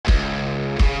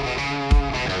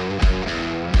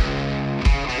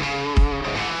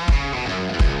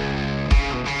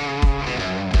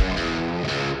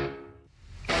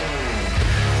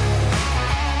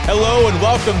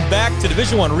Welcome back to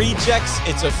Division I Rejects.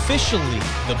 It's officially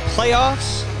the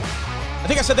playoffs. I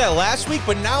think I said that last week,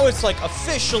 but now it's like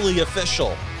officially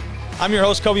official. I'm your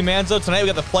host, Kobe Manzo. Tonight we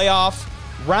got the playoff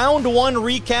round one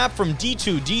recap from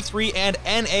D2, D3, and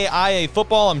NAIA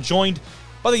football. I'm joined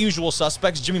by the usual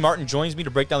suspects. Jimmy Martin joins me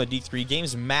to break down the D3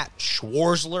 games. Matt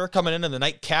Schwaerzler coming in the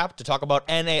nightcap to talk about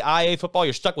NAIA football.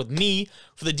 You're stuck with me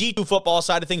for the D2 football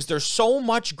side of things. There's so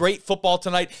much great football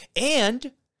tonight,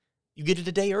 and you get it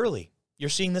a day early. You're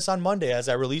seeing this on Monday as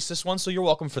I release this one, so you're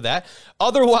welcome for that.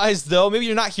 Otherwise, though, maybe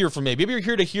you're not here for me. Maybe you're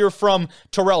here to hear from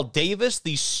Terrill Davis,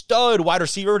 the stud wide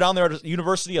receiver down there at the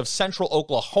University of Central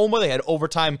Oklahoma. They had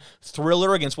overtime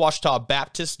thriller against Ouachita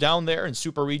Baptist down there in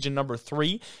Super Region number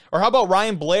 3. Or how about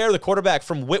Ryan Blair, the quarterback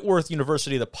from Whitworth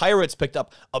University? The Pirates picked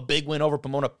up a big win over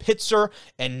Pomona-Pitzer,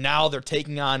 and now they're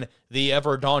taking on the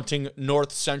ever-daunting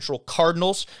North Central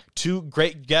Cardinals. Two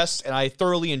great guests, and I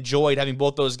thoroughly enjoyed having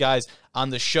both those guys on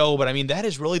the show. But, I mean, that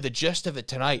is really the gist of it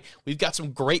tonight. We've got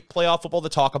some great playoff football to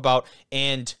talk about,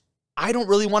 and I don't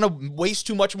really want to waste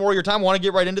too much more of your time. I want to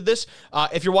get right into this.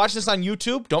 If you're watching this on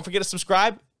YouTube, don't forget to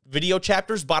subscribe. Video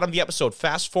chapters, bottom of the episode.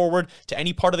 Fast forward to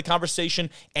any part of the conversation,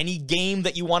 any game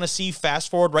that you want to see,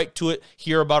 fast forward right to it,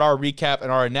 hear about our recap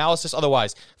and our analysis.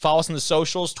 Otherwise, follow us on the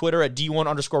socials, Twitter at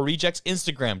D1_Rejects,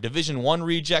 Instagram, Division I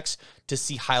Rejects, to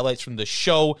see highlights from the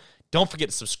show. Don't forget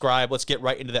to subscribe. Let's get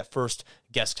right into that first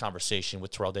guest conversation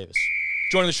with Terrill Davis.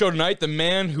 Joining the show tonight, the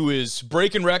man who is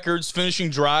breaking records, finishing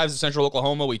drives in Central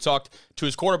Oklahoma. We talked to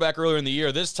his quarterback earlier in the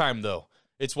year. This time, though,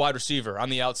 it's wide receiver on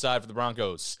the outside for the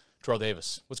Bronchos, Terrill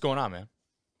Davis. What's going on, man?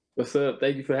 What's up?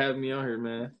 Thank you for having me on here,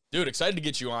 man. Dude, excited to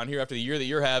get you on here after the year that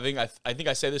you're having. I think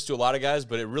I say this to a lot of guys,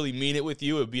 but I really mean it with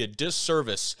you. It would be a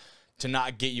disservice to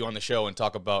not get you on the show and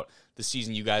talk about the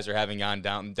season you guys are having on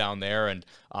down there. And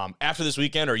after this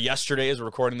weekend, or yesterday as we're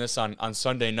recording this on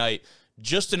Sunday night,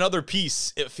 just another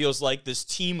piece, it feels like, this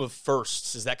team of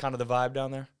firsts. Is that kind of the vibe down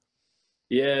there?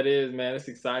 Yeah, it is, man. It's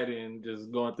exciting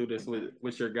just going through this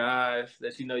with your guys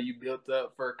that you built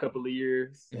up for a couple of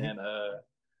years. Mm-hmm.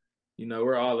 And,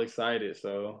 we're all excited.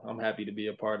 So I'm happy to be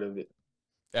a part of it.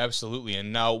 Absolutely.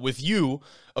 And now with you,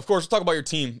 of course, we'll talk about your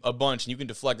team a bunch, and you can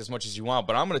deflect as much as you want,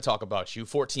 but I'm going to talk about you.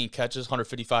 14 catches,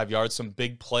 155 yards, some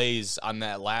big plays on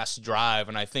that last drive.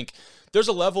 And I think there's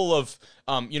a level of,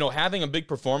 having a big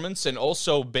performance and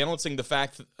also balancing the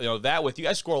fact that with you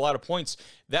guys score a lot of points.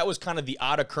 That was kind of the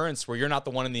odd occurrence where you're not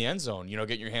the one in the end zone,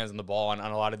 getting your hands on the ball on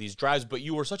a lot of these drives, but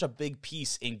you were such a big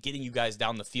piece in getting you guys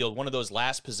down the field. One of those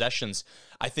last possessions,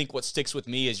 I think what sticks with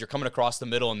me is you're coming across the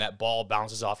middle and that ball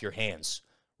bounces off your hands.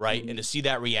 Right? Mm-hmm. And to see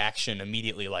that reaction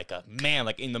immediately, like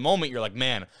in the moment, you're like,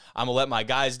 man, I'm going to let my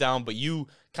guys down. But you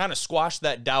kind of squash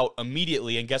that doubt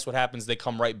immediately. And guess what happens? They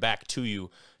come right back to you.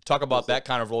 Talk about that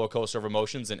kind of roller coaster of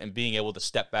emotions and being able to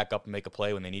step back up and make a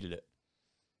play when they needed it.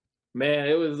 Man,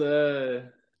 it was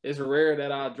it's rare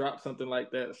that I'll drop something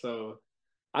like that. So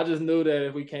I just knew that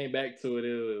if we came back to it,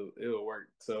 it would work.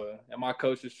 So, and my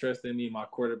coach was trusting me, my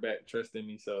quarterback trusting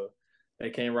me. So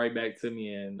they came right back to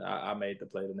me, and I made the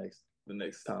play the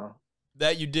next time.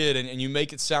 That you did, and you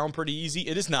make it sound pretty easy.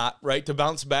 It is not, right, to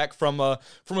bounce back from a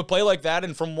play like that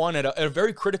and from one at a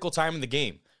very critical time in the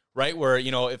game, right, where,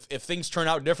 if things turn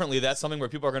out differently, that's something where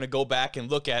people are going to go back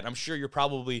and look at. I'm sure you're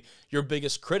probably your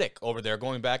biggest critic over there,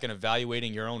 going back and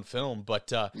evaluating your own film,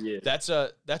 but yeah. That's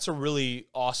a really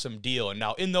awesome deal. And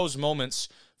now in those moments,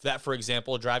 that, for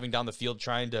example, driving down the field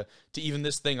trying to even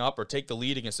this thing up or take the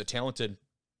lead against a talented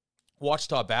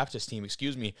Ouachita Baptist team,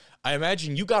 I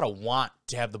imagine you got to want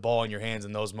to have the ball in your hands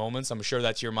in those moments. I'm sure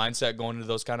that's your mindset going into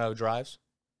those kind of drives.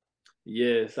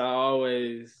 Yes,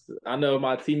 I know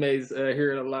my teammates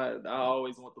hear it a lot. I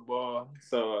always want the ball.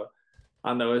 So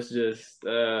I know it's just,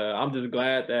 I'm just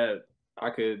glad that I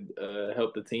could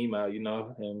help the team out,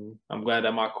 and I'm glad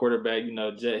that my quarterback,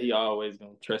 Jet, he always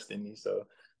going to trust in me. So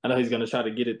I know he's going to try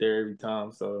to get it there every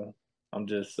time. So I'm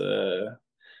just,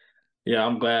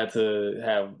 I'm glad to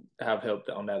have helped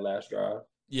on that last drive.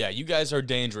 Yeah, you guys are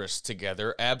dangerous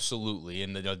together, absolutely,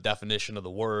 in the definition of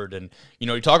the word. And,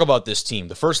 you talk about this team,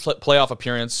 the first playoff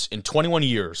appearance in 21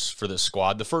 years for this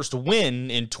squad, the first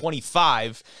win in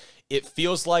 25. It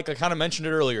feels like, I kind of mentioned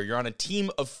it earlier, you're on a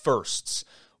team of firsts.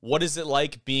 What is it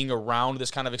like being around this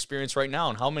kind of experience right now,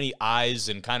 and how many eyes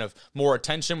and kind of more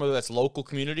attention, whether that's local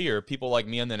community or people like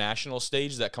me on the national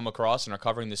stage that come across and are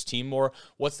covering this team more?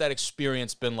 What's that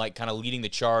experience been like, kind of leading the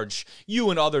charge,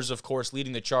 you and others, of course,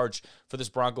 leading the charge for this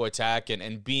Bronco attack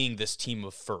and being this team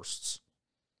of firsts?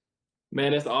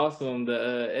 Man, that's awesome.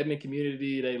 The Edmond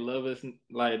community, they love us.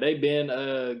 Like, they've been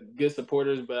good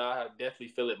supporters, but I definitely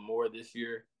feel it more this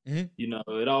year.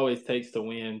 Mm-hmm. It always takes to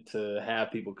win to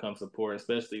have people come support,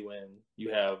 especially when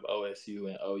you have OSU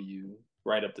and OU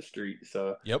right up the street.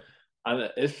 So yep.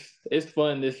 It's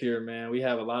fun this year, man. We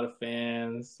have a lot of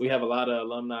fans. We have a lot of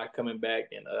alumni coming back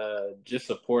and just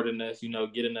supporting us,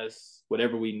 getting us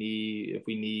whatever we need. If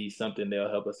we need something,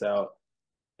 they'll help us out.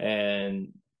 And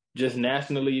just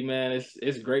nationally, man,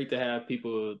 it's great to have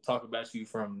people talk about you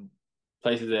from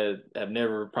places that have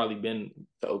never probably been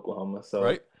to Oklahoma. So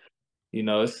right.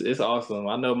 It's awesome.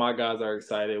 I know my guys are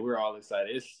excited. We're all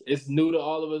excited. It's new to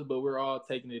all of us, but we're all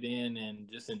taking it in and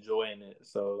just enjoying it.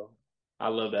 So I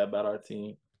love that about our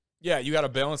team. Yeah, you got to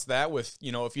balance that with,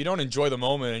 if you don't enjoy the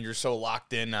moment and you're so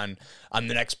locked in on the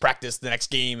next practice, the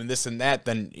next game, and this and that,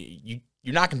 then you're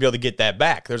not going to be able to get that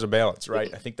back. There's a balance,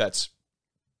 right? I think that's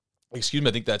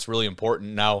really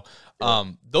important. Now,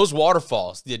 those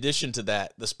waterfalls, the addition to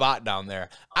that, the spot down there,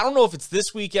 I don't know if it's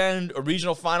this weekend, a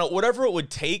regional final, whatever it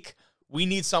would take. We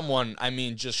need someone,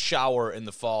 just shower in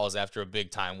the falls after a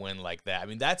big-time win like that.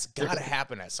 That's got to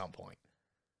happen at some point.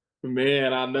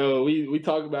 Man, I know. We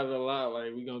talk about it a lot.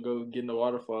 Like, we're going to go get in the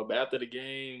waterfall. But after the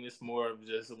game, it's more of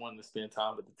just wanting to spend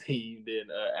time with the team than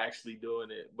actually doing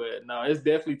it. But, no, it's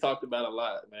definitely talked about a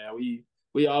lot, man.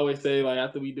 We always say, like,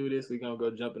 after we do this, we're going to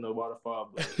go jump in the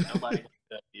waterfall. But nobody can do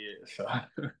that yet. So.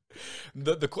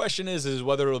 The question is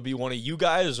whether it'll be one of you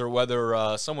guys or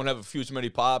whether someone have a few too many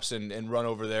pops and run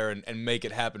over there and make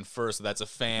it happen first. So that's a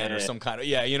fan or some kind of –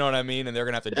 yeah, you know what I mean? And they're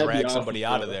going to have to drag somebody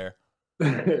out of there.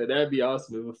 That'd be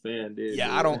awesome if a fan did.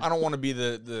 Yeah, I don't want to be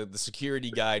the security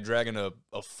guy dragging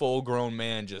a full grown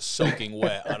man just soaking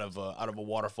wet out of a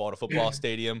waterfall at a football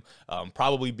stadium.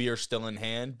 Probably beer still in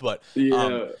hand, but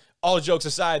all jokes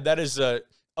aside, that is a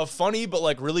funny but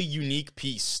like really unique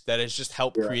piece that has just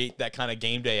helped create that kind of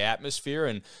game day atmosphere,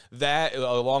 and that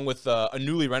along with a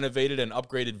newly renovated and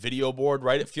upgraded video board,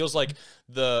 right? It feels like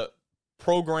the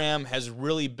program has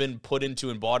really been put into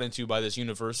and bought into by this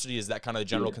university. Is that kind of the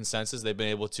general consensus? They've been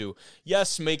able to,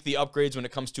 yes, make the upgrades when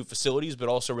it comes to facilities, but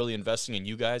also really investing in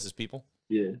you guys as people.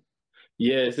 Yeah.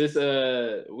 Yes, it's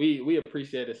we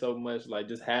appreciate it so much, like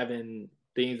just having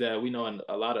things that we know and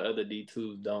a lot of other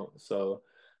D2s don't. So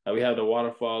we have the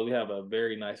waterfall, we have a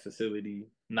very nice facility,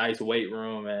 nice weight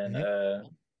room, and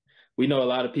we know a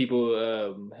lot of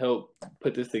people help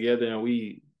put this together, and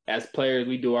we as players,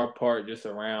 we do our part just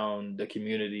around the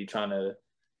community, trying to,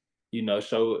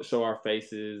 show our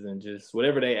faces and just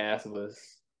whatever they ask of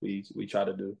us, we try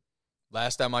to do.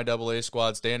 Last MIAA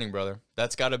squad standing, brother.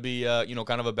 That's got to be,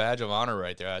 kind of a badge of honor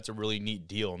right there. That's a really neat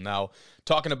deal. Now,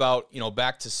 talking about,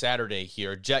 back to Saturday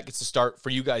here, Jet gets to start for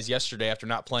you guys yesterday after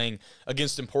not playing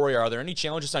against Emporia. Are there any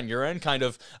challenges on your end? Kind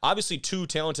of, obviously, two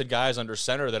talented guys under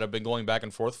center that have been going back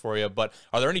and forth for you, but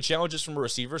are there any challenges from a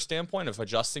receiver standpoint of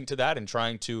adjusting to that and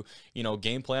trying to,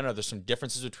 game plan? Are there some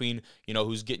differences between,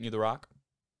 who's getting you the rock?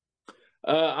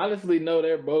 Honestly, no,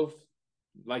 they're both,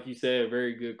 like you said,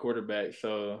 very good quarterback.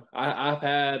 So I've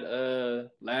had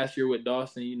last year with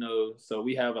Dawson, so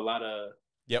we have a lot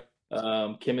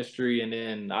of chemistry, and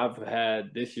then I've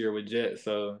had this year with Jet.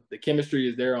 So the chemistry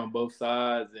is there on both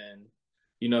sides,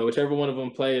 and whichever one of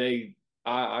them play,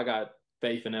 I got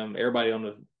faith in them. Everybody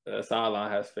on the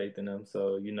sideline has faith in them.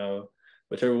 So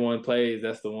whichever one plays,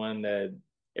 that's the one that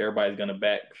everybody's gonna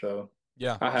back. So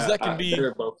yeah,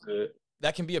 they're both good.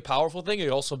 That can be a powerful thing. It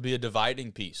can also be a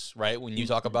dividing piece, right? When you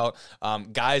talk about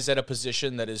guys at a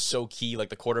position that is so key, like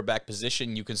the quarterback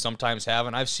position, you can sometimes have,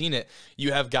 and I've seen it,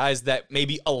 you have guys that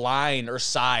maybe align or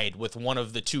side with one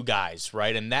of the two guys,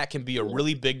 right? And that can be a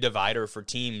really big divider for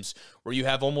teams where you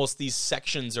have almost these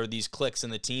sections or these cliques in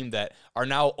the team that are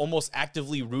now almost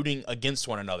actively rooting against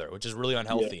one another, which is really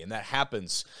unhealthy. Yeah. And that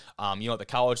happens, at the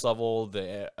college level,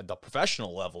 the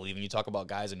professional level, even you talk about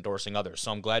guys endorsing others.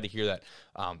 So I'm glad to hear that,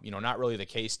 not really the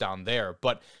case down there.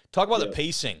 But talk about the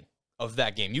pacing of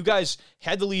that game. You guys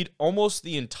had the lead almost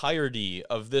the entirety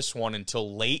of this one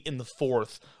until late in the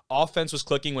fourth. Offense was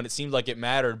clicking when it seemed like it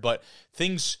mattered, but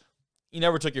things, you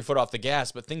never took your foot off the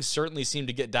gas, but things certainly seemed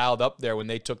to get dialed up there when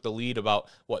they took the lead about,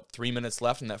 3 minutes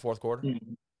left in that fourth quarter?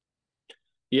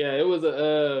 Yeah, it was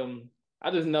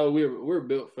I just know we're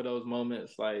built for those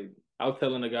moments. Like, I was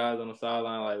telling the guys on the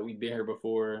sideline, like, we've been here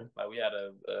before. Like, we had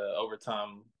a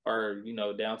overtime or,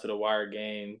 down to the wire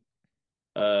game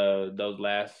those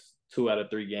last 2 out of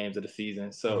 3 games of the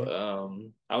season.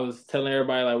 So I was telling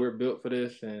everybody, like, we're built for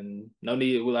this, and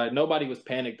nobody was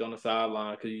panicked on the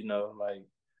sideline because,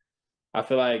 I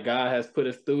feel like God has put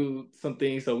us through some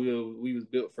things, so we was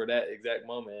built for that exact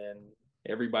moment, and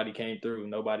everybody came through.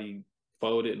 Nobody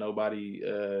folded. Nobody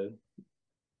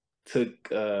took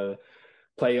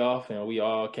play off, and we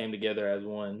all came together as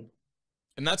one.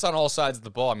 And that's on all sides of the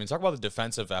ball. I mean, talk about the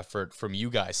defensive effort from you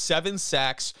guys. 7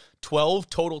 sacks, 12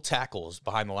 total tackles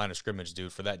behind the line of scrimmage,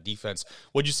 dude, for that defense.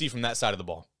 What'd you see from that side of the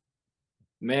ball?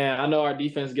 Man, I know our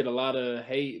defense get a lot of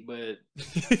hate, but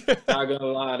not gonna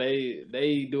lie,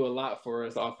 they do a lot for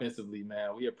us offensively,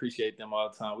 man. We appreciate them all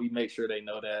the time. We make sure they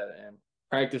know that, and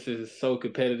practice is so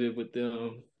competitive with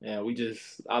them, and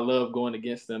I love going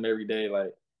against them every day. Like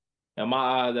in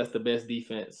my eyes, that's the best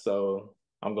defense. So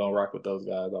I'm gonna rock with those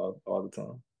guys all the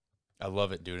time. I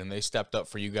love it, dude. And they stepped up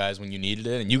for you guys when you needed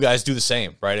it, and you guys do the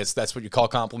same, right? That's what you call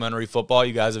complimentary football.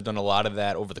 You guys have done a lot of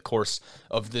that over the course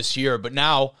of this year. But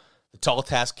now, the tall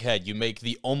task ahead. You make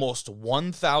the almost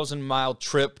 1,000-mile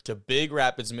trip to Big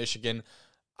Rapids, Michigan.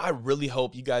 I really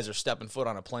hope you guys are stepping foot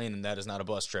on a plane, and that is not a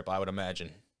bus trip, I would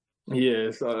imagine.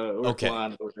 Yes, we're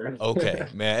flying over there. Okay,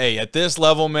 man. Hey, at this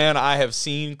level, man, I have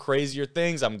seen crazier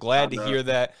things. I'm glad to hear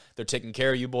that they're taking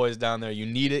care of you boys down there. You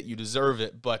need it. You deserve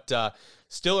it. But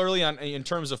still early on in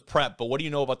terms of prep, but what do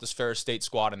you know about this Ferris State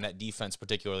squad and that defense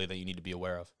particularly that you need to be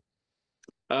aware of?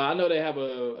 I know they have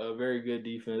a very good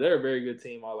defense. They're a very good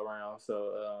team all around.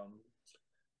 So,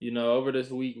 over this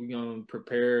week, we're going to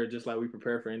prepare just like we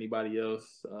prepare for anybody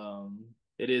else.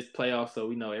 It is playoffs, so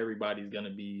we know everybody's going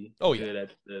to be good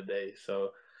at the day.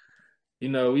 So,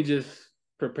 we just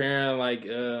preparing like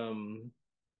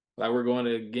we're going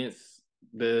against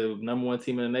the number one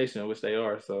team in the nation, which they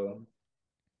are. So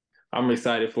I'm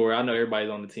excited for it. I know everybody's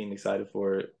on the team excited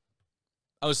for it.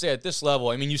 I would say at this level,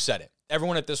 I mean, you said it.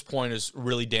 Everyone at this point is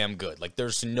really damn good. Like,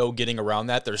 there's no getting around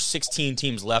that. There's 16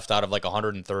 teams left out of, like,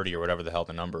 130 or whatever the hell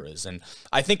the number is. And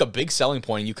I think a big selling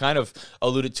point, and you kind of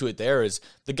alluded to it there, is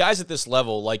the guys at this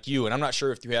level, like you, and I'm not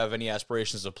sure if you have any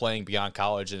aspirations of playing beyond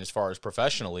college and as far as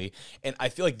professionally, and I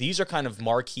feel like these are kind of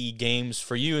marquee games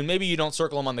for you, and maybe you don't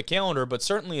circle them on the calendar, but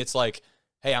certainly it's like,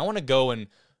 hey, I want to go and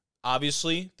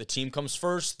obviously the team comes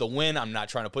first, the win, I'm not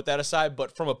trying to put that aside,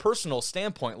 but from a personal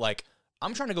standpoint, like,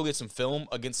 I'm trying to go get some film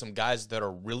against some guys that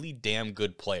are really damn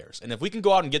good players. And if we can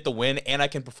go out and get the win and I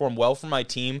can perform well for my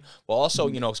team while also,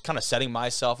 kind of setting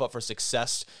myself up for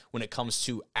success when it comes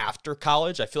to after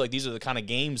college, I feel like these are the kind of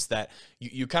games that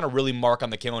you kind of really mark on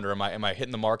the calendar. Am I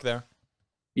hitting the mark there?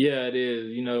 Yeah, it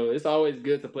is. It's always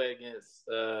good to play against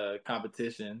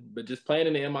competition, but just playing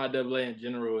in the MIAA in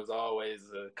general is always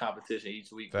a competition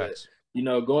each week. Facts.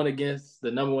 But, going against the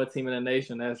number one team in the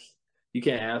nation, you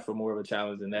can't ask for more of a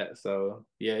challenge than that. So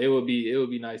yeah, it would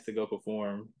be nice to go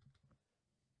perform.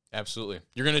 Absolutely.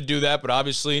 You're going to do that, but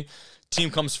obviously team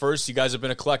comes first. You guys have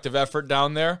been a collective effort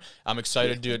down there. I'm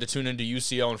excited to tune into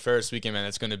UCO and Ferris weekend, man.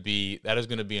 That is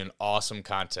going to be an awesome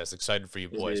contest. Excited for you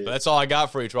boys. But that's all I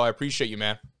got for you, Terrell. I appreciate you,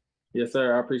 man. Yes,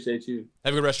 sir. I appreciate you.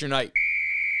 Have a good rest of your night.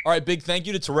 All right, big thank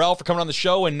you to Terrell for coming on the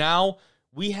show. And now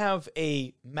we have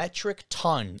a metric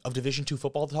ton of Division II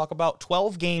football to talk about.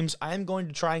 12 games. I am going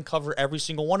to try and cover every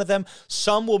single one of them.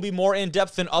 Some will be more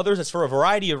in-depth than others. That's for a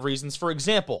variety of reasons. For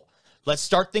example, let's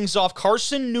start things off.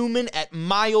 Carson Newman at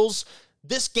Miles.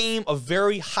 This game, a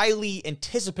very highly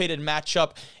anticipated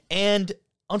matchup. And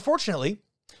unfortunately,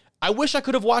 I wish I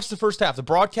could have watched the first half. The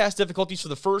broadcast difficulties for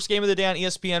the first game of the day on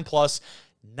ESPN+,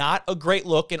 not a great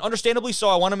look. And understandably so,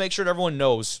 I want to make sure that everyone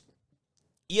knows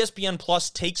ESPN Plus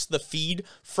takes the feed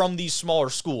from these smaller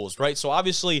schools, right? So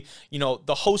obviously, the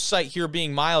host site here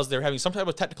being Miles, they're having some type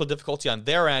of technical difficulty on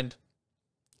their end.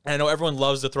 And I know everyone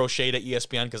loves to throw shade at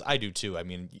ESPN because I do too. I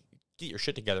mean, get your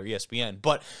shit together, ESPN.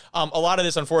 But a lot of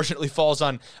this, unfortunately, falls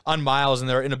on Miles and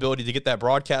their inability to get that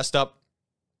broadcast up.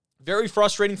 Very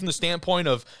frustrating from the standpoint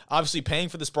of obviously paying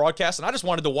for this broadcast, and I just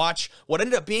wanted to watch what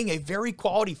ended up being a very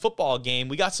quality football game.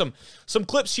 We got some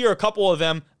clips here, a couple of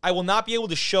them. I will not be able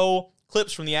to show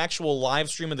clips from the actual live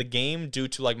stream of the game due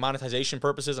to monetization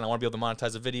purposes, and I want to be able to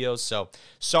monetize the videos, so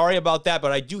sorry about that,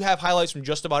 but I do have highlights from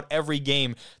just about every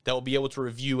game that we'll be able to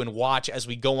review and watch as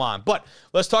we go on. But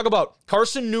let's talk about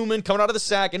Carson Newman coming out of the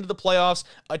SAC into the playoffs,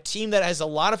 a team that has a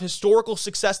lot of historical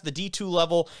success at the D2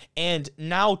 level, and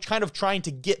now kind of trying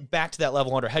to get back to that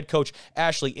level under head coach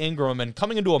Ashley Ingram, and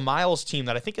coming into a Miles team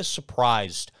that I think has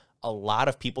surprised a lot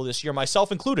of people this year,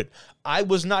 myself included. I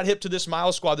was not hip to this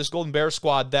Miles squad, this Golden Bear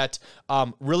squad that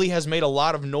really has made a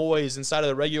lot of noise inside of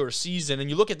the regular season. And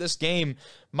you look at this game,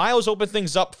 Miles opened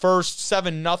things up first,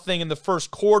 7-0 in the first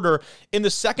quarter. In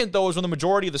the second, though, is when the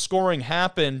majority of the scoring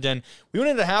happened. And we went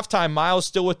into halftime, Miles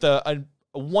still with a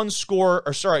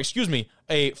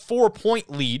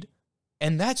 4-point lead.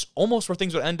 And that's almost where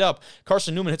things would end up.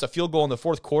 Carson Newman hits a field goal in the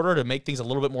fourth quarter to make things a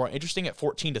little bit more interesting at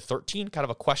 14-13. Kind of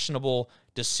a questionable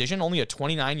decision. Only a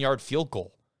 29-yard field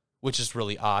goal, which is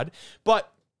really odd.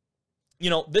 But,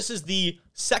 this is the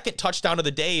second touchdown of the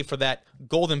day for that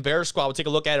Golden Bear squad. We'll take a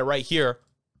look at it right here.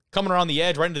 Coming around the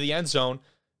edge, right into the end zone.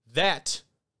 That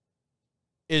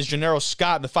is Gennaro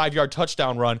Scott in the 5-yard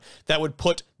touchdown run that would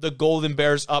put the Golden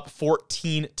Bears up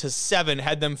 14-7,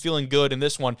 had them feeling good in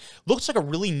this one. Looks like a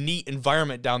really neat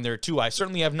environment down there, too. I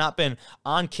certainly have not been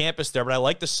on campus there, but I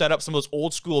like to set up some of those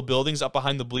old school buildings up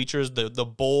behind the bleachers, the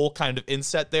bowl kind of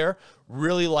inset there.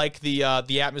 Really like the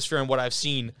atmosphere and what I've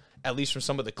seen, at least from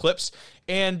some of the clips.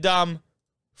 And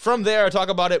from there, I talk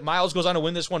about it. Miles goes on to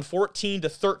win this one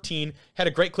 14-13. Had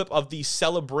a great clip of the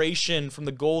celebration from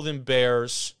the Golden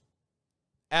Bears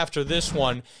after this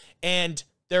one, and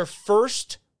their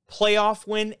first playoff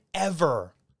win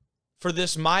ever for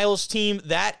this Miles team.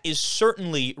 That is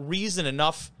certainly reason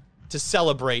enough to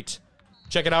celebrate.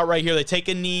 Check it out right here. They take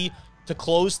a knee to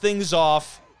close things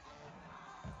off,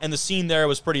 and the scene there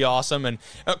was pretty awesome. And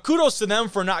kudos to them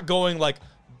for not going like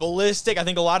ballistic. I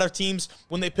think a lot of teams,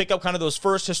 when they pick up kind of those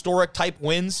first historic type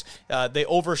wins, they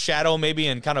overshadow maybe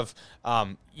and kind of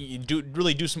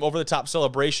really do some over-the-top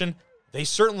celebration. They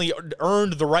certainly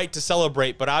earned the right to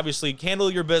celebrate, but obviously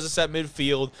handle your business at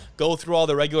midfield, go through all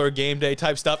the regular game day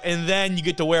type stuff, and then you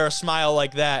get to wear a smile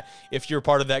like that if you're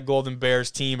part of that Golden Bears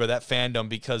team or that fandom,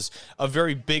 because a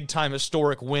very big-time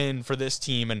historic win for this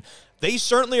team. And they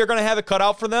certainly are going to have it cut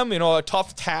out for them. You know, a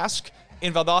tough task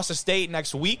in Valdosta State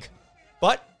next week.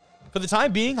 But for the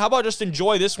time being, how about just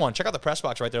enjoy this one? Check out the press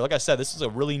box right there. Like I said, this is a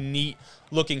really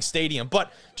neat-looking stadium.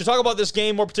 But to talk about this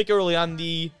game more particularly on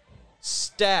the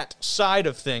stat side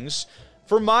of things,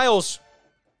 for Miles,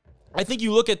 I think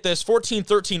you look at this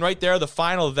 14-13 right there, the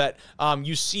final that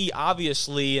you see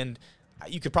obviously, and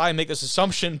you could probably make this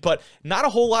assumption, but not a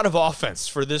whole lot of offense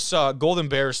for this Golden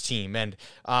Bears team. And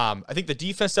I think the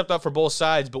defense stepped up for both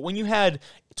sides, but when you had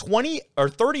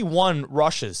 31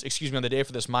 rushes, on the day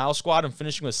for this Miles squad and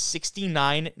finishing with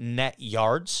 69 net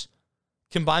yards,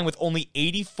 combined with only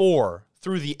 84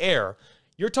 through the air,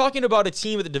 you're talking about a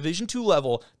team at the Division II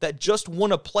level that just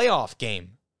won a playoff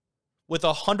game with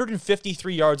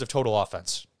 153 yards of total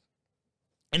offense.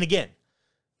 And again,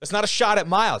 that's not a shot at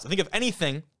Miles. I think if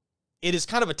anything, it is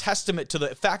kind of a testament to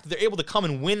the fact that they're able to come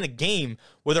and win a game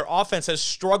where their offense has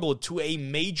struggled to a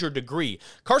major degree.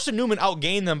 Carson Newman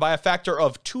outgained them by a factor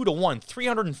of 2-1,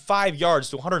 305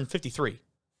 yards to 153.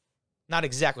 Not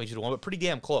exactly 2-1, but pretty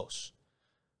damn close,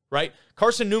 right?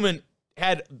 Carson Newman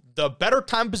had the better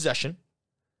time possession.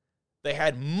 They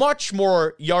had much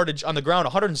more yardage on the ground,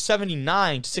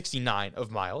 179-69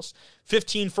 of Miles,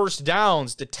 15 first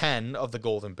downs to 10 of the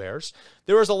Golden Bears.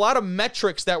 There was a lot of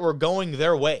metrics that were going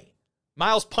their way.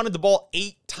 Miles punted the ball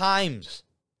 8 times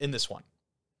in this one.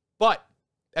 But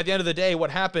at the end of the day,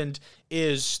 what happened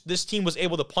is this team was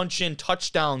able to punch in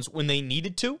touchdowns when they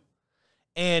needed to,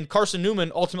 and Carson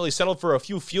Newman ultimately settled for a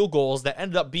few field goals that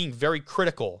ended up being very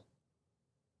critical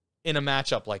in a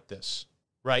matchup like this.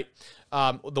 Right?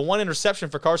 The one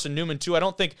interception for Carson Newman, too, I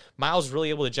don't think Miles was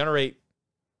really able to generate,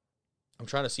 I'm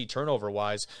trying to see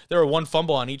turnover-wise. There were one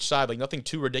fumble on each side, like nothing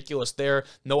too ridiculous there,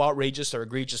 no outrageous or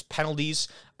egregious penalties.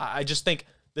 I just think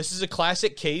this is a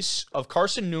classic case of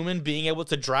Carson Newman being able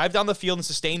to drive down the field and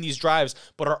sustain these drives,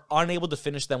 but are unable to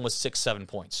finish them with 6-7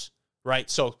 points. Right?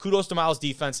 So kudos to Miles'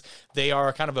 defense. They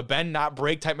are kind of a bend, not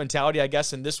break type mentality, I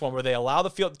guess, in this one, where they allow the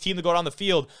team to go down the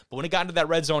field, but when it got into that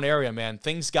red zone area, man,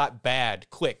 things got bad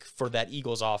quick for that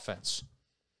Eagles offense.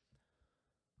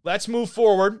 Let's move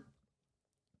forward.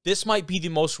 This might be the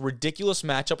most ridiculous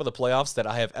matchup of the playoffs that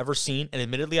I have ever seen, and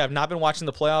admittedly, I've not been watching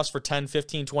the playoffs for 10,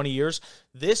 15, 20 years.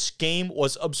 This game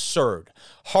was absurd.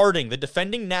 Harding, the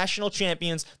defending national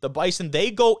champions, the Bison,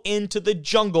 they go into the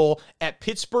jungle at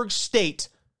Pittsburgh State,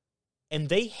 and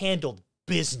they handled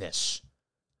business.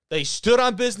 They stood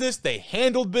on business, they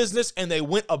handled business, and they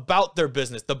went about their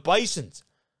business. The Bisons,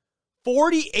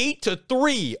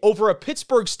 48-3 over a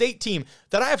Pittsburgh State team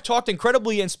that I have talked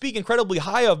incredibly and speak incredibly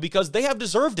high of because they have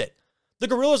deserved it. The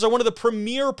Gorillas are one of the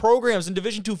premier programs in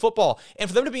Division II football, and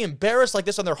for them to be embarrassed like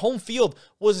this on their home field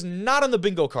was not on the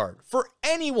bingo card for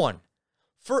anyone.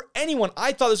 For anyone,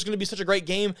 I thought this was going to be such a great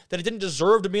game that it didn't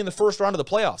deserve to be in the first round of the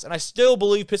playoffs. And I still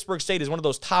believe Pittsburgh State is one of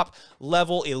those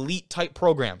top-level, elite-type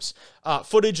programs.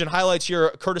 Footage and highlights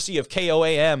here courtesy of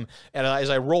KOAM and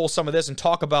as I roll some of this and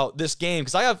talk about this game,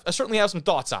 because I certainly have some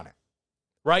thoughts on it,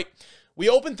 right? We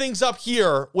open things up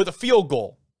here with a field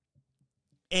goal.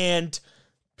 And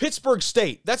Pittsburgh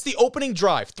State, that's the opening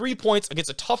drive. 3 points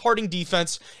against a tough Harding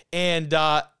defense. And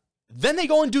then they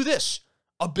go and do this.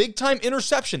 A big-time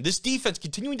interception. This defense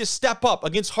continuing to step up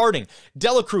against Harding.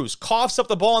 Dela Cruz coughs up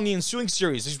the ball in the ensuing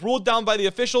series. He's ruled down by the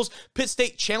officials. Pitt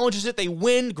State challenges it. They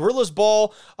win. Gorillas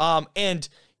ball. And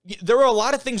there are a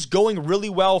lot of things going really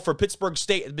well for Pittsburgh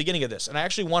State at the beginning of this. And I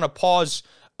actually want to pause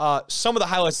some of the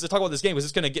highlights to talk about this game because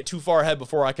it's going to get too far ahead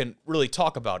before I can really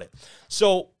talk about it.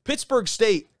 So Pittsburgh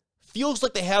State feels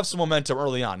like they have some momentum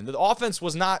early on. The offense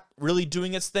was not really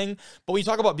doing its thing, but when you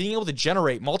talk about being able to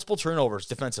generate multiple turnovers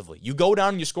defensively, you go down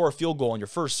and you score a field goal in your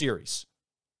first series,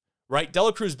 right?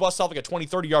 Dela Cruz busts off like a 20,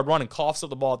 30-yard run and coughs up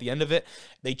the ball at the end of it.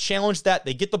 They challenge that.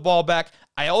 They get the ball back.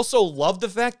 I also love the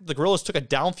fact that the Gorillas took a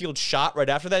downfield shot right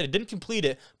after that. It didn't complete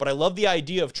it, but I love the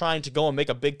idea of trying to go and make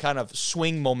a big kind of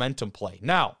swing momentum play.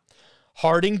 Now,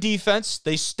 Harding defense,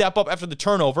 they step up after the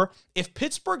turnover. If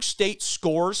Pittsburgh State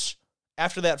scores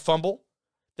after that fumble,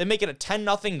 they make it a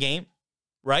 10-0 game,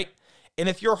 right? And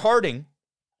if you're Harding,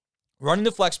 running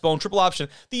the flex bone, triple option,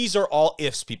 these are all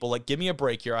ifs, people. Like, give me a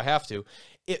break here. I have to.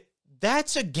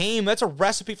 That's a game. That's a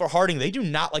recipe for Harding. They do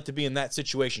not like to be in that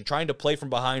situation, trying to play from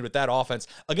behind with that offense.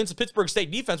 Against the Pittsburgh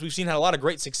State defense, we've seen had a lot of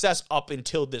great success up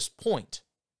until this point.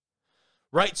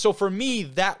 Right? So for me,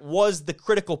 that was the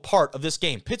critical part of this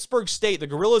game. Pittsburgh State, the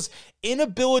Gorillas'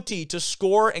 inability to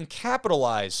score and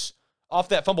capitalize off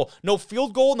that fumble. No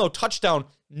field goal, no touchdown,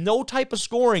 no type of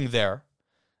scoring there.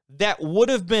 That would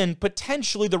have been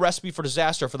potentially the recipe for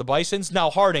disaster for the Bisons. Now,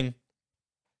 Harding,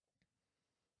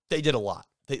 they did a lot.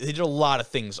 They did a lot of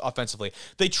things offensively.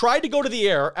 They tried to go to the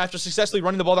air after successfully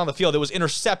running the ball down the field. It was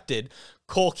intercepted.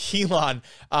 Cole Keelan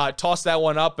tossed that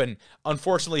one up, and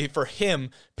unfortunately for him,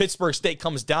 Pittsburgh State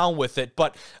comes down with it.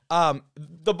 But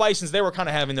the Bisons, they were kind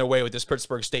of having their way with this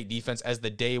Pittsburgh State defense as the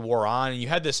day wore on. And you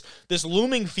had this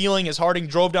looming feeling as Harding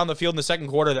drove down the field in the second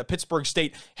quarter that Pittsburgh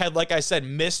State had, like I said,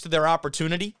 missed their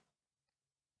opportunity.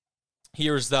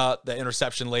 Here's the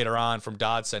interception later on from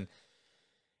Dodson.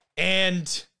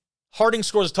 And Harding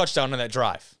scores a touchdown on that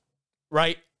drive,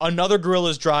 right? Another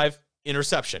Gorillas drive,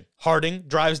 interception. Harding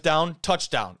drives down,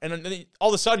 touchdown. And then all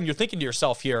of a sudden, you're thinking to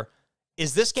yourself here,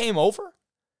 is this game over?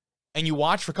 And you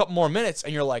watch for a couple more minutes,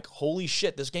 and you're like, holy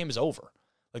shit, this game is over.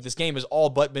 Like, this game has all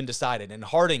but been decided. And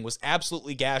Harding was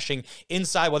absolutely gashing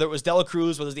inside, whether it was Dela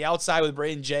Cruz, whether it was the outside with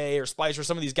Braden Jay or Spicer,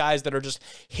 some of these guys that are just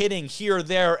hitting here,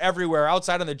 there, everywhere,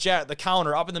 outside on the jet, the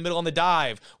counter, up in the middle on the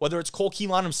dive, whether it's Cole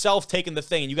Keelan himself taking the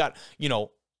thing, and you got,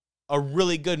 a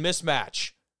really good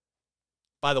mismatch.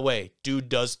 By the way, dude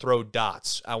does throw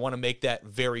dots. I want to make that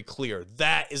very clear.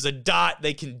 That is a dot.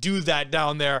 They can do that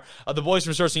down there. The boys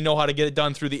from Cersei know how to get it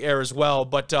done through the air as well.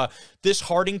 But this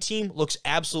Harding team looks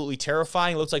absolutely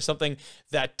terrifying. It looks like something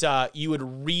that you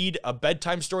would read a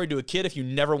bedtime story to a kid if you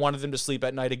never wanted them to sleep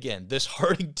at night again. This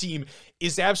Harding team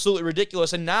is absolutely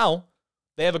ridiculous. And now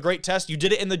they have a great test. You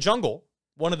did it in the jungle,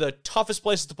 one of the toughest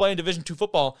places to play in Division II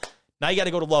football. Now you got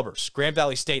to go to Lubbers, Grand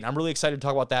Valley State. And I'm really excited to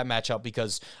talk about that matchup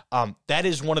because that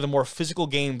is one of the more physical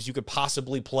games you could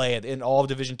possibly play in all of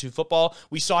Division II football.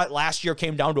 We saw it last year,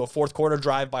 came down to a fourth quarter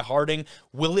drive by Harding.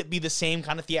 Will it be the same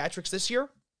kind of theatrics this year?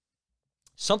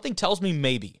 Something tells me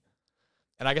maybe.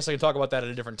 And I guess I can talk about that at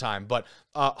a different time. But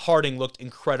Harding looked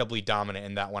incredibly dominant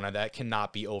in that one, and that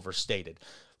cannot be overstated.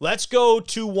 Let's go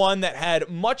to one that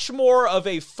had much more of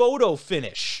a photo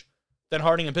finish than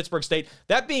Harding and Pittsburgh State.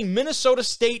 That being Minnesota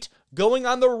State going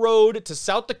on the road to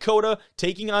South Dakota,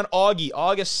 taking on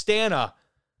Augustana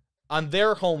on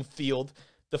their home field.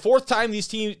 The fourth time these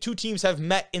two teams have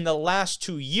met in the last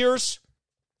 2 years.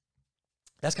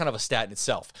 That's kind of a stat in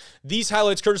itself. These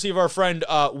highlights courtesy of our friend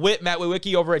Matt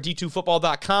Witwicky over at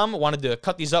D2Football.com. Wanted to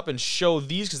cut these up and show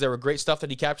these because they were great stuff that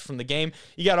he captured from the game.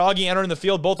 You got Augie entering the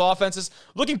field, both offenses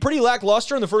looking pretty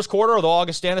lackluster in the first quarter, although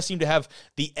Augustana seemed to have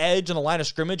the edge on the line of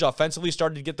scrimmage offensively,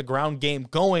 started to get the ground game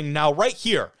going. Now, right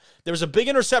here, there was a big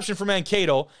interception for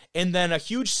Mankato, and then a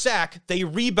huge sack. They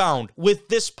rebound with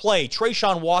this play.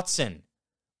 Trayshawn Watson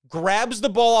grabs the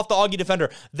ball off the Augie defender.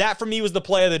 That, for me, was the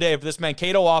play of the day for this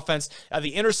Mankato offense.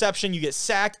 The interception, you get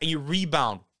sacked, and you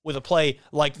rebound with a play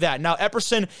like that. Now,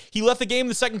 Epperson, he left the game in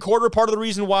the second quarter. Part of the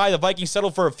reason why the Vikings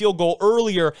settled for a field goal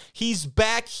earlier. He's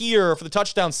back here for the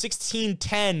touchdown,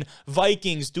 16-10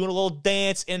 Vikings, doing a little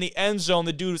dance in the end zone.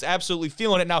 The dude was absolutely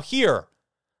feeling it. Now, here,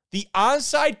 the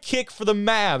onside kick for the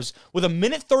Mavs. With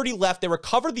 1:30 left, they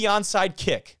recovered the onside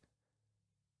kick.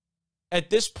 At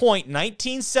this point,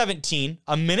 19-17,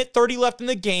 1:30 left in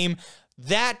the game.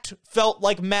 That felt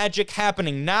like magic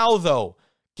happening. Now, though,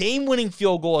 game-winning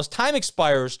field goal as time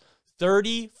expires,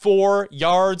 34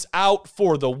 yards out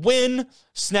for the win.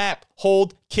 Snap,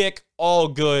 hold, kick, all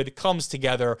good. Comes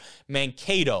together.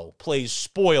 Mankato plays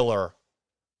spoiler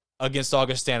against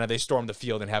Augustana. They storm the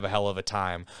field and have a hell of a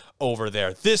time over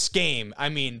there. This game, I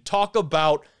mean, talk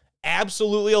about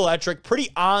absolutely electric, pretty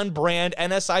on-brand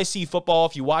NSIC football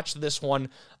if you watch this one.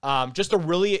 Just a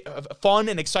really fun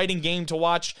and exciting game to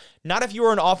watch. Not if you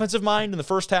were an offensive mind in the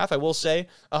first half, I will say.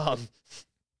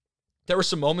 There were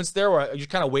some moments there where you're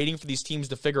kind of waiting for these teams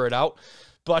to figure it out.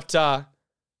 But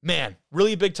Man,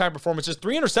 really big-time performances.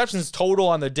 3 interceptions total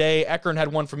on the day. Eckern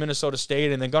had 1 for Minnesota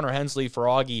State, and then Gunnar Hensley for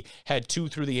Augie had 2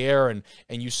 through the air, and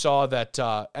you saw that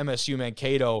MSU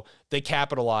Mankato, they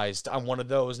capitalized on one of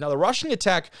those. Now, the rushing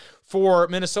attack for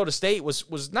Minnesota State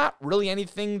was not really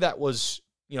anything that was,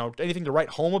 anything to write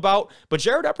home about, but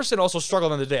Jared Epperson also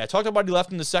struggled on the day. I talked about he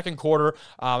left in the second quarter.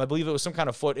 I believe it was some kind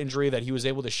of foot injury that he was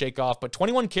able to shake off, but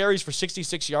 21 carries for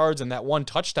 66 yards and that 1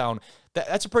 touchdown,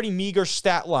 that's a pretty meager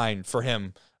stat line for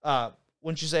him.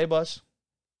 Wouldn't you say, Buzz?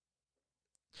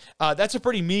 That's a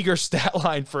pretty meager stat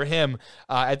line for him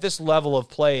at this level of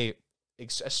play,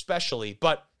 especially.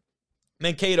 But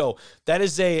Mankato, that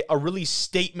is a really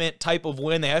statement type of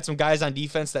win. They had some guys on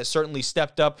defense that certainly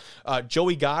stepped up.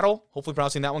 Joey Gattel, hopefully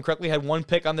pronouncing that one correctly, had 1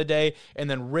 pick on the day, and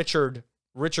then Richard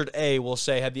A, we'll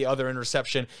say, had the other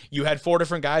interception. You had 4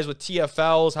 different guys with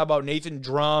TFLs. How about Nathan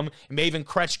Drum, Maven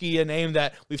Kretschke, a name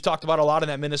that we've talked about a lot on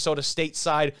that Minnesota State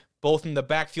side, both in the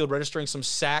backfield registering some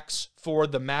sacks for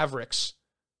the Mavericks.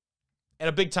 And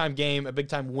a big-time game, a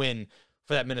big-time win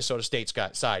for that Minnesota State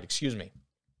side.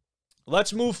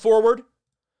 Let's move forward.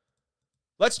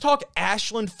 Let's talk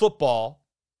Ashland football,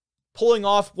 pulling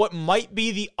off what might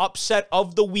be the upset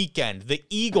of the weekend. The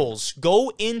Eagles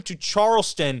go into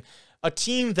Charleston, a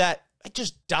team that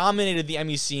just dominated the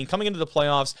MEC and coming into the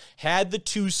playoffs, had the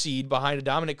 2 seed behind a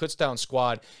dominant Kutztown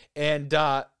squad. And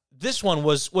this one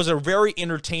was a very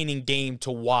entertaining game to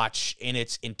watch in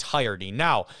its entirety.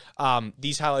 Now,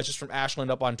 these highlights just from Ashland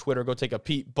up on Twitter, go take a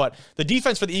peek. But the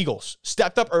defense for the Eagles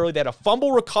stepped up early. They had a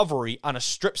fumble recovery on a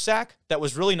strip sack that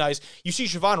was really nice. You see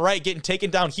Siobhan Wright getting taken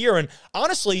down here. And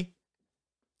honestly,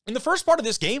 in the first part of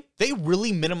this game, they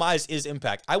really minimized his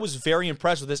impact. I was very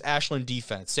impressed with this Ashland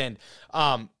defense. And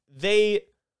they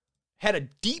had a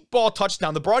deep ball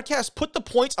touchdown. The broadcast put the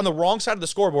points on the wrong side of the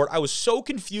scoreboard. I was so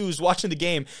confused watching the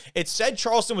game. It said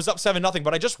Charleston was up 7-0,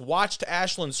 but I just watched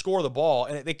Ashland score the ball,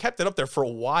 and they kept it up there for a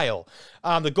while.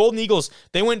 The Golden Eagles,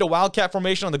 they went into Wildcat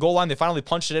formation on the goal line. They finally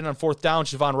punched it in on 4th down.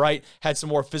 Siobhan Wright had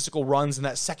some more physical runs in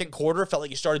that second quarter. Felt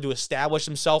like he started to establish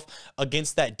himself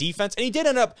against that defense, and he did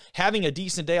end up having a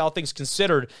decent day, all things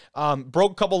considered.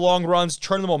 Broke a couple long runs,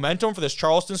 turned the momentum for this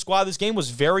Charleston squad. This game was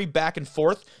very back and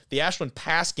forth. The Ashland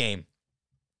pass game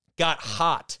got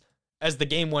hot as the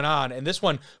game went on. And this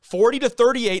one,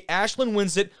 40-38, Ashland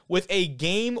wins it with a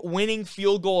game-winning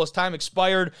field goal as time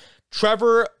expired.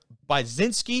 Trevor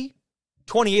Bazinski,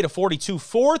 28-42,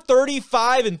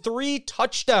 435 and 3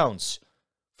 touchdowns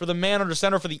for the man under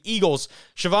center for the Eagles.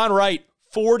 Siobhan Wright,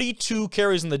 42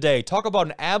 carries in the day. Talk about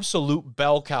an absolute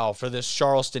bell cow for this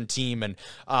Charleston team. And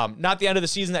not the end of the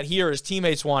season that he or his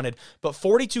teammates wanted, but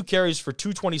 42 carries for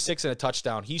 226 and a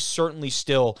touchdown. He certainly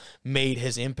still made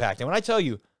his impact. And when I tell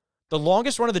you, the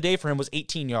longest run of the day for him was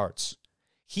 18 yards.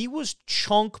 He was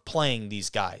chunk playing these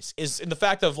guys. Is in the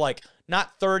fact of like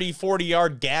not 30,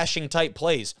 40-yard gashing type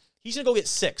plays. He's going to go get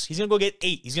 6. He's going to go get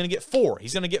 8. He's going to get 4.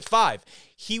 He's going to get 5.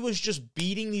 He was just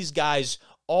beating these guys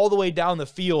all the way down the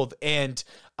field, and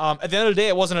at the end of the day,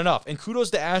 it wasn't enough. And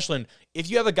kudos to Ashland. If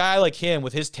you have a guy like him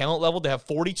with his talent level to have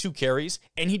 42 carries,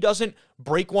 and he doesn't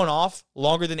break one off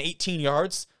longer than 18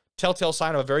 yards, telltale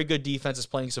sign of a very good defense is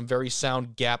playing some very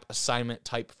sound gap assignment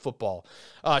type football.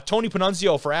 Tony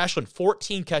Panunzio for Ashland,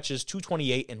 14 catches,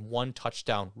 228, and 1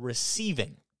 touchdown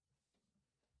receiving.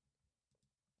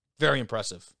 Very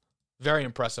impressive. Very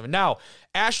impressive. Now,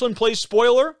 Ashland plays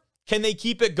spoiler. Can they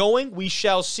keep it going? We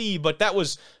shall see. But that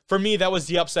was, for me, that was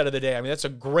the upset of the day. I mean, that's a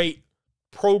great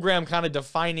program kind of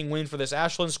defining win for this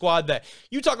Ashland squad that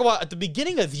you talk about at the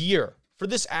beginning of the year for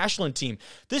this Ashland team.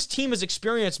 This team has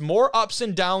experienced more ups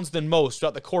and downs than most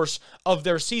throughout the course of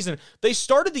their season. They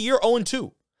started the year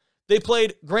 0-2. They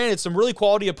played, granted, some really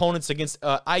quality opponents against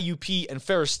IUP and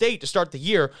Ferris State to start the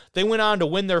year. They went on to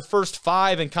win their first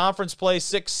 5 in conference play,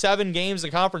 6, 7 games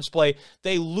in conference play.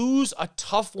 They lose a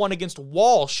tough one against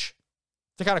Walsh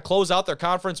to kind of close out their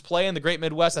conference play in the Great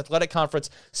Midwest Athletic Conference.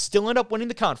 Still end up winning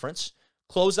the conference.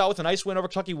 Close out with a nice win over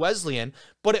Kentucky Wesleyan.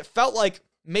 But it felt like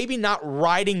maybe not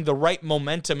riding the right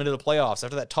momentum into the playoffs.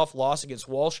 After that tough loss against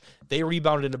Walsh, they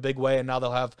rebounded in a big way, and now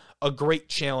they'll have a great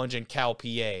challenge in Cal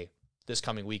PA this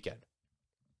coming weekend.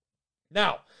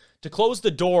 Now, to close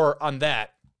the door on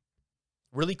that,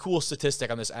 really cool statistic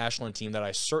on this Ashland team that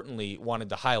I certainly wanted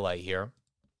to highlight here.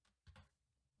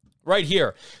 Right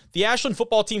here, the Ashland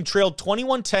football team trailed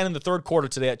 21-10 in the third quarter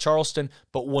today at Charleston,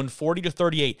 but won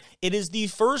 40-38. It is the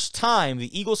first time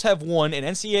the Eagles have won an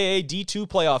NCAA D2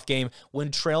 playoff game when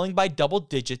trailing by double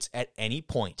digits at any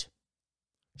point.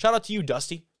 Shout out to you,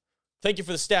 Dusty. Thank you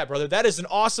for the stat, brother. That is an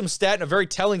awesome stat and a very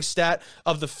telling stat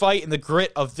of the fight and the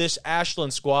grit of this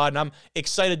Ashland squad, and I'm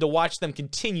excited to watch them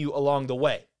continue along the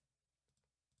way.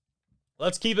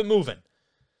 Let's keep it moving.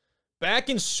 Back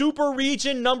in Super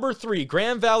Region number 3,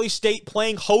 Grand Valley State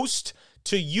playing host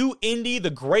to UIndy, the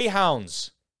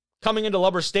Greyhounds. Coming into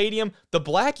Lubber Stadium, the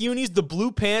black unis, the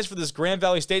blue pants for this Grand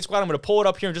Valley State squad. I'm going to pull it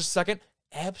up here in just a second.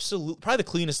 Absolute, probably the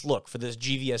cleanest look for this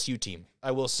GVSU team, I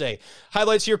will say.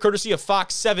 Highlights here courtesy of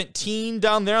Fox 17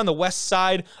 down there on the west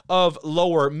side of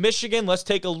Lower Michigan. Let's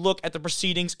take a look at the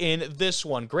proceedings in this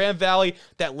one. Grand Valley,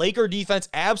 that Laker defense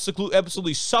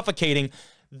absolutely suffocating.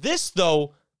 This,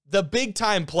 though, the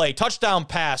big-time play, touchdown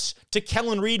pass to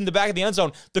Kellen Reed in the back of the end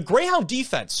zone. The Greyhound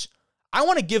defense, I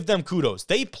want to give them kudos.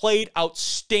 They played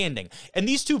outstanding. And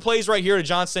these two plays right here to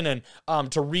Johnson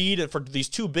and to Reed for these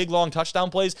two big, long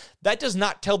touchdown plays, that does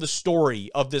not tell the story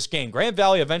of this game. Grand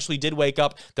Valley eventually did wake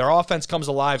up. Their offense comes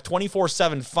alive.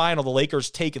 24-7 final. The Lakers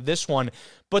take this one.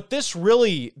 But this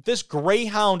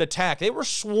Greyhound attack, they were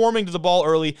swarming to the ball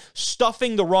early,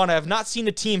 stuffing the run. I have not seen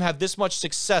a team have this much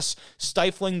success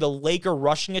stifling the Laker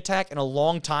rushing attack in a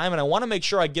long time, and I want to make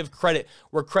sure I give credit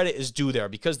where credit is due there,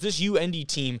 because this UIndy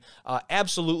team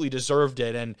absolutely deserved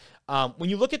it. And when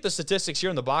you look at the statistics here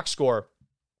in the box score,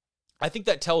 I think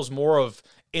that tells more of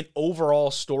an overall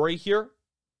story here,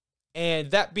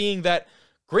 and that being that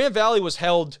Grand Valley was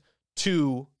held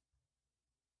to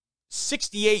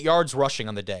 68 yards rushing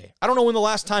on the day. I don't know when the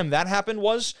last time that happened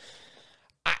was.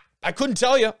 I couldn't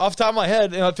tell you off the top of my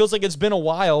head. It feels like it's been a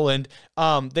while, and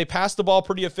they passed the ball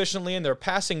pretty efficiently, and their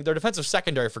defensive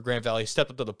secondary for Grand Valley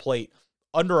stepped up to the plate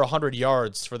under 100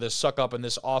 yards for this suck-up and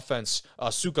this offense.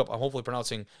 Sukup, I'm hopefully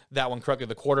pronouncing that one correctly,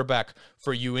 the quarterback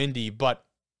for UIndy. But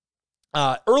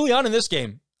early on in this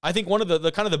game, I think one of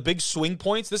the kind of the big swing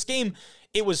points, this game,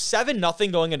 it was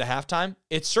 7-0 going into halftime.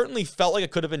 It certainly felt like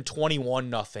it could have been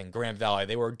 21-0 Grand Valley.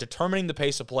 They were determining the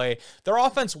pace of play. Their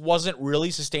offense wasn't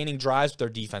really sustaining drives, but their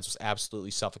defense was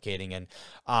absolutely suffocating. And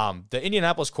the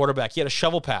Indianapolis quarterback, he had a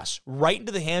shovel pass right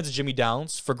into the hands of Jimmy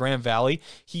Downs for Grand Valley.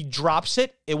 He drops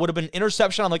it. It would have been an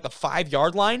interception on like the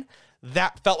 5-yard line.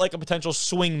 That felt like a potential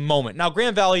swing moment. Now,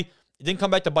 Grand Valley, it didn't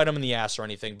come back to bite them in the ass or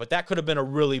anything, but that could have been a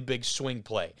really big swing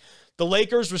play. The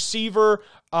Lakers receiver,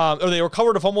 they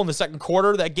recovered a fumble in the second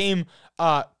quarter. That game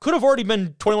could have already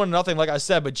been 21-0, like I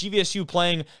said, but GVSU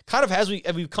playing kind of as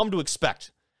we've come to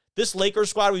expect. This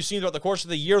Lakers squad we've seen throughout the course of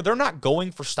the year, they're not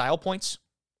going for style points.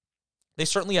 They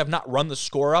certainly have not run the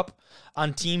score up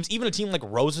on teams, even a team like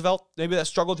Roosevelt, maybe that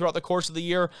struggled throughout the course of the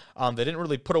year. They didn't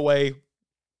really put away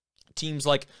teams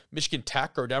like Michigan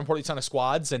Tech or Davenport, these kind of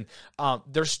squads, and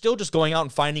they're still just going out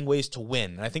and finding ways to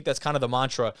win. And I think that's kind of the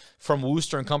mantra from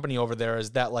Wooster and company over there,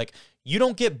 is that, like, you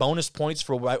don't get bonus points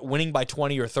for winning by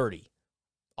 20 or 30.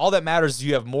 All that matters is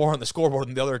you have more on the scoreboard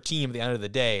than the other team at the end of the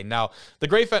day. Now, the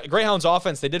Greyhounds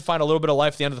offense, they did find a little bit of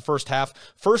life at the end of the first half.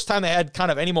 First time they had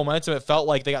kind of any momentum, it felt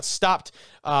like they got stopped,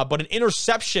 but an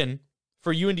interception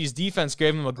for UIndy's defense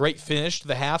gave them a great finish to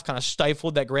the half, kind of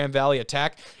stifled that Grand Valley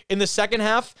attack. In the second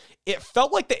half, it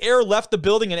felt like the air left the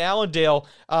building in Allendale.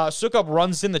 Sukup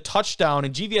runs in the touchdown,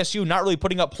 and GVSU not really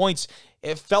putting up points.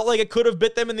 It felt like it could have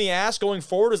bit them in the ass going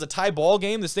forward as a tie ball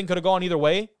game. This thing could have gone either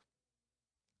way.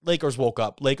 Lakers woke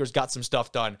up. Lakers got some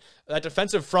stuff done. That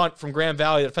defensive front from Grand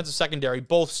Valley, the defensive secondary,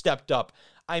 both stepped up.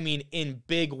 I mean, in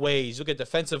big ways. Look at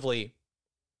defensively,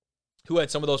 who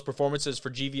had some of those performances for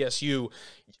GVSU.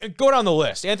 Go down the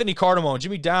list. Anthony Cardamone,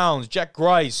 Jimmy Downs, Jack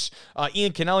Grice,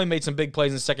 Ian Kennelly made some big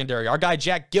plays in the secondary. Our guy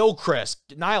Jack Gilchrist,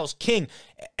 Niles King,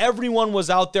 everyone was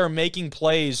out there making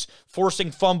plays,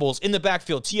 forcing fumbles in the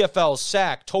backfield, TFL,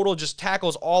 sack, total just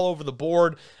tackles all over the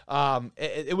board.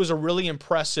 It was a really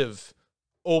impressive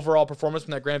overall performance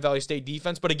from that Grand Valley State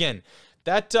defense. But again,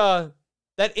 that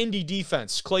Indy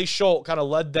defense, Clay Schultz kind of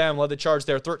led the charge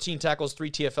there. 13 tackles, 3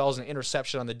 TFLs, and an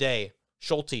interception on the day.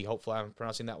 Schulte, hopefully I'm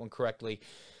pronouncing that one correctly.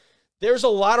 There's a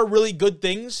lot of really good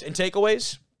things and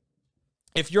takeaways.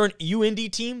 If you're an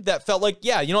UIndy team that felt like,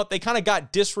 yeah, you know what, they kind of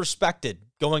got disrespected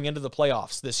going into the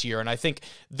playoffs this year, and I think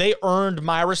they earned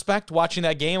my respect watching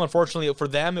that game. Unfortunately for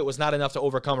them, it was not enough to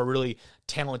overcome a really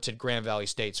talented Grand Valley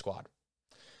State squad.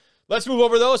 Let's move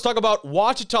over, though. Let's talk about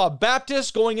Ouachita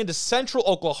Baptist going into Central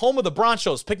Oklahoma. The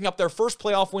Bronchos picking up their first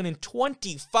playoff win in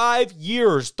 25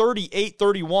 years,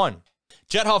 38-31.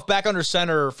 Jet Huff back under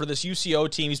center for this UCO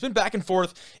team. He's been back and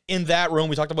forth in that room.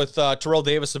 We talked with Terrill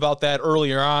Davis about that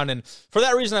earlier on, and for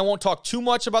that reason, I won't talk too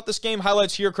much about this game.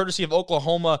 Highlights here, courtesy of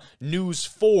Oklahoma News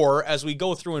 4, as we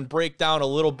go through and break down a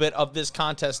little bit of this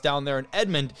contest down there in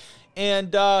Edmond.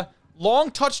 And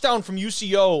long touchdown from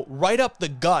UCO right up the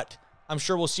gut. I'm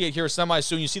sure we'll see it here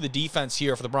semi-soon. You see the defense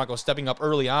here for the Broncos stepping up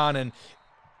early on, and,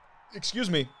 excuse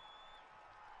me,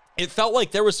 it felt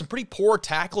like there was some pretty poor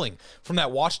tackling from that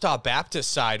Ouachita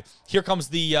Baptist side. Here comes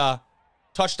the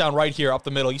touchdown right here up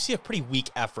the middle. You see a pretty weak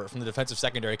effort from the defensive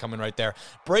secondary coming right there.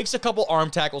 Breaks a couple arm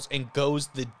tackles and goes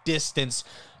the distance.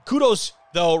 Kudos,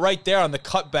 though, right there on the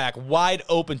cutback. Wide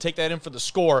open. Take that in for the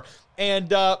score. And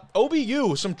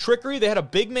OBU, some trickery. They had a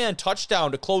big man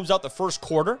touchdown to close out the first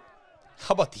quarter.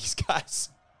 How about these guys?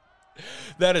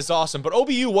 That is awesome. But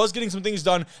OBU was getting some things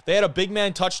done. They had a big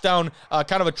man touchdown,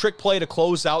 kind of a trick play to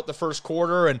close out the first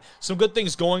quarter, and some good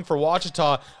things going for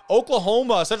Ouachita.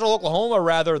 Central Oklahoma,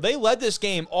 rather, they led this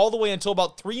game all the way until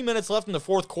about 3 minutes left in the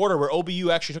fourth quarter, where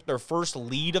OBU actually took their first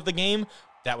lead of the game.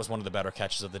 That was one of the better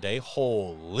catches of the day.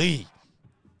 Holy.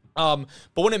 But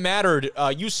when it mattered,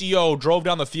 UCO drove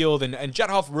down the field, and Jet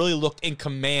Huff really looked in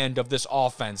command of this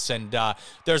offense. And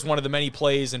there's one of the many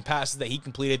plays and passes that he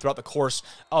completed throughout the course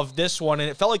of this one. And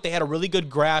it felt like they had a really good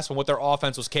grasp on what their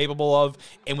offense was capable of.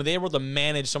 And when they were able to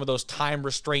manage some of those time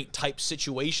restraint type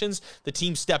situations, the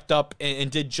team stepped up and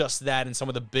did just that in some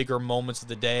of the bigger moments of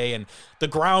the day. And the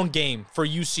ground game for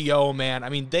UCO, man, I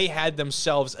mean, they had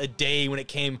themselves a day when it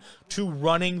came to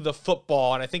running the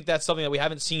football. And I think that's something that we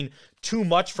haven't seen too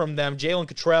much from them. Jalen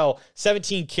Cottrell,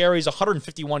 17 carries,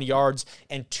 151 yards,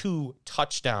 and 2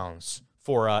 touchdowns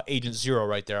for Agent Zero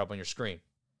right there up on your screen.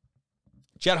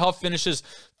 Jet Huff finishes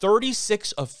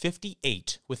 36 of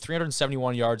 58 with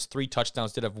 371 yards, 3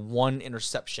 touchdowns, did have 1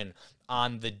 interception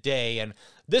on the day. And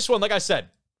this one, like I said,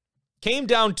 came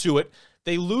down to it.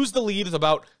 They lose the lead with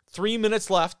about 3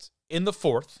 minutes left in the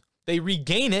fourth. They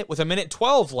regain it with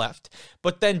 1:12 left,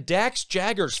 but then Dax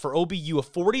Jaggers for OBU, a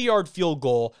 40-yard field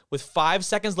goal with 5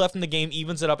 seconds left in the game,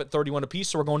 evens it up at 31 apiece,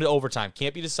 so we're going to overtime.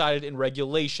 Can't be decided in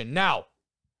regulation. Now,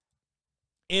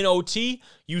 in OT,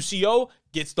 UCO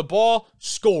gets the ball,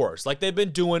 scores like they've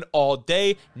been doing all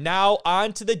day. Now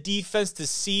on to the defense to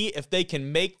see if they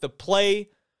can make the play.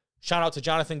 Shout out to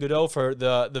Jonathan Godot for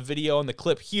the video and the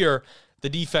clip here. The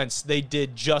defense, they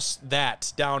did just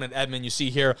that down in Edmond. You see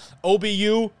here,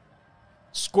 OBU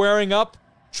squaring up,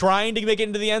 trying to make it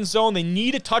into the end zone. They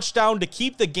need a touchdown to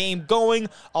keep the game going.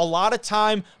 A lot of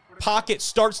time, pocket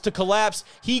starts to collapse.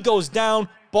 He goes down,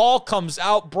 ball comes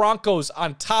out, Broncos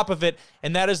on top of it,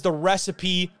 and that is the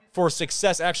recipe for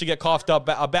success. Actually get coughed up.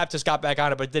 Baptist got back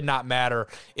on it, but it did not matter.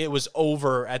 It was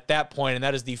over at that point, and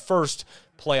that is the first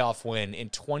playoff win in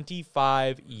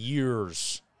 25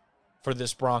 years for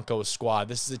this Broncos squad.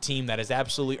 This is a team that has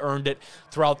absolutely earned it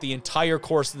throughout the entire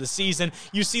course of the season.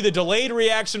 You see the delayed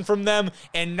reaction from them,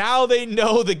 and now they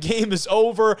know the game is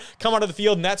over. Come out of the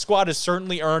field, and that squad has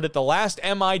certainly earned it. The last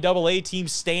MIAA team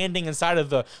standing inside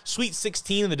of the Sweet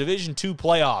 16 in the Division II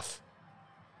playoff.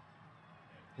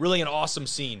 Really an awesome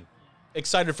scene.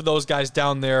 Excited for those guys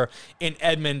down there in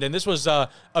Edmond, and this was a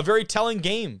very telling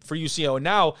game for UCO. And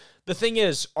now, the thing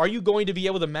is, are you going to be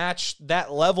able to match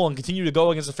that level and continue to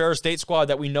go against a Ferris State squad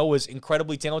that we know is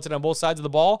incredibly talented on both sides of the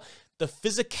ball? The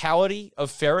physicality of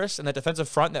Ferris and that defensive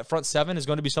front, that front seven, is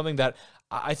going to be something that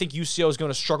I think UCO is going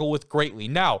to struggle with greatly.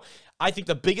 Now, I think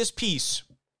the biggest piece,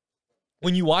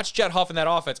 when you watch Jet Huff in that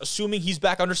offense, assuming he's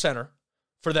back under center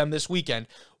for them this weekend,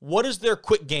 what does their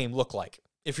quick game look like?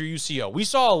 If you're UCO, we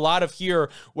saw a lot of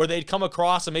here where they'd come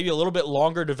across and maybe a little bit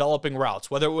longer developing routes,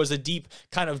 whether it was a deep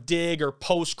kind of dig or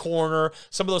post corner,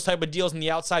 some of those type of deals on the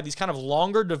outside, these kind of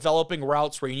longer developing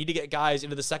routes where you need to get guys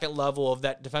into the second level of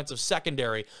that defensive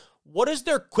secondary. What does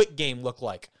their quick game look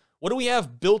like? What do we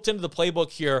have built into the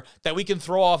playbook here that we can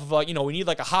throw off of, we need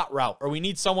like a hot route, or we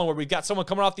need someone where we've got someone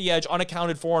coming off the edge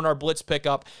unaccounted for in our blitz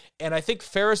pickup. And I think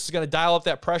Ferris is going to dial up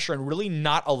that pressure and really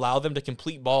not allow them to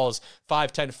complete balls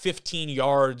 5, 10, 15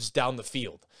 yards down the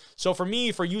field. So for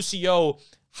me, for UCO,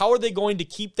 how are they going to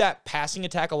keep that passing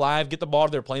attack alive, get the ball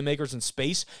to their playmakers in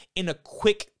space in a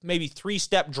quick, maybe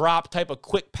 3-step drop type of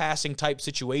quick passing type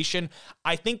situation?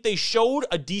 I think they showed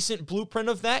a decent blueprint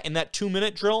of that in that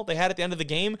 2-minute drill they had at the end of the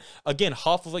game. Again,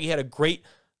 Huff looked like he had a great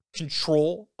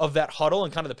control of that huddle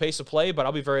and kind of the pace of play, but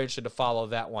I'll be very interested to follow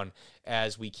that one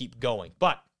as we keep going.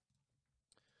 But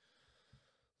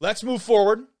let's move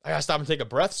forward. I gotta stop and take a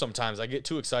breath sometimes. I get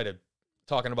too excited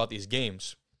talking about these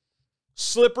games.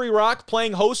 Slippery Rock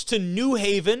playing host to New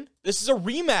Haven. This is a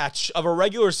rematch of a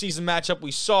regular season matchup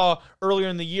we saw earlier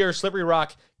in the year. Slippery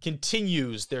Rock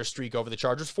continues their streak over the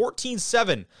Chargers.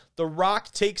 14-7. The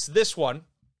Rock takes this one.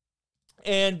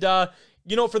 And,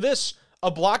 for this,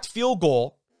 a blocked field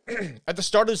goal at the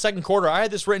start of the second quarter. I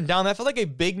had this written down. That felt like a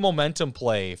big momentum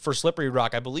play for Slippery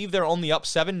Rock. I believe they're only up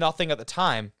 7-0 at the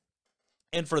time.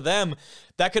 And for them,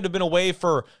 that could have been a way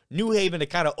for New Haven to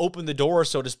kind of open the door,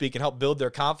 so to speak, and help build their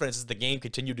confidence as the game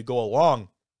continued to go along.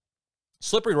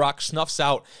 Slippery Rock snuffs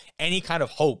out any kind of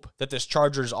hope that this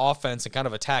Chargers offense and kind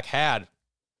of attack had.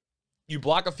 You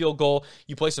block a field goal,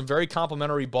 you play some very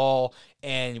complimentary ball,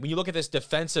 and when you look at this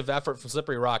defensive effort from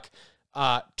Slippery Rock,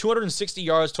 260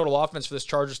 yards total offense for this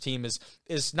Chargers team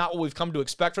is not what we've come to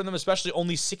expect from them, especially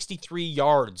only 63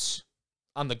 yards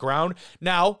on the ground.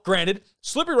 Now, granted,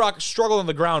 Slippery Rock struggled on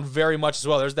the ground very much as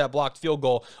well. There's that blocked field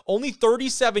goal. Only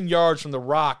 37 yards from the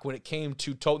Rock when it came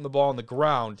to toting the ball on the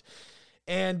ground.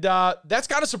 And that's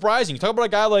kind of surprising. You talk about a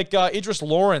guy like Idris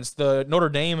Lawrence, the Notre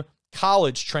Dame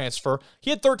college transfer. He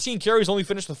had 13 carries, only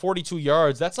finished with 42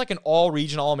 yards. That's like an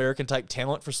all-region, all-American type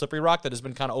talent for Slippery Rock that has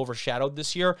been kind of overshadowed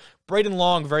this year. Braden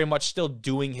Long very much still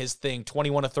doing his thing.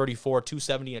 21 of 34,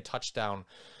 270 and a touchdown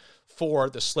for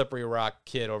the Slippery Rock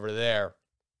kid over there.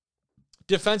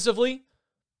 Defensively,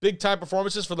 big-time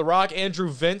performances for the Rock. Andrew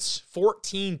Vince,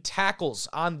 14 tackles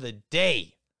on the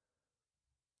day.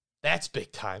 That's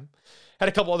big time. Had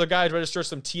a couple other guys register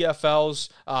some TFLs.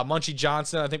 Munchie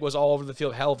Johnson, I think, was all over the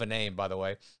field. Hell of a name, by the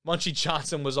way. Munchie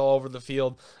Johnson was all over the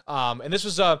field. And this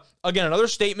was, again, another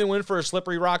statement win for a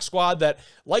Slippery Rock squad that,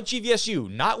 like GVSU,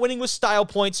 not winning with style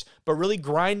points, but really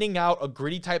grinding out a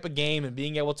gritty type of game and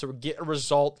being able to get a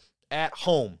result at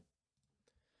home.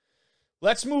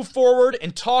 Let's move forward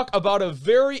and talk about a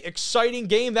very exciting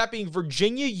game, that being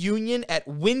Virginia Union at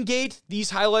Wingate. These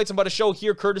highlights I'm about to show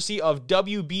here courtesy of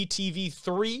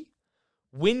WBTV3.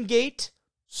 Wingate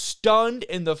stunned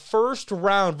in the first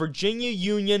round. Virginia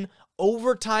Union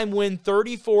overtime win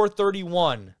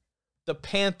 34-31. The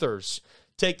Panthers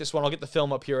take this one. I'll get the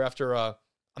film up here after I'm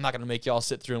not going to make y'all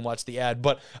sit through and watch the ad.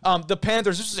 But the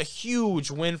Panthers, this is a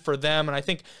huge win for them, and I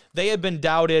think they had been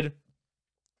doubted.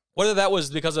 Whether that was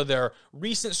because of their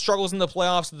recent struggles in the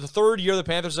playoffs, the third year the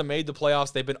Panthers have made the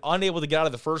playoffs, they've been unable to get out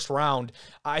of the first round.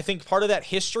 I think part of that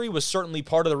history was certainly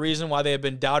part of the reason why they have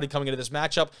been doubted coming into this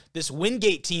matchup. This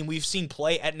Wingate team we've seen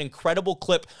play at an incredible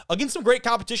clip against some great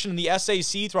competition in the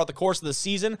SAC throughout the course of the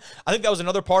season. I think that was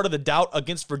another part of the doubt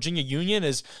against Virginia Union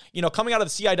is, you know, coming out of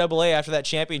the CIAA after that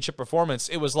championship performance,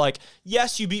 it was like,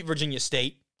 yes, you beat Virginia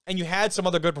State, and you had some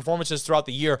other good performances throughout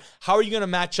the year. How are you going to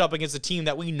match up against a team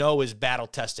that we know is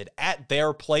battle-tested? At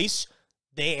their place,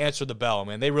 they answered the bell,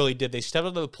 man. They really did. They stepped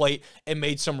up to the plate and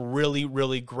made some really,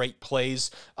 really great plays.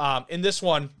 In this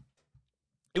one,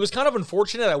 it was kind of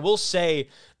unfortunate. I will say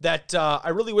that I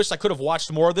really wish I could have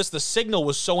watched more of this. The signal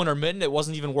was so intermittent, it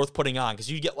wasn't even worth putting on because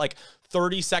you get like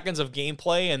 30 seconds of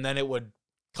gameplay and then it would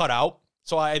cut out.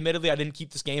 So I didn't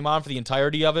keep this game on for the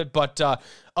entirety of it, but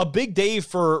a big day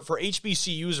for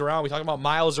HBCUs around. We talked about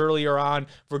Miles earlier on.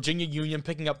 Virginia Union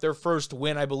picking up their first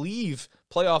win, I believe,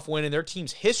 playoff win in their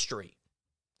team's history.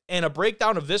 And a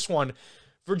breakdown of this one,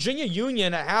 Virginia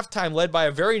Union at halftime led by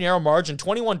a very narrow margin,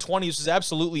 21-20. This is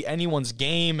absolutely anyone's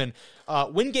game, and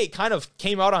Wingate kind of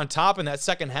came out on top in that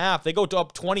second half. They go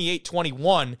up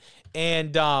 28-21,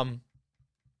 and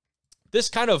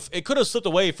this it could have slipped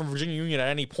away from Virginia Union at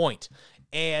any point.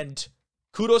 And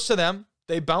kudos to them.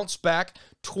 They bounced back.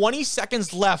 20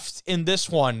 seconds left in this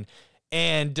one.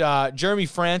 And Jeremy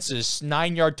Francis,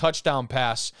 9-yard touchdown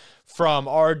pass from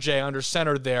RJ under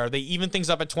center there. They even things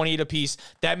up at 28 apiece.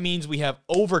 That means we have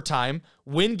overtime.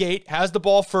 Wingate has the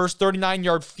ball first.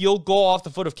 39-yard field goal off the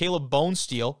foot of Caleb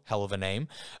Bonesteel. Hell of a name.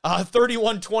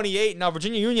 31-28. Now,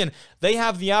 Virginia Union, they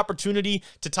have the opportunity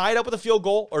to tie it up with a field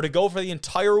goal or to go for the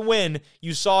entire win.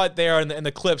 You saw it there in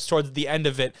the clips towards the end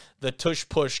of it. The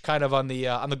tush-push kind of on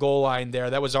the goal line there.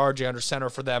 That was RJ under center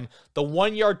for them. The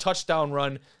 1-yard touchdown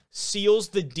run seals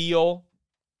the deal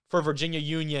for Virginia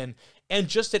Union, and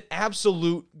just an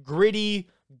absolute gritty,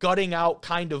 gutting out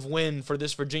kind of win for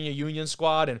this Virginia Union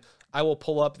squad. And I will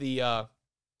pull up the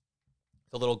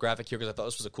little graphic here because I thought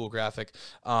this was a cool graphic.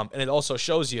 And it also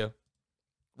shows you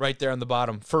right there on the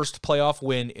bottom, first playoff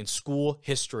win in school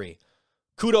history.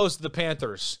 Kudos to the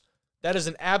Panthers. That is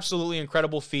an absolutely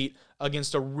incredible feat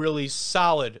against a really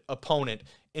solid opponent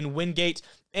in Wingate.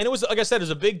 And it was, like I said, it was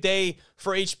a big day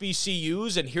for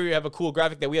HBCUs, and here you have a cool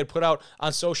graphic that we had put out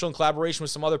on social in collaboration with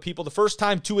some other people. The first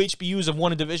time two HBUs have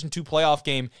won a Division II playoff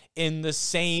game in the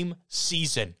same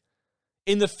season.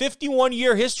 In the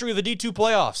 51-year history of the D2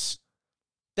 playoffs.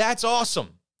 That's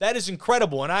awesome. That is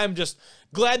incredible, and I'm just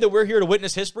glad that we're here to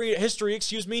witness history,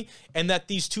 and that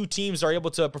these two teams are able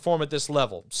to perform at this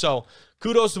level. So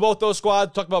kudos to both those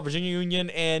squads. Talked about Virginia Union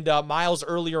and Miles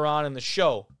earlier on in the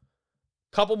show.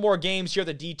 Couple more games here at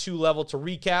the D2 level to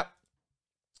recap.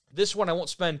 This one I won't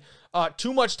spend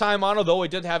too much time on, although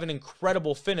it did have an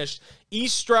incredible finish.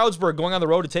 East Stroudsburg going on the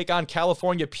road to take on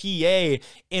California PA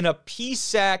in a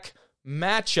PSAC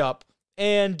matchup.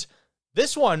 And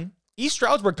this one, East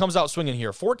Stroudsburg comes out swinging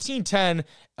here. 14-10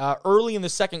 early in the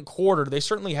second quarter. They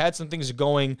certainly had some things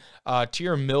going.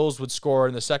 Tier Mills would score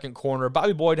in the second corner.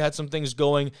 Bobby Boyd had some things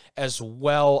going as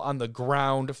well on the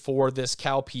ground for this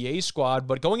Cal PA squad.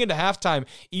 But going into halftime,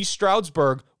 East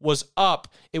Stroudsburg was up.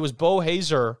 It was Bo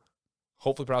Hazer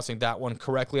hopefully pronouncing that one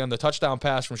correctly, on the touchdown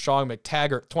pass from Sean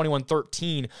McTaggart,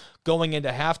 21-13 going into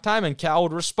halftime, and Cal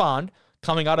would respond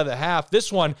coming out of the half.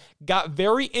 This one got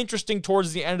very interesting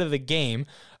towards the end of the game.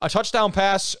 A touchdown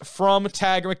pass from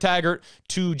McTaggart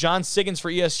to John Siggins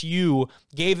for ESU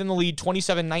gave them the lead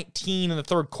 27-19 in the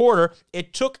third quarter.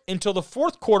 It took until the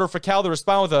fourth quarter for Cal to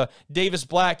respond with a Davis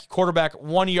Black quarterback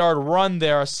 1-yard run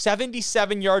there, a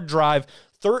 77-yard drive,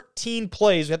 13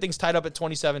 plays. We had things tied up at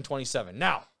 27-27.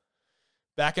 Now,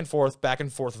 back and forth,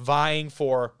 vying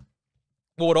for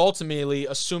what would ultimately,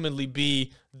 assumedly,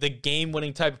 be the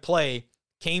game-winning type of play,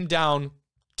 came down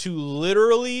to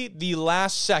literally the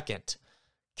last second.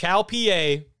 Cal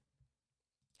PA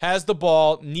has the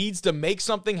ball, needs to make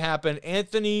something happen.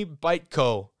 Anthony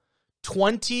Bytko,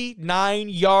 29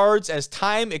 yards as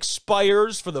time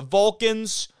expires for the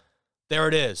Vulcans. There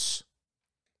it is.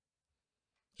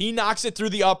 He knocks it through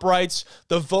the uprights.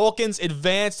 The Vulcans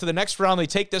advance to the next round. They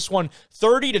take this one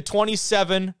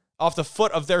 30-27 off the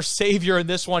foot of their savior in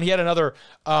this one. He had another,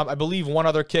 I believe, one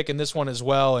other kick in this one as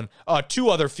well, and 2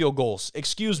 other field goals,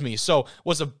 so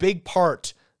was a big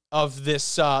part of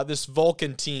this this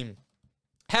Vulcan team.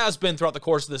 Has been throughout the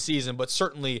course of the season, but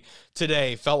certainly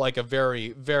today felt like a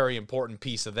very, very important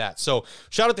piece of that. So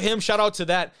shout out to him, shout out to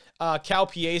that Cal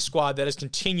PA squad that is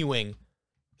continuing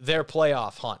their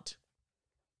playoff hunt.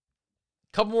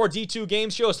 Couple more D2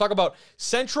 games here. Let's talk about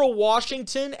Central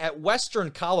Washington at Western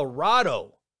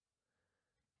Colorado.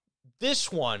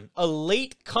 This one, a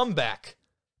late comeback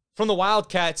from the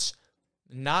Wildcats,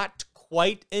 not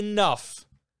quite enough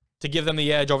to give them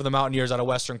the edge over the Mountaineers out of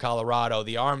Western Colorado.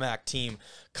 The RMAC team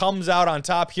comes out on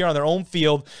top here on their own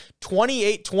field.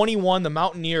 28-21, the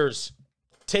Mountaineers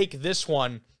take this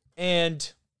one.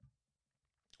 And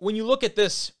when you look at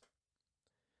this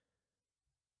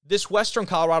Western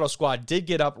Colorado squad did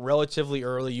get up relatively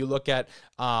early. You look at,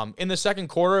 in the second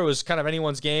quarter, it was kind of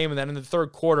anyone's game. And then in the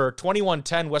third quarter,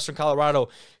 21-10, Western Colorado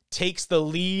takes the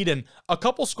lead. And a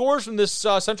couple scores from this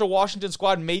Central Washington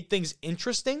squad made things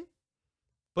interesting.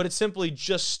 But it simply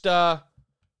just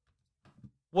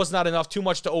was not enough, too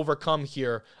much to overcome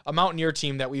here. A Mountaineer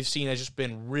team that we've seen has just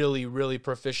been really, really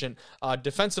proficient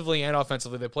defensively and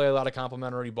offensively. They play a lot of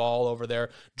complimentary ball over there.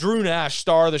 Drew Nash,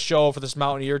 star of the show for this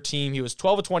Mountaineer team. He was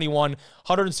 12 of 21,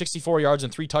 164 yards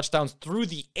and 3 touchdowns through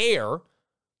the air.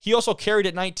 He also carried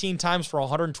it 19 times for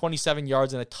 127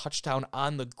 yards and a touchdown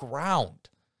on the ground.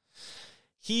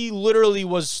 He literally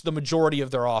was the majority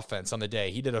of their offense on the day.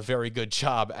 He did a very good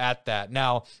job at that.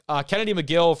 Now, Kennedy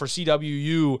McGill for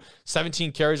CWU,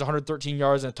 17 carries, 113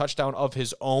 yards, and a touchdown of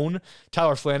his own.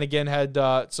 Tyler Flanagan had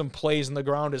some plays in the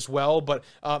ground as well, but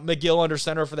McGill under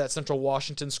center for that Central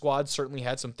Washington squad certainly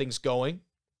had some things going.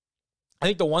 I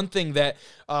think the one thing that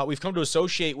we've come to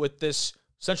associate with this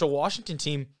Central Washington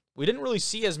team, we didn't really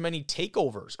see as many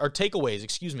takeaways,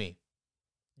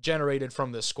 generated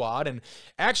from this squad. And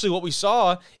actually what we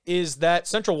saw is that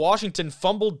Central Washington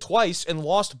fumbled twice and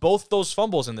lost both those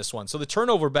fumbles in this one. So the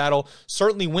turnover battle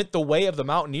certainly went the way of the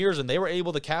Mountaineers, and they were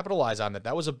able to capitalize on that.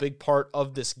 That was a big part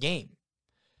of this game.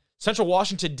 Central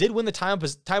Washington did win the time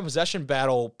possession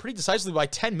battle pretty decisively by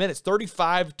 10 minutes,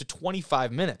 35 to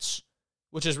 25 minutes,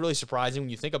 which is really surprising when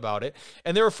you think about it.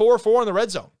 And they were 4-4 in the red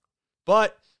zone.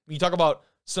 But when you talk about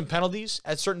some penalties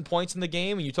at certain points in the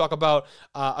game, and you talk about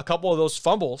a couple of those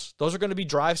fumbles, those are going to be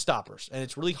drive stoppers, and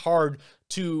it's really hard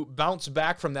to bounce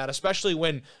back from that, especially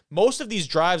when most of these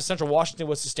drives Central Washington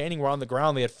was sustaining were on the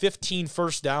ground. They had 15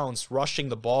 first downs rushing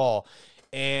the ball,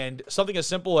 and something as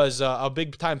simple as a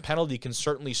big-time penalty can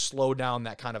certainly slow down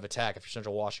that kind of attack if you're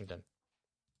Central Washington.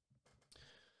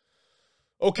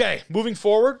 Okay, moving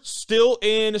forward, still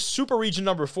in Super Region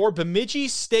number 4, Bemidji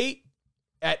State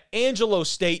at Angelo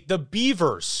State, the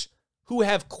Beavers, who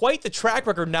have quite the track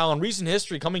record now in recent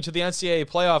history coming to the NCAA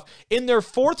playoff in their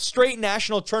 4th straight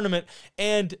national tournament.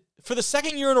 And for the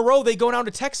 2nd year in a row, they go down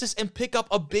to Texas and pick up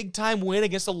a big-time win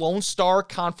against a Lone Star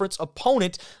Conference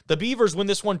opponent. The Beavers win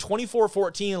this one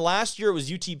 24-14. Last year, it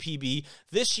was UTPB.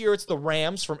 This year, it's the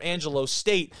Rams from Angelo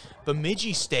State.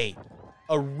 Bemidji State,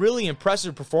 a really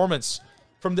impressive performance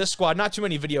from this squad. Not too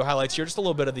many video highlights here, just a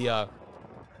little bit of the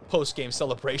post-game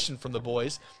celebration from the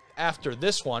boys after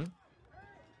this one.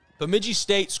 Bemidji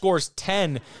State scores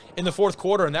 10 in the 4th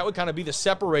quarter, and that would kind of be the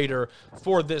separator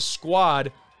for this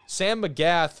squad. Sam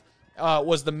McGath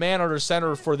was the man under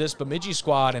center for this Bemidji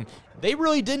squad, and they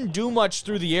really didn't do much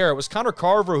through the air. It was Connor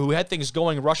Carver who had things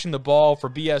going, rushing the ball for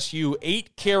BSU.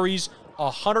 8 carries,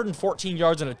 114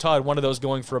 yards and a tud, one of those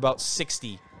going for about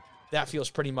 60 that feels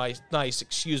pretty nice,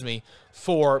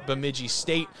 for Bemidji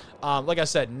State. Like I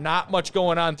said, not much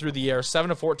going on through the air.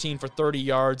 7 of 14 for 30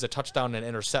 yards, a touchdown and an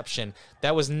interception.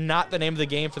 That was not the name of the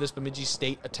game for this Bemidji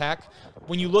State attack.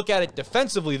 When you look at it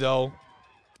defensively, though,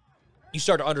 you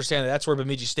start to understand that that's where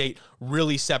Bemidji State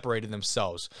really separated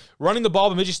themselves. Running the ball,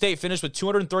 Bemidji State finished with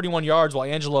 231 yards, while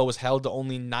Angelo was held to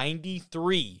only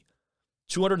 93.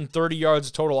 230 yards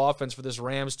of total offense for this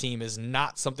Rams team is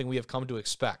not something we have come to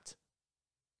expect.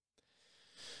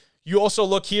 You also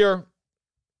look here,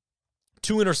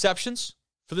 2 interceptions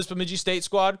for this Bemidji State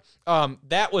squad.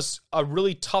 That was a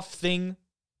really tough thing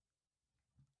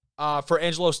for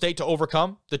Angelo State to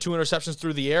overcome, the 2 interceptions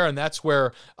through the air, and that's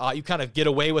where you kind of get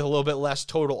away with a little bit less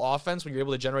total offense when you're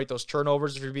able to generate those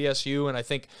turnovers if you're BSU. And I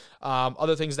think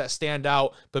other things that stand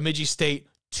out, Bemidji State,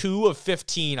 2 of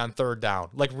 15 on third down.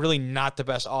 Like, really not the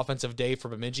best offensive day for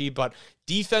Bemidji, but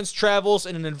defense travels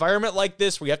in an environment like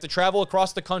this where you have to travel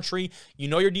across the country. You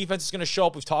know your defense is going to show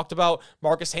up. We've talked about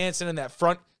Marcus Hansen and that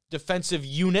front defensive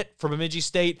unit for Bemidji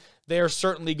State. They are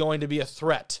certainly going to be a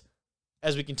threat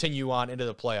as we continue on into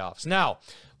the playoffs. Now,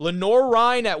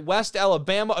 Lenoir-Rhyne at West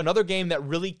Alabama, another game that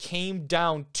really came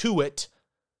down to it.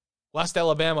 West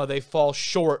Alabama, they fall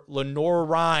short.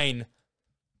 Lenoir-Rhyne,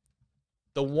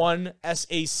 the one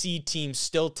SAC team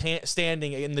still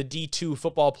standing in the D2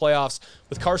 football playoffs,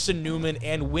 with Carson, Newman,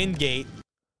 and Wingate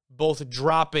both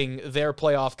dropping their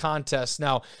playoff contests.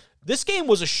 Now, this game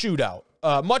was a shootout,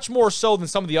 much more so than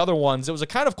some of the other ones. It was a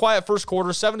kind of quiet first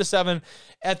quarter, 7-7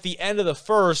 at the end of the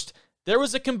first. There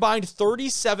was a combined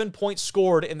 37 points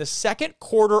scored in the second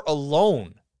quarter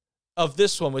alone of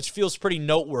this one, which feels pretty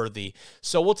noteworthy.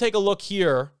 So we'll take a look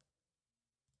here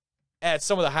at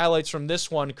some of the highlights from this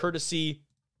one, courtesy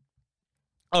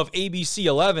of ABC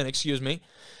 11,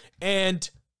 And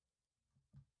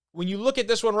when you look at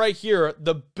this one right here,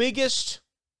 the biggest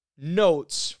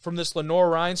notes from this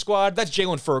Lenoir-Rhyne squad, that's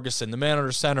Jalen Ferguson, the man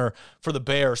under center for the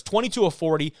Bears. 22 of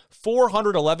 40,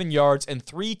 411 yards, and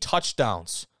 3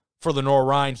 touchdowns for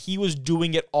Lenoir-Rhyne. He was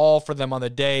doing it all for them on the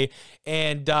day,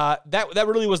 and that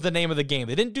really was the name of the game.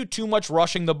 They didn't do too much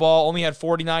rushing the ball, only had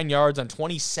 49 yards on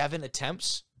 27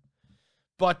 attempts,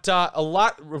 but a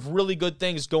lot of really good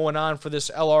things going on for this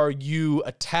LRU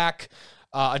attack.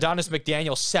 Adonis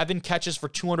McDaniel, 7 catches for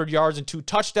 200 yards and 2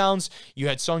 touchdowns. You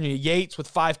had Sonia Yates with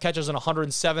 5 catches and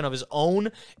 107 of his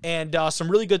own. And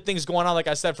some really good things going on, like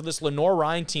I said, for this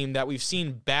Lenoir-Rhyne team that we've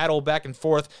seen battle back and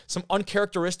forth. Some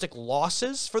uncharacteristic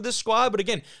losses for this squad. But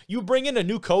again, you bring in a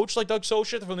new coach like Doug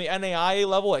Sochit from the NAIA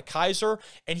level at Kaiser,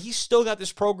 and he's still got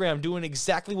this program doing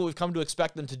exactly what we've come to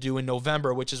expect them to do in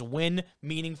November, which is win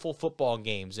meaningful football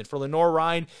games. And for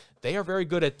Lenoir-Rhyne, they are very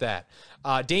good at that.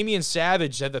 Damian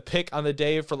Savage had the pick on the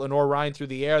day for Lenoir-Rhyne through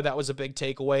the air. That was a big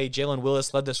takeaway. Jalen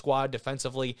Willis led the squad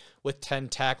defensively with 10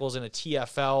 tackles and a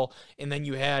TFL. And then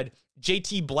you had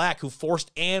JT Black, who forced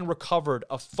and recovered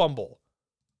a fumble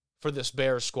for this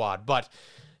Bears squad. But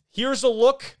here's a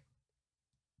look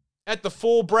at the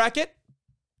full bracket.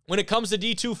 When it comes to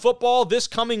D2 football this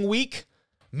coming week,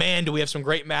 man, do we have some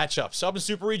great matchups. Up in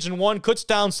Super Region 1,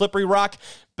 Kutztown, Slippery Rock,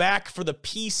 back for the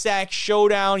PSAC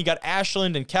showdown. You got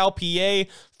Ashland and Cal PA.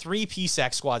 3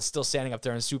 PSAC squads still standing up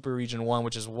there in Super Region 1,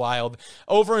 which is wild.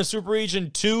 Over in Super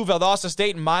Region 2, Valdosta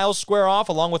State and Miles square off,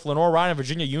 along with Lenoir-Rhyne and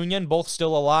Virginia Union, both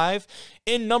still alive.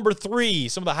 In number 3,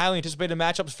 some of the highly anticipated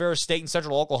matchups, Ferris State and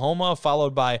Central Oklahoma,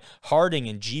 followed by Harding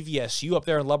and GVSU up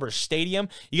there in Lubbers Stadium.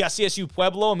 You got CSU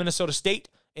Pueblo and Minnesota State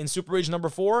in Super Region number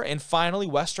 4, and finally,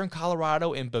 Western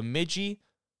Colorado and Bemidji.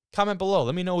 Comment below.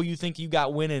 Let me know who you think you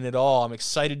got winning it all. I'm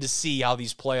excited to see how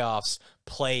these playoffs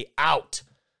play out.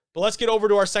 But let's get over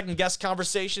to our second guest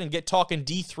conversation and get talking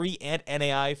D3 and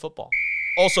NAIA football.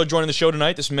 Also joining the show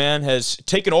tonight, this man has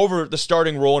taken over the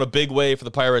starting role in a big way for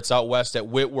the Pirates out west at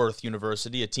Whitworth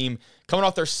University, a team coming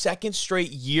off their 2nd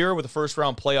straight year with a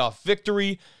first-round playoff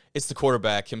victory. It's the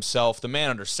quarterback himself, the man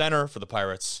under center for the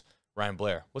Pirates, Ryan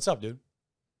Blair. What's up, dude?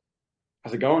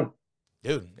 How's it going?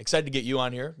 Dude, excited to get you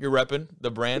on here. You're repping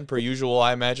the brand per usual,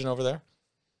 I imagine, over there.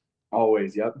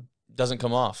 Always, yep. Doesn't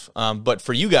come off. But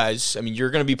for you guys, I mean,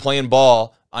 you're going to be playing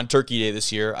ball on Turkey Day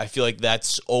this year. I feel like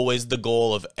that's always the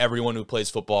goal of everyone who plays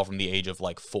football from the age of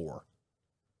like 4.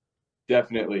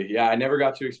 Definitely. Yeah, I never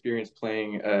got to experience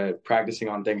practicing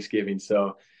on Thanksgiving,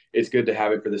 so it's good to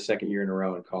have it for the 2nd year in a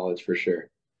row in college for sure.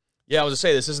 Yeah, I was going to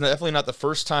say, this is definitely not the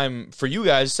first time for you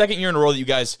guys. 2nd year in a row that you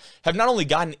guys have not only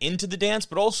gotten into the dance,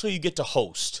 but also you get to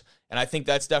host. And I think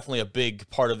that's definitely a big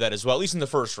part of that as well, at least in the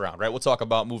first round, right? We'll talk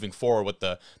about moving forward, what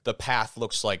the path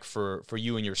looks like for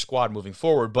you and your squad moving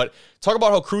forward. But talk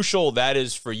about how crucial that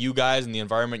is for you guys and the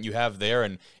environment you have there.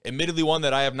 And admittedly, one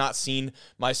that I have not seen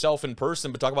myself in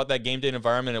person, but talk about that game day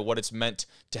environment and what it's meant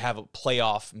to have a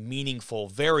playoff, meaningful,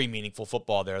 very meaningful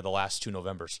football there the last 2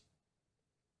 Novembers.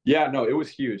 Yeah, no, it was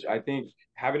huge. I think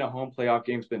having a home playoff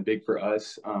game has been big for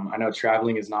us. I know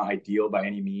traveling is not ideal by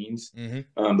any means,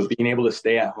 but being able to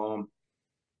stay at home,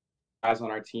 guys on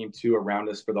our team too around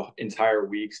us for the entire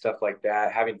week, stuff like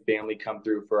that, having family come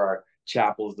through for our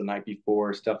chapels the night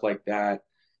before, stuff like that.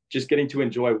 Just getting to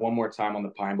enjoy one more time on the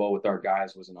Pine Bowl with our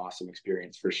guys was an awesome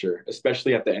experience for sure,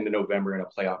 especially at the end of November in a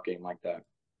playoff game like that.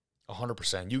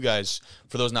 100%. You guys,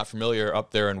 for those not familiar,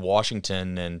 up there in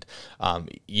Washington, and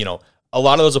you know, a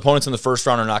lot of those opponents in the first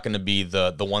round are not going to be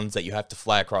the ones that you have to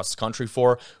fly across the country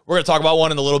for. We're going to talk about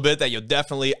one in a little bit that you'll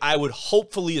definitely, I would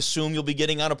hopefully assume you'll be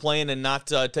getting on a plane and not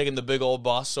taking the big old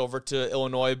bus over to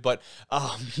Illinois. But,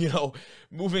 you know,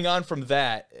 moving on from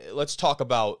that, let's talk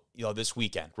about, you know, this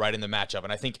weekend, right, in the matchup.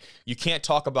 And I think you can't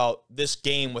talk about this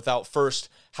game without first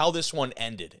how this one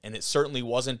ended. And it certainly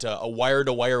wasn't a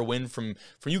wire-to-wire win from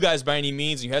you guys by any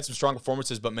means. You had some strong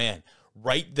performances, but, man,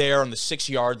 right there on the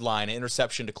 6-yard line, an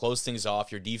interception to close things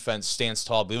off. Your defense stands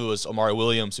tall. I believe it was Amari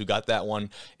Williams who got that one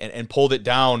and pulled it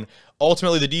down.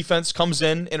 Ultimately, the defense comes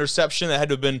in, interception. That had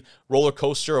to have been roller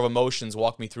coaster of emotions.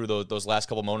 Walk me through those last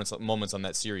couple moments on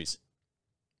that series.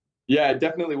 Yeah, it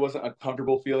definitely wasn't a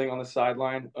comfortable feeling on the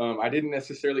sideline. I didn't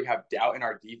necessarily have doubt in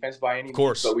our defense by any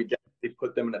means, but we definitely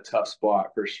put them in a tough spot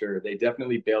for sure. They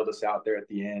definitely bailed us out there at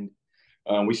the end.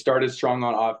 We started strong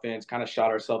on offense, kind of shot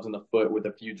ourselves in the foot with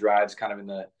a few drives kind of in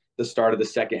the start of the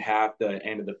second half, the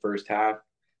end of the first half.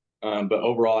 But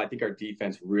overall, I think our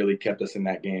defense really kept us in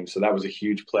that game. So that was a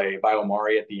huge play by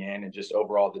Omari at the end and just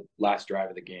overall the last drive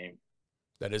of the game.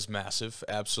 That is massive,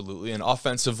 absolutely. And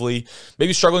offensively,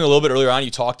 maybe struggling a little bit earlier on,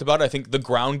 you talked about it. I think the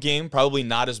ground game, probably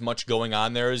not as much going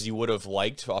on there as you would have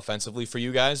liked offensively for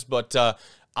you guys. But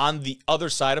on the other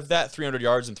side of that, 300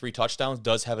 yards and 3 touchdowns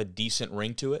does have a decent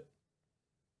ring to it.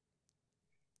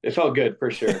 It felt good for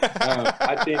sure.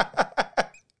 I think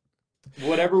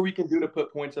whatever we can do to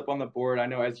put points up on the board. I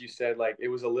know, as you said, like it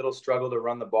was a little struggle to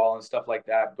run the ball and stuff like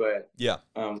that. But yeah,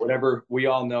 whatever we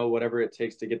all know, whatever it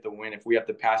takes to get the win. If we have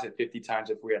to pass it 50 times,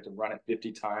 if we have to run it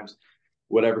 50 times,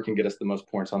 whatever can get us the most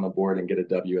points on the board and get a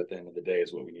W at the end of the day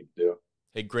is what we need to do.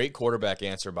 Hey, great quarterback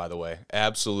answer, by the way.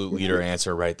 Absolute leader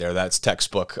answer right there. That's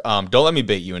textbook. Don't let me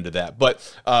bait you into that. But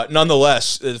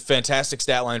nonetheless, a fantastic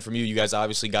stat line from you. You guys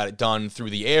obviously got it done through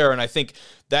the air, and I think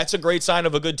that's a great sign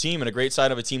of a good team and a great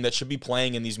sign of a team that should be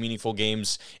playing in these meaningful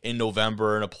games in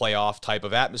November in a playoff type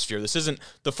of atmosphere. This isn't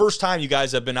the first time you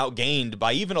guys have been outgained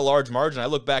by even a large margin. I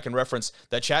look back and reference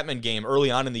that Chapman game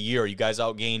early on in the year. You guys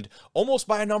outgained almost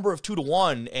by a number of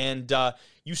 2-1, and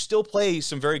you still play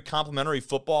some very complimentary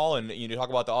football, and you talk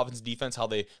about the offense and defense, how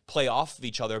they play off of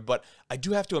each other. But I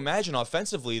do have to imagine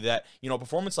offensively that, you know, a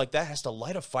performance like that has to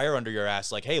light a fire under your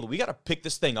ass. Like, hey, we got to pick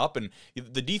this thing up. And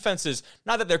the defense is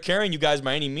not that they're carrying you guys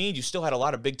by any means. You still had a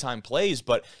lot of big time plays,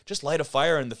 but just light a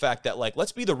fire in the fact that, like,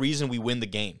 let's be the reason we win the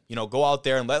game. You know, go out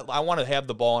there and I want to have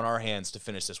the ball in our hands to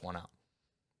finish this one out.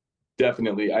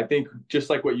 Definitely. I think just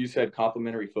like what you said,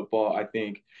 complimentary football, I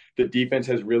think the defense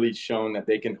has really shown that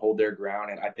they can hold their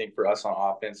ground. And I think for us on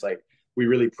offense, like we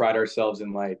really pride ourselves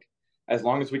in like, as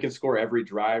long as we can score every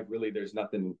drive, really there's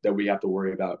nothing that we have to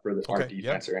worry about for our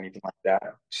defense or anything like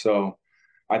that. So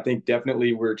I think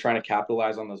definitely we're trying to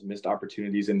capitalize on those missed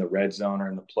opportunities in the red zone or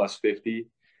in the plus 50.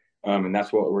 And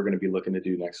that's what we're going to be looking to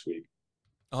do next week.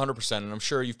 100%, and I'm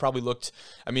sure you've probably looked.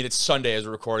 I mean, it's Sunday as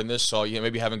we're recording this, so you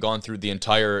maybe haven't gone through the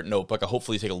entire notebook. I'll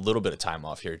hopefully take a little bit of time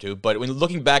off here too. But when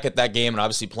looking back at that game and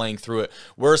obviously playing through it,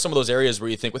 where are some of those areas where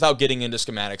you think, without getting into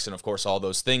schematics and of course all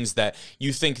those things, that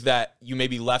you think that you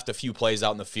maybe left a few plays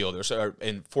out in the field, or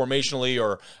in formationally,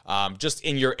 or just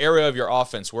in your area of your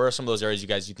offense? Where are some of those areas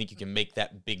you think you can make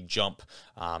that big jump?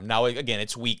 Now, again,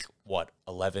 it's week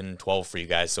 11, 12 for you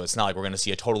guys, so it's not like we're going to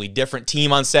see a totally different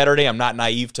team on Saturday. I'm not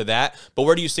naive to that, but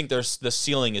where do you think the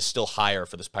ceiling is still higher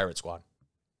for this Pirate squad?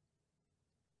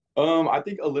 I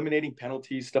think eliminating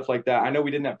penalties, stuff like that. I know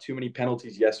we didn't have too many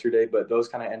penalties yesterday, but those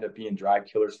kind of end up being drive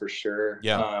killers for sure.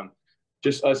 Yeah.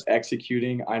 Just us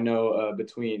executing. I know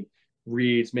between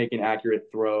reads, making accurate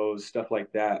throws, stuff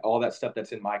like that, all that stuff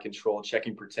that's in my control,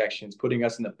 checking protections, putting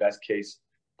us in the best case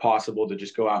possible to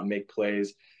just go out and make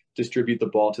plays, distribute the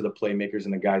ball to the playmakers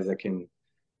and the guys that can,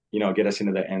 you know, get us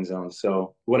into the end zone.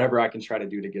 So whatever I can try to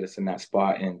do to get us in that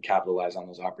spot and capitalize on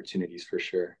those opportunities for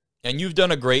sure. And you've done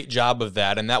a great job of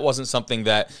that, and that wasn't something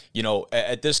that, you know,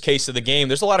 at this case of the game,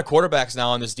 there's a lot of quarterbacks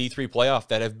now in this D3 playoff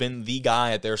that have been the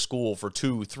guy at their school for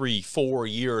 2, 3, 4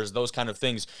 years, those kind of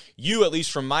things. You, at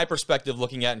least from my perspective,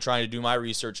 looking at and trying to do my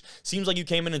research, seems like you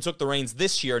came in and took the reins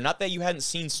this year. Not that you hadn't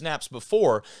seen snaps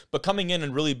before, but coming in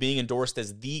and really being endorsed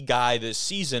as the guy this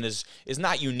season is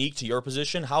not unique to your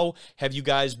position. How have you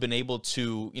guys been able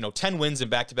to, you know, 10 wins in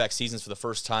back-to-back seasons for the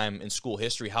first time in school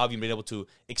history? How have you been able to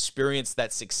experience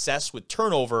that success with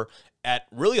turnover at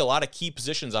really a lot of key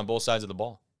positions on both sides of the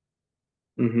ball?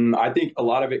 I think a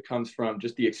lot of it comes from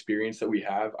just the experience that we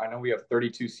have. I know we have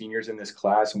 32 seniors in this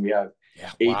class, and we have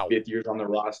 8 fifth years on the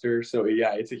roster. So,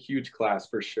 yeah, it's a huge class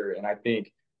for sure. And I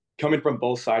think coming from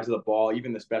both sides of the ball,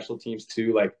 even the special teams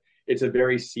too, like it's a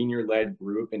very senior-led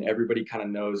group, and everybody kind of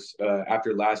knows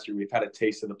after last year, we've had a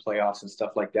taste of the playoffs and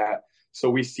stuff like that. So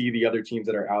we see the other teams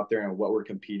that are out there and what we're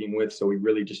competing with. So we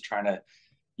really just trying to,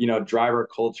 you know, drive our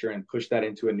culture and push that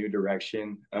into a new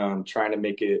direction, trying to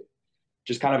make it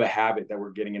just kind of a habit that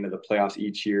we're getting into the playoffs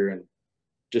each year and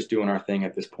just doing our thing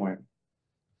at this point.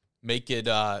 Make it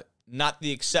not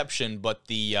the exception, but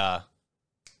the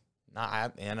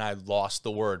and I lost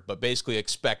the word, but basically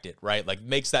expect it, right? Like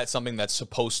makes that something that's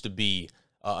supposed to be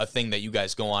a thing that you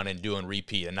guys go on and do and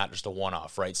repeat, and not just a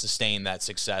one-off, right? Sustain that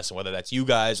success, and whether that's you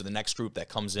guys or the next group that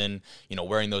comes in, you know,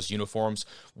 wearing those uniforms.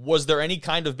 Was there any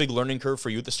kind of big learning curve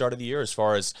for you at the start of the year as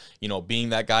far as, you know, being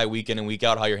that guy week in and week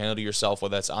out, how you're handling yourself,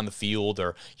 whether that's on the field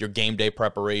or your game day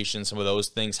preparation, some of those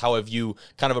things? How have you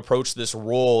kind of approached this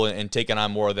role and taken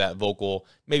on more of that vocal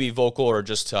or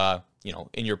just, you know,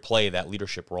 in your play, that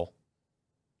leadership role?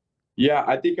 Yeah,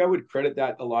 I think I would credit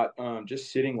that a lot.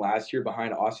 Just sitting last year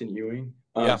behind Austin Ewing.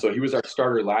 So he was our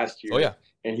starter last year. Oh, yeah.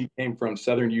 And he came from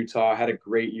Southern Utah, had a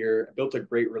great year, built a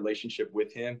great relationship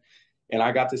with him. And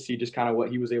I got to see just kind of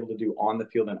what he was able to do on the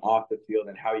field and off the field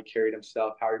and how he carried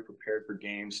himself, how he prepared for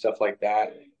games, stuff like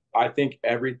that. I think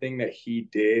everything that he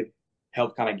did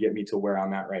helped kind of get me to where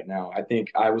I'm at right now. I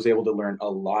think I was able to learn a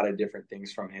lot of different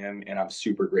things from him, and I'm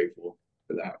super grateful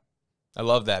for that. I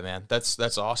love that, man.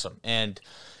 That's awesome. And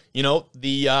you know,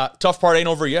 the tough part ain't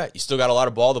over yet. You still got a lot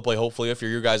of ball to play, hopefully, if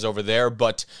you're your guys over there.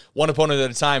 But one opponent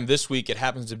at a time this week, it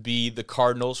happens to be the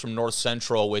Cardinals from North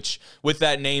Central, which with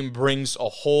that name brings a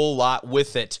whole lot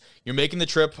with it. You're making the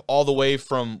trip all the way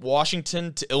from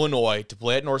Washington to Illinois to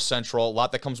play at North Central. A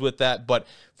lot that comes with that. But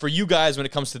for you guys, when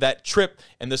it comes to that trip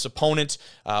and this opponent,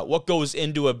 what goes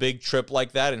into a big trip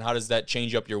like that, and how does that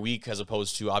change up your week as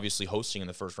opposed to obviously hosting in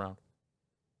the first round?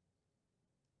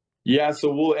 Yeah,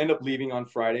 so we'll end up leaving on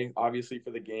Friday, obviously, for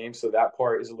the game. So that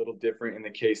part is a little different in the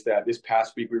case that this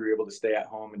past week we were able to stay at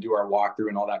home and do our walkthrough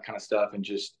and all that kind of stuff and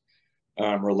just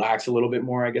relax a little bit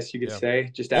more, I guess you could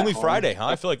say. Just only Friday, huh?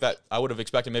 I feel like that I would have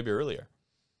expected maybe earlier.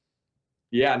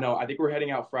 Yeah, no, I think we're heading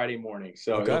out Friday morning.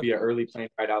 So it'll be an early plane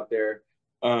ride out there.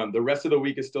 The rest of the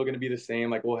week is still going to be the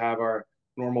same. Like we'll have our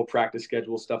normal practice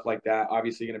schedule, stuff like that.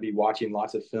 Obviously going to be watching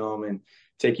lots of film and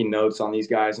taking notes on these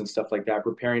guys and stuff like that,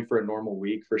 preparing for a normal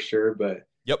week for sure. But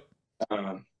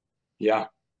yeah.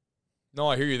 No,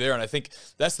 I hear you there, and I think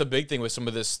that's the big thing with some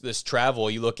of this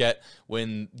travel. You look at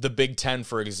when the Big Ten,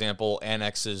 for example,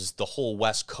 annexes the whole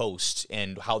West Coast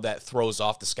and how that throws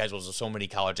off the schedules of so many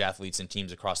college athletes and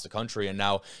teams across the country. And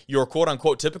now your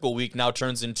quote-unquote typical week now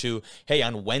turns into, hey,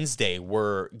 on Wednesday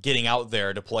we're getting out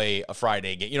there to play a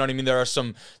Friday game. You know what I mean? There are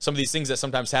some of these things that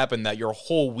sometimes happen that your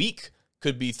whole week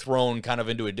could be thrown kind of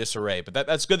into a disarray. But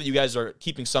that's good that you guys are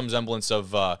keeping some semblance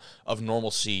of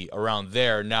normalcy around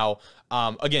there. Now,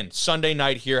 again, Sunday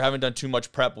night here, haven't done too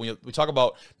much prep. We talk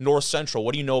about North Central.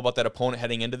 What do you know about that opponent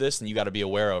heading into this and you got to be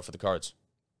aware of for the Cards?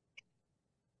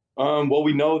 Well,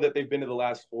 we know that they've been to the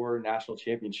last 4 national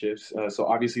championships. So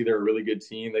obviously they're a really good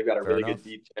team. They've got a really good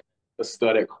defense, a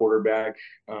stud at quarterback.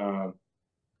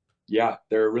 Yeah,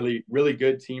 they're a really, really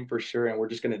good team for sure. And we're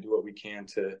just going to do what we can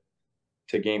to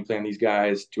game plan these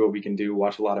guys, do what we can do,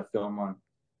 watch a lot of film on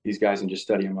these guys and just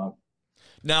study them up.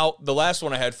 Now, the last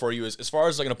one I had for you is as far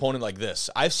as like an opponent like this,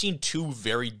 I've seen 2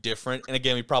 very different, and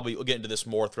again, we probably will get into this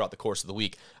more throughout the course of the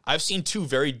week. I've seen 2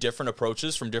 very different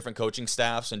approaches from different coaching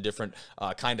staffs and different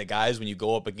kind of guys when you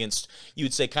go up against, you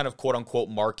would say, kind of quote-unquote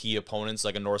marquee opponents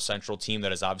like a North Central team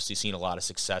that has obviously seen a lot of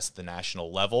success at the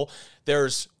national level.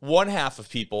 There's one half of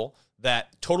people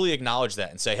that totally acknowledge that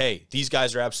and say, hey, these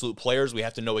guys are absolute players. We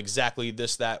have to know exactly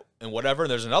this, that, and whatever.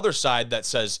 There's another side that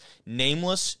says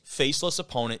nameless, faceless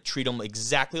opponent, treat them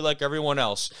exactly like everyone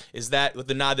else. Is that, with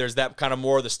the nod, there's that kind of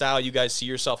more of the style you guys see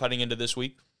yourself heading into this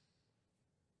week?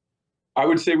 I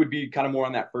would say would be kind of more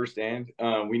on that first end.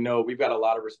 We know we've got a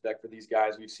lot of respect for these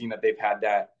guys. We've seen that they've had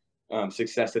that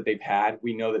success that they've had.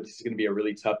 We know that this is going to be a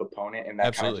really tough opponent, and that kind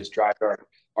of Absolutely. just drives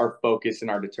our focus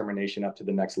and our determination up to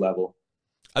the next level.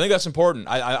 I think that's important.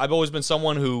 I've always been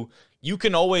someone who you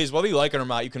can always, whether you like it or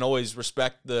not, you can always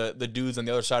respect the dudes on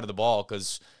the other side of the ball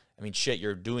because, I mean, shit,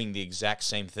 you're doing the exact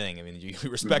same thing. I mean, you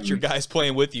respect your guys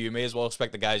playing with you. You may as well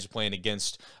respect the guys you're playing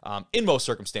against in most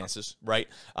circumstances, right?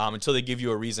 Until they give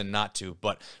you a reason not to.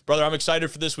 But, brother, I'm excited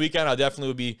for this weekend. I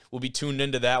definitely will be tuned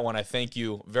into that one. I thank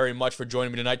you very much for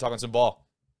joining me tonight talking some ball.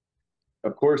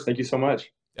 Of course. Thank you so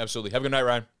much. Absolutely. Have a good night,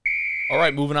 Ryan. All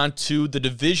right, moving on to the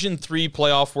Division III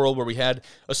playoff world where we had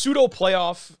a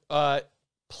pseudo-playoff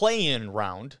play-in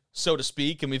round, so to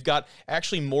speak, and we've got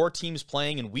actually more teams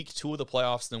playing in week 2 of the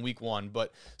playoffs than week 1,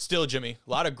 but still, Jimmy, a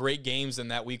lot of great games in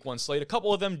that week 1 slate. A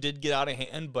couple of them did get out of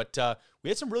hand, but we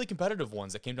had some really competitive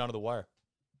ones that came down to the wire.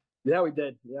 Yeah, we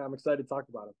did. Yeah, I'm excited to talk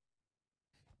about it.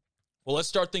 Well, let's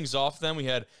start things off then. We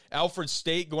had Alfred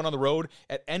State going on the road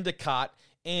at Endicott,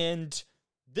 and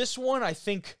this one, I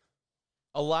think,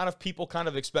 a lot of people kind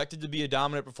of expected to be a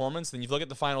dominant performance. Then you look at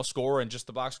the final score and just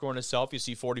the box score in itself, you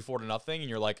see 44-0, and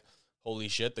you're like, holy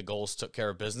shit, the goals took care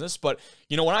of business. But,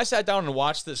 you know, when I sat down and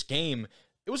watched this game,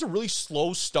 it was a really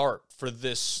slow start for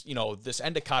this, you know, this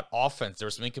Endicott offense. There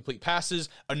were some incomplete passes,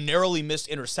 a narrowly missed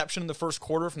interception in the first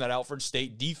quarter from that Alfred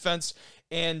State defense.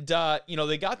 And, you know,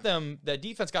 that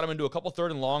defense got them into a couple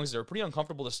 3rd and longs. They were pretty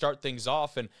uncomfortable to start things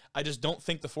off. And I just don't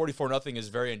think the 44-0 is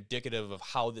very indicative of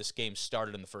how this game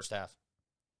started in the first half.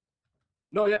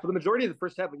 No, yeah, for the majority of the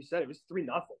first half, like you said, it was 3-0.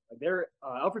 Like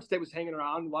Alfred State was hanging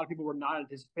around. A lot of people were not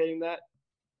anticipating that.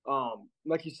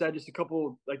 Like you said, just a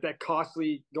couple like that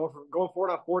costly going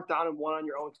forward on 4th down and 1 on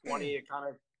your own 20. It kind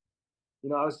of, you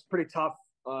know, it was pretty tough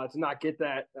to not get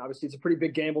that. Obviously, it's a pretty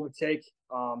big gamble to take.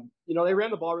 You know, they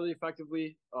ran the ball really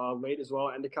effectively late as well.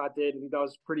 Endicott did. I think that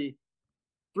was 3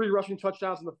 rushing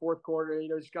touchdowns in the 4th quarter. You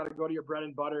know, just got to go to your bread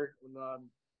and butter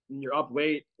when you're up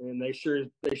late, and they sure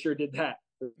did that.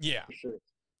 Yeah. Sure.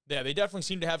 Yeah, they definitely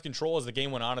seemed to have control as the game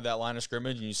went on at that line of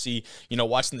scrimmage. And you see, you know,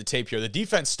 watching the tape here, the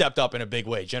defense stepped up in a big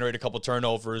way, generated a couple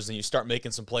turnovers, and you start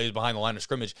making some plays behind the line of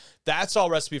scrimmage. That's all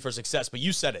recipe for success. But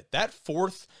you said it, that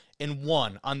 4th and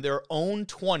 1 on their own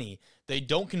 20, they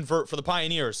don't convert for the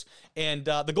Pioneers. And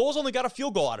the Goals only got a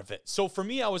field goal out of it. So for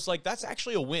me, I was like, that's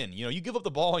actually a win. You know, you give up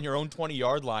the ball on your own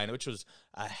 20-yard line, which was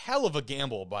a hell of a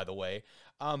gamble, by the way.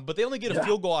 But they only get a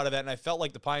field goal out of that, and I felt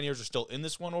like the Pioneers are still in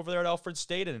this one over there at Alfred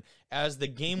State. And as the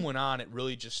game went on, it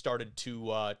really just started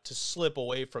to slip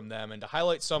away from them. And to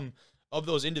highlight some of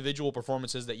those individual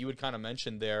performances that you had kind of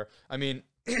mentioned there, I mean,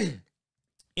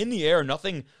 in the air,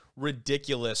 nothing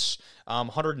ridiculous,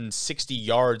 160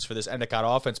 yards for this Endicott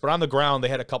offense. But on the ground, they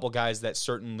had a couple guys that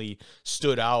certainly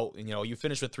stood out. And, you know, you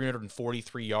finished with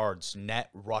 343 yards net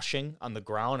rushing on the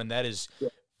ground, and that is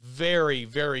very,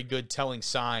 very good telling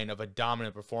sign of a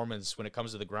dominant performance when it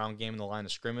comes to the ground game and the line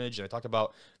of scrimmage. And I talked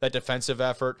about that defensive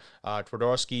effort.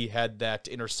 Twardowski had that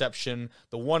interception,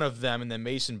 the one of them, and then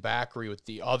Mason Backery with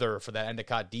the other for that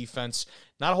Endicott defense.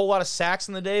 Not a whole lot of sacks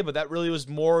in the day, but that really was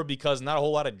more because not a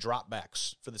whole lot of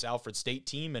dropbacks for this Alfred State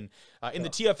team. And in the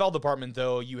TFL department,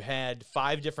 though, you had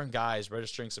 5 different guys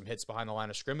registering some hits behind the line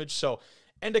of scrimmage. So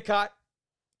Endicott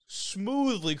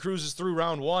smoothly cruises through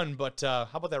round 1, but how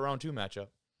about that round 2 matchup?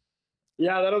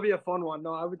 Yeah, that'll be a fun one.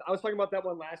 No, I was talking about that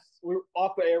one we were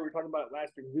off the air. We were talking about it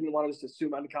last week. We didn't want to just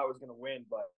assume Endicott was going to win,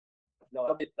 but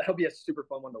no, that'll be a super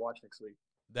fun one to watch next week.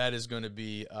 That is going to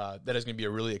be a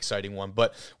really exciting one.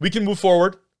 But we can move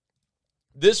forward.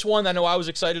 This one I know I was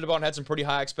excited about and had some pretty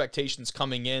high expectations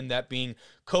coming in, that being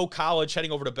Coe College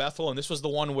heading over to Bethel. And this was the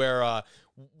one where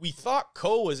we thought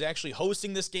Coe was actually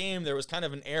hosting this game. There was kind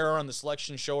of an error on the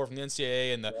selection show from the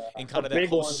NCAA and kind of that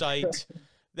host site.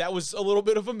 That was a little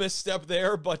bit of a misstep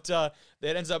there, but that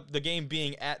ends up the game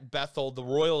being at Bethel. The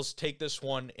Royals take this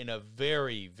one in a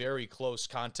very, very close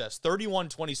contest.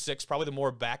 31-26, probably the more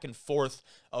back and forth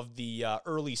of the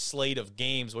early slate of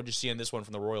games. What did you see in this one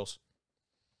from the Royals?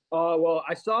 Well,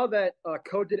 I saw that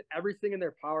Coe did everything in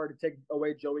their power to take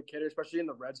away Joey Kidder, especially in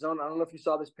the red zone. I don't know if you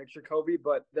saw this picture, Kobe,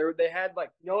 but they had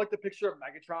like the picture of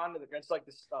Megatron against like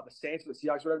the Saints or the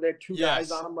Seahawks, whatever. They had 2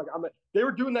 guys on them. They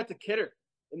were doing that to Kidder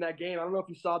in that game. I don't know if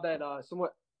you saw that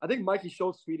somewhat. I think Mikey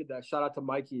Schultz tweeted that. Shout out to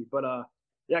Mikey. But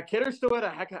Kidder still had a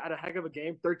heck of a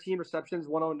game. 13 receptions,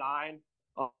 109.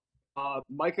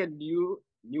 Micah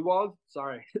Newald,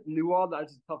 Newald,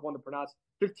 that's a tough one to pronounce.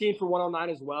 15 for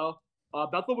 109 as well.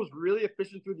 Bethel was really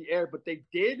efficient through the air, but they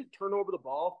did turn over the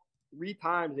ball 3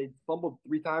 times. They fumbled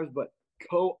 3 times, but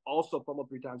Coe also fumbled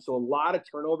 3 times. So a lot of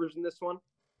turnovers in this one.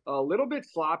 A little bit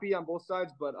sloppy on both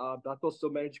sides, but Bethel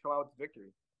still managed to come out with the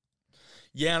victory.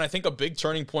 Yeah, and I think a big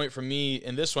turning point for me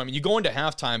in this one, I mean, you go into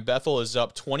halftime, Bethel is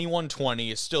up 21-20.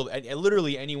 It's still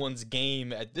literally anyone's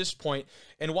game at this point.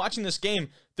 And watching this game,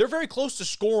 they're very close to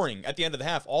scoring at the end of the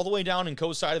half, all the way down in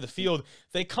Coe's side of the field.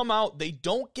 They come out, they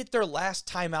don't get their last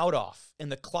timeout off,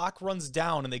 and the clock runs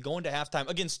down, and they go into halftime.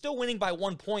 Again, still winning by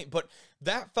 1 point, but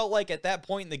that felt like at that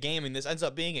point in the game, and this ends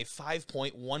up being a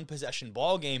 5-point, one-possession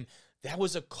ball game, that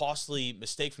was a costly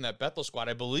mistake from that Bethel squad.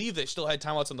 I believe they still had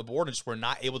timeouts on the board and just were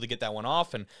not able to get that one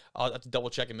off, and I'll have to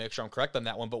double check and make sure I'm correct on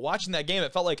that one. But watching that game,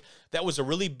 it felt like that was a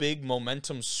really big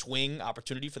momentum swing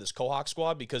opportunity for this Cohawk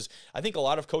squad, because I think a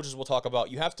lot of coaches will talk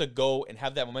about you have to go and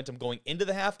have that momentum going into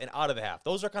the half and out of the half.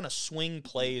 Those are kind of swing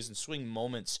plays and swing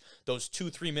moments, those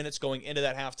 2-3 minutes going into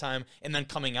that halftime and then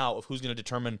coming out of who's going to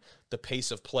determine the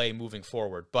pace of play moving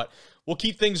forward. But we'll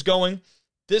keep things going.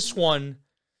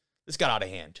 This got out of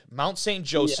hand. Mount St.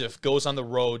 Joseph goes on the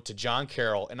road to John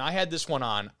Carroll, and I had this one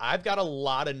on. I've got a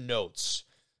lot of notes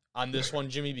on this one,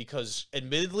 Jimmy, because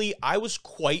admittedly, I was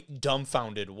quite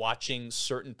dumbfounded watching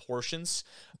certain portions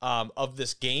of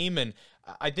this game, and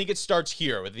I think it starts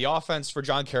here with the offense for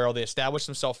John Carroll. They established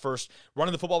themselves first,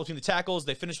 running the football between the tackles.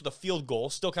 They finished with a field goal,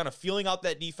 still kind of feeling out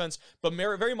that defense, but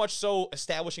very much so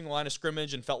establishing the line of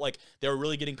scrimmage, and felt like they were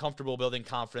really getting comfortable, building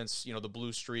confidence, the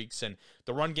blue streaks, and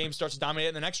the run game starts to dominate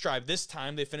in the next drive. This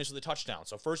time they finish with a touchdown.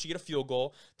 So first you get a field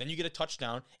goal, then you get a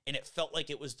touchdown, and it felt like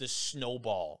it was this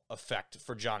snowball effect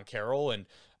for John Carroll, and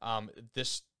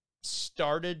this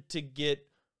started to get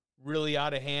really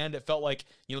out of hand. It felt like,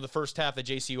 the first half, the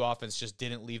JCU offense just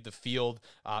didn't leave the field.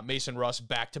 Mason Russ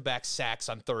back-to-back sacks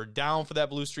on third down for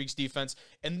that Blue Streaks defense.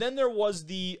 And then there was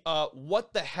the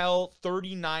what the hell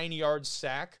 39-yard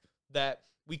sack that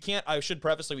I should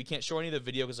preface, we can't show any of the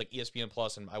video because ESPN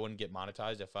Plus, and I wouldn't get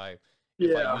monetized if I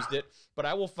used it. But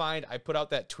I put out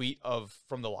that tweet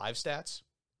from the live stats.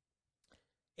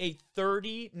 A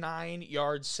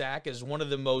 39-yard sack is one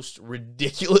of the most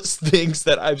ridiculous things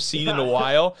that I've seen in a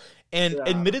while. And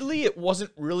admittedly, it wasn't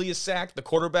really a sack. The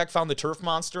quarterback found the turf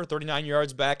monster 39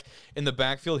 yards back in the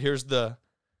backfield. Here's the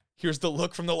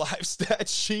look from the live stat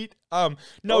sheet.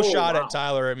 No shot at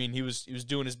Tyler. I mean, he was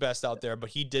doing his best out there,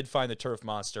 but he did find the turf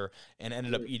monster and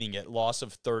ended up eating it. Loss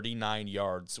of 39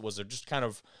 yards was just kind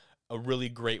of a really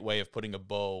great way of putting a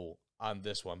bow on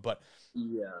this one. But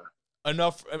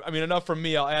enough from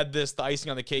me. I'll add the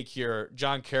icing on the cake here.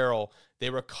 John Carroll,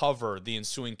 they recover the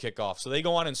ensuing kickoff. So they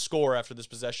go on and score after this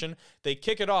possession. They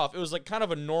kick it off. It was kind of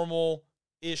a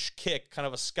normal-ish kick, kind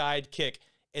of a skied kick,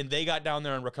 and they got down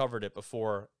there and recovered it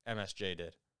before MSJ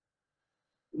did.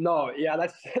 No, yeah,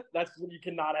 that's what you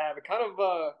cannot have. It kind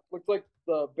of looked like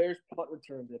the Bears punt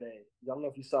return today. I don't know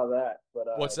if you saw that, but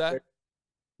what's that?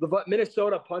 The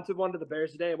Minnesota punted one to the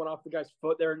Bears today and went off the guy's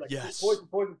foot there, and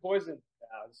poison.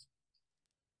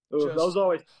 Yeah, those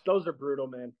are brutal,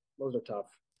 man. Those are tough.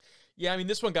 Yeah, I mean,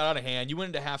 this one got out of hand. You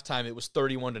went into halftime, it was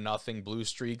 31-0 Blue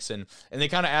Streaks, and they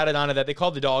kind of added on to that. They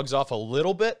called the dogs off a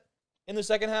little bit in the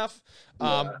second half.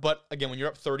 But again, when you're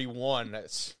up 31,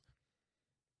 that's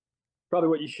probably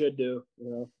what you should do,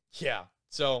 Yeah.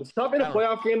 So it's tough in a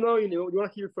playoff game, though. You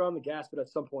want to keep your foot on the gas, but at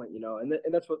some point, and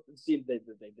that's what it seemed they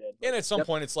did. And at some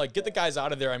point, it's get the guys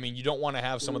out of there. I mean, you don't want to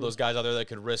have some of those guys out there that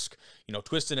could risk,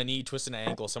 twisting a knee, twisting an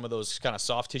ankle, some of those kind of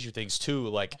soft tissue things too.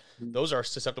 Those are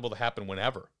susceptible to happen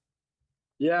whenever.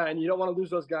 Yeah, and you don't want to lose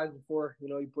those guys before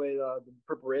you play the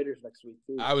Purple Raiders next week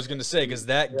too. I was going to say, because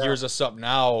that gears us up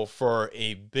now for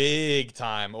a big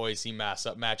time OAC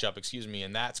matchup.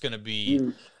 And that's going to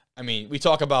be. I mean, we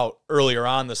talk about earlier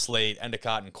on the slate,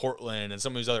 Endicott and Cortland and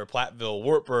some of these other Platteville,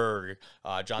 Wartburg,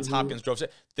 Johns Hopkins, Grove.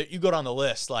 That you go down the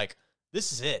list,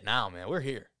 this is it now, man. We're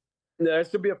here. Yeah, it's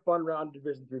going to be a fun round of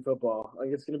Division III football.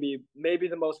 It's going to be maybe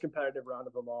the most competitive round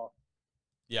of them all.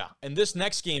 Yeah, and this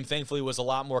next game, thankfully, was a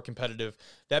lot more competitive.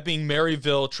 That being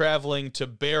Maryville traveling to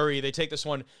Barry. They take this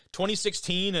one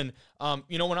 2016, and,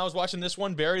 when I was watching this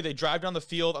one, Barry, they drive down the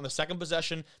field on the second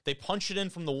possession. They punch it in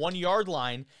from the 1-yard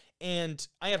line, and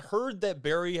I had heard that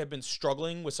Barry had been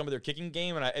struggling with some of their kicking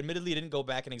game, and I admittedly didn't go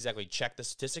back and exactly check the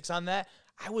statistics on that.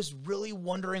 I was really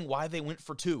wondering why they went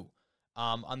for 2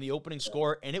 on the opening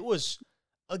score, and it was,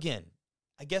 again,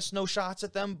 I guess no shots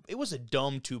at them. It was a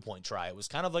dumb 2-point try. It was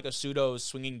kind of like a pseudo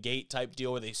swinging gate type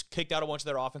deal where they kicked out a bunch of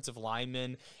their offensive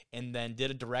linemen and then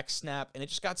did a direct snap, and it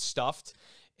just got stuffed.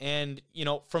 And,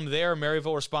 from there,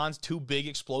 Maryville responds, 2 big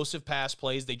explosive pass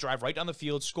plays. They drive right down the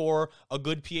field, score a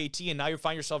good PAT, and now you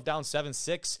find yourself down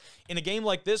 7-6. In a game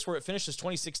like this where it finishes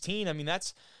 2016, I mean,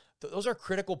 those are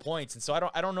critical points. And so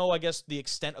I don't know, I guess, the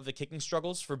extent of the kicking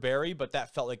struggles for Barry, but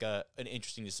that felt like an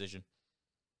interesting decision.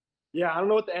 Yeah, I don't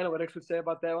know what the analytics would say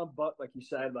about that one, but like you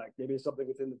said, like maybe it's something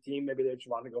within the team. Maybe they just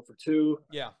want to go for 2.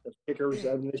 Yeah. The kicker was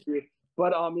an issue.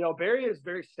 But, Barry is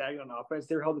very stagnant on offense.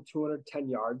 They were held to 210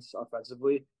 yards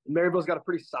offensively. And Maryville's got a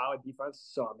pretty solid defense.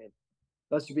 So, I mean,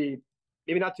 that should be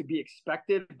maybe not to be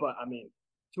expected, but, I mean,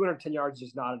 210 yards is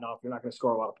just not enough. You're not going to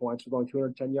score a lot of points with only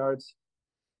 210 yards.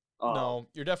 No,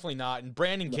 you're definitely not. And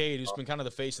Brandon Cade, who's been kind of the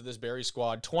face of this Barry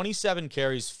squad, 27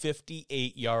 carries,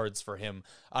 58 yards for him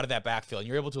out of that backfield. And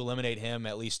you're able to eliminate him,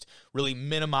 at least really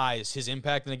minimize his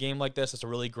impact in a game like this. That's a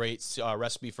really great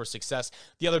recipe for success.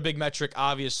 The other big metric,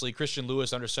 obviously, Christian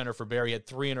Lewis, under center for Barry, had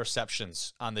 3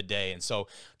 interceptions on the day. And so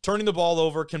turning the ball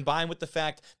over, combined with the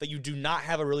fact that you do not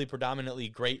have a really predominantly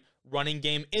great running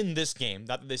game in this game,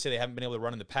 not that they say they haven't been able to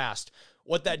run in the past,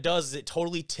 what that does is it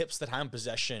totally tips the time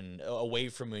possession away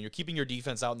from you. You're keeping your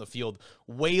defense out in the field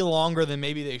way longer than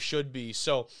maybe they should be.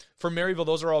 So for Maryville,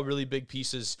 those are all really big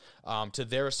pieces to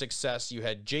their success. You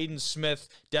had Jaden Smith,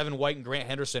 Devin White, and Grant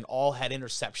Henderson all had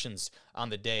interceptions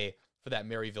on the day for that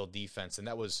Maryville defense, and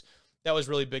that was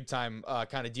really big time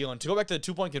kind of deal. And to go back to the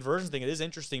 2-point conversion thing, it is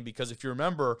interesting because if you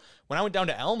remember, when I went down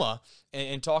to Elma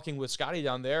and talking with Scotty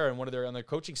down there and on their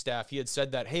coaching staff, he had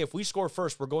said that, hey, if we score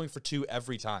first, we're going for 2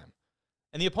 every time.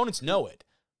 And the opponents know it,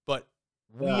 but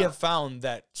we have found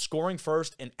that scoring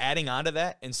first and adding on to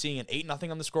that and seeing an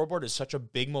 8-0 on the scoreboard is such a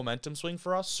big momentum swing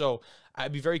for us. So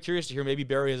I'd be very curious to hear maybe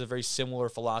Barry has a very similar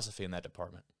philosophy in that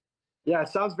department. Yeah, it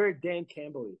sounds very Dan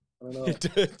Campbell-y. I don't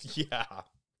know. Yeah.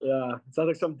 Yeah, it sounds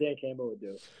like something Dan Campbell would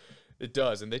do. It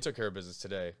does, and they took care of business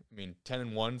today. I mean,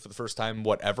 10-1 for the first time,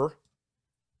 whatever.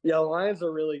 Yeah, the Lions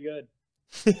are really good.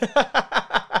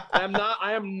 I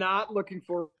am not looking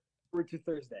forward to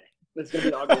Thursday. It's gonna be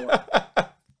an ugly one.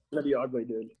 It's gonna be ugly,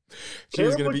 dude.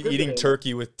 He's gonna be eating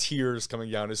turkey with tears coming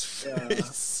down his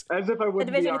face. As if I wouldn't.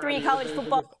 The Division III college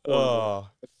football. Oh.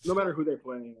 No matter who they're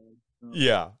playing.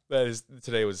 Yeah,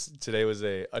 today was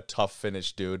a tough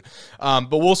finish, dude. But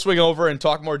we'll swing over and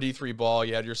talk more D3 ball.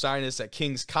 You had your Ursinus at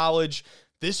Kings College.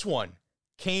 This one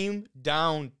came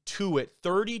down to it,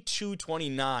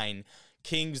 32-29.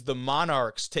 Kings, the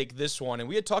Monarchs, take this one. And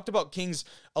we had talked about Kings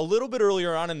a little bit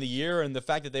earlier on in the year and the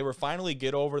fact that they were finally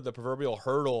get over the proverbial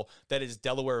hurdle that is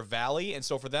Delaware Valley. And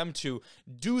so for them to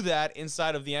do that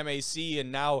inside of the MAC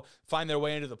and now find their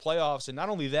way into the playoffs, and not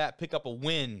only that, pick up a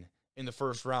win in the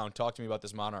first round. Talk to me about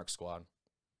this Monarch squad.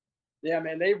 Yeah,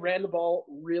 man, they ran the ball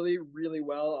really, really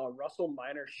well. Russell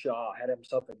Minor-Shaw had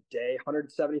himself a day,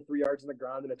 173 yards on the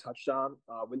ground and a touchdown.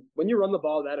 When you run the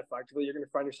ball that effectively, you're going to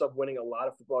find yourself winning a lot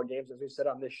of football games, as we said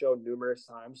on this show numerous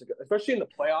times, especially in the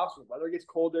playoffs when weather gets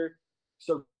colder.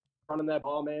 So running that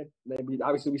ball, man,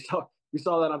 obviously we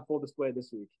saw that on full display this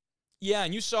week. Yeah,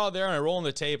 and you saw there, and I roll in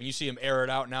the tape, and you see him air it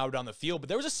out now down the field. But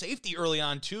there was a safety early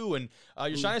on, too, and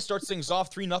Ursinus starts things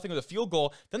off 3-0 with a field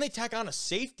goal. Then they tack on a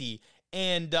safety,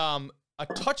 and a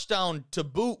touchdown to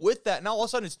boot with that. Now, all of a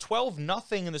sudden, it's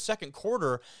 12-0 in the second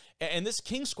quarter, and this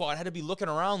King squad had to be looking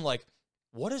around like,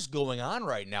 what is going on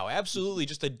right now? Absolutely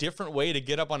just a different way to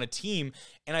get up on a team,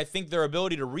 and I think their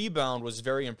ability to rebound was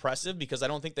very impressive because I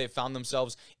don't think they found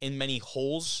themselves in many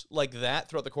holes like that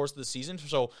throughout the course of the season.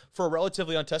 So for a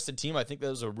relatively untested team, I think that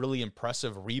was a really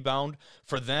impressive rebound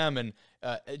for them, and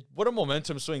what a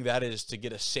momentum swing that is to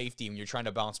get a safety when you're trying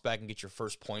to bounce back and get your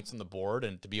first points on the board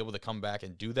and to be able to come back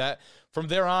and do that. From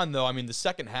there on, though, I mean, the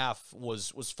second half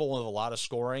was full of a lot of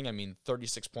scoring. I mean,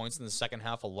 36 points in the second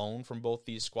half alone from both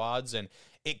these squads, and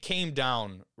it came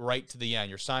down right to the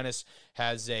end. Ursinus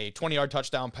has a 20-yard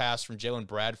touchdown pass from Jalen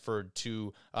Bradford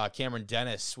to Cameron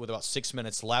Dennis with about 6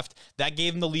 minutes left. That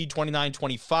gave him the lead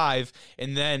 29-25,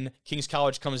 and then Kings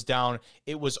College comes down.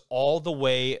 It was all the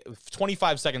way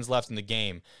 25 seconds left in the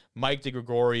game. Mike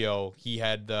DeGregorio, he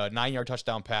had the 9-yard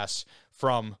touchdown pass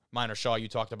from Minor-Shaw you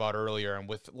talked about earlier, and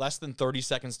with less than 30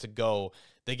 seconds to go,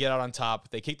 they get out on top.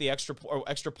 They kick the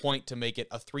extra point to make it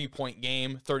a 3-point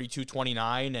game,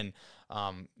 32-29, and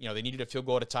they needed a field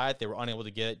goal to tie it. They were unable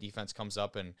to get it. Defense comes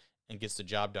up and gets the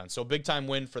job done. So big time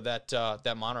win for that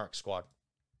Monarch squad.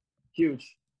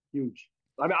 Huge. I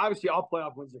mean, obviously all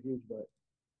playoff wins are huge, but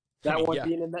that one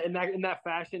being in that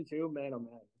fashion too, man, oh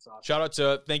man, it's awesome. Shout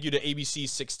out thank you to ABC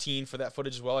 16 for that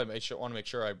footage as well. I want to make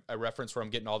sure I reference where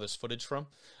I'm getting all this footage from.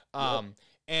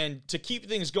 And to keep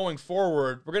things going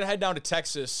forward, we're gonna head down to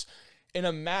Texas in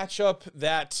a matchup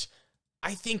that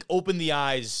I think opened the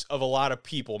eyes of a lot of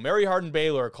people. Mary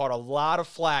Hardin-Baylor caught a lot of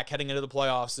flack heading into the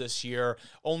playoffs this year.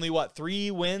 Only,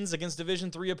 3 wins against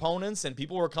Division III opponents, and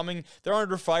people were they're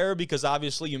under fire because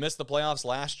obviously you missed the playoffs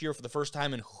last year for the first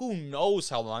time in who knows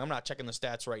how long. I'm not checking the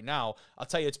stats right now. I'll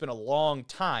tell you, it's been a long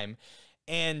time.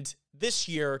 And this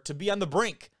year, to be on the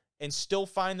brink and still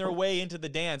find their way into the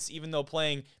dance, even though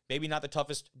playing maybe not the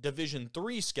toughest Division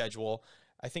III schedule.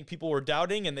 I think people were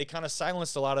doubting, and they kind of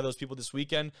silenced a lot of those people this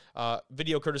weekend.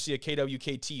 Video courtesy of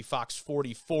KWKT, Fox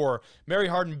 44. Mary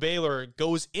Hardin Baylor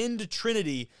goes into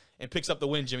Trinity and picks up the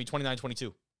win, Jimmy,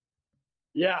 29-22.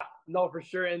 Yeah, no, for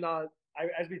sure. And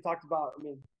as we talked about, I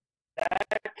mean,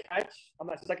 that catch on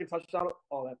that second touchdown,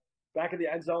 that back in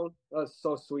the end zone, that was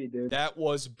so sweet, dude. That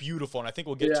was beautiful, and I think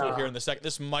we'll get to it here in the second.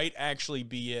 This might actually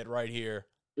be it right here.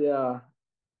 Yeah.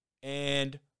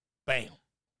 And bam,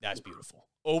 that's beautiful.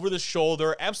 Over the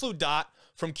shoulder, absolute dot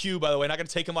from Q, by the way. Not going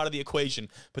to take him out of the equation,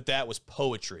 but that was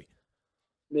poetry.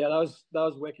 Yeah, that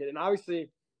was wicked. And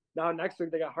obviously, now next week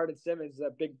they got Hardin Simmons,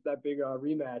 that big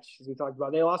rematch as we talked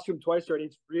about. They lost to him twice already.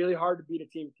 It's really hard to beat a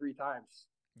team 3 times.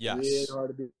 Yes, really hard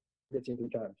to beat a team 3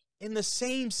 times in the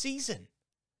same season.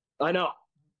 I know.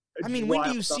 I mean, when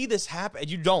do you see this happen?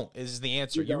 You don't, is the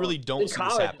answer. You really don't see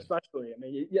college, this happen. Especially. I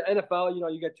mean, NFL,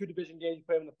 you got 2 division games, you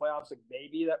play them in the playoffs, like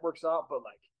maybe that works out, but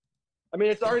like, I mean,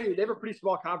 it's already, they have a pretty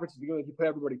small conference at the beginning. You play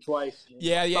everybody twice.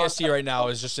 Yeah, the ASC right now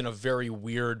is just in a very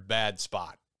weird, bad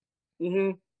spot.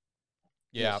 Mm-hmm.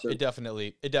 Yeah, it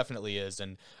definitely is.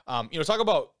 And, talk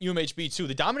about UMHB too.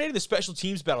 They dominated the special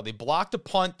teams battle. They blocked a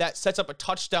punt that sets up a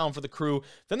touchdown for the Crew.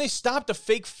 Then they stopped a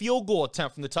fake field goal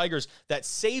attempt from the Tigers that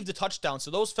saved a touchdown.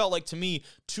 So those felt like, to me,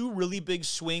 2 really big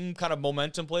swing kind of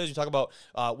momentum plays. You talk about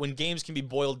when games can be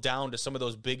boiled down to some of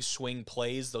those big swing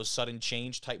plays, those sudden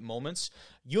change type moments.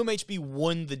 UMHB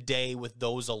won the day with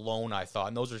those alone, I thought.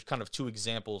 And those are kind of 2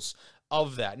 examples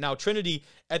of that. Now, Trinity,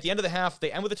 at the end of the half,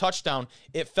 they end with a touchdown.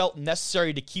 It felt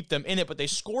necessary to keep them in it, but they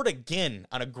scored again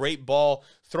on a great ball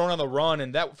thrown on the run,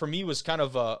 and that, for me, was kind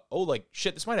of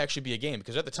shit, this might actually be a game,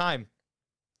 because at the time,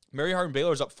 Mary Hardin Baylor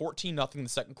was up 14-0 in the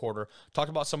second quarter. Talked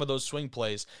about some of those swing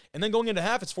plays, and then going into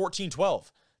half, it's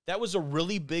 14-12. That was a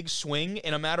really big swing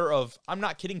in a matter of, I'm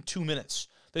not kidding, 2 minutes.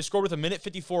 They scored with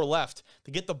 1:54 left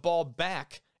to get the ball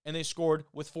back, and they scored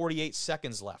with 48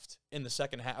 seconds left in the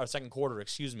second quarter,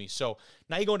 So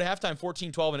now you go into halftime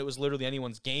 14-12, and it was literally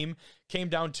anyone's game. Came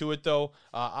down to it, though.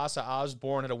 Asa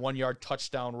Osborne had a 1-yard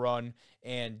touchdown run,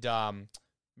 and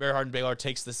Mary Hardin Baylor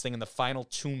takes this thing in the final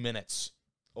 2 minutes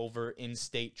over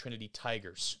in-state Trinity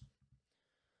Tigers.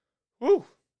 Woo!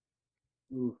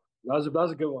 Ooh, that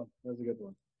was a good one. That was a good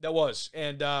one. That was.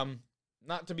 And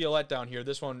not to be a letdown here,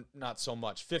 this one not so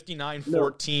much.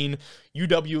 59-14, no.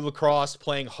 UW Lacrosse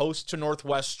playing host to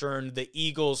Northwestern. The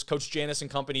Eagles, Coach Janis and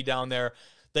company down there,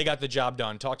 they got the job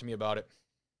done. Talk to me about it.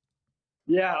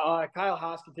 Yeah, Kyle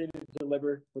Haas continued to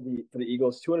deliver for the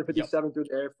Eagles. 257 through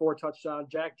the air, 4 touchdowns.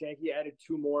 Jack Janke added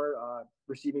 2 more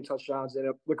receiving touchdowns.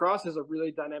 And Lacrosse has a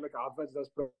really dynamic offense that's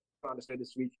put on display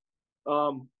this week.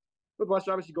 With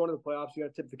Western obviously going to the playoffs, you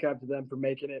got to tip the cap to them for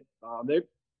making it. They're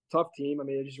tough team. I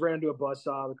mean, they just ran into a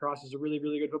buzzsaw. Lacrosse is a really,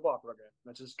 really good football program.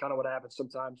 That's just kind of what happens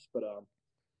sometimes. But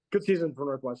good season for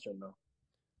Northwestern, though.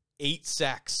 8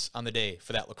 sacks on the day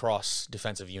for that Lacrosse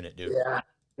defensive unit, dude. Yeah,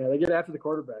 they get after the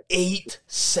quarterback. 8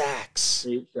 sacks.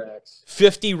 8 sacks.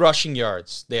 50 rushing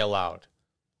yards they allowed.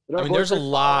 I mean, there's a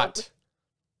lot.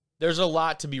 There's a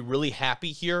lot to be really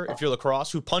happy here if you're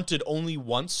Lacrosse, who punted only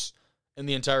once in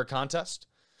the entire contest.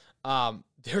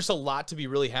 There's a lot to be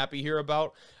really happy here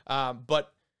about.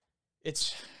 But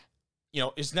it's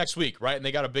next week, right? And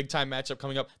they got a big time matchup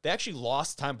coming up. They actually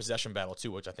lost time possession battle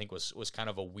too, which I think was kind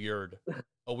of a weird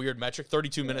metric.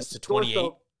 32 minutes to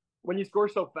 28. When you score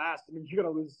so fast, I mean, you're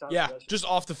gonna lose time. Yeah, possession. just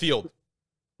off the field.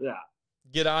 Yeah,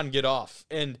 get on, get off.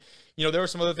 And there were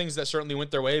some other things that certainly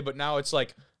went their way, but now it's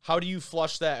like, how do you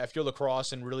flush that if you're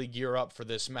Lacrosse and really gear up for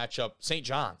this matchup? St.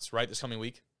 John's, right, this coming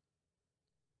week.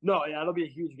 No, yeah, it'll be a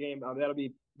huge game. That'll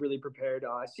be really prepared.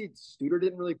 I see Studer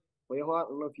didn't really play a lot. I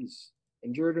don't know if he's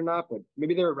injured or not, but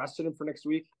maybe they're arresting him for next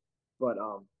week. But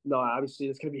no, obviously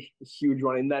it's going to be a huge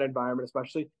one in that environment,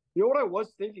 especially. You know what I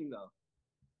was thinking, though?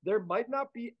 There might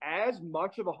not be as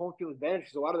much of a home field advantage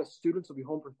because a lot of the students will be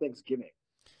home for Thanksgiving.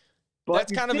 But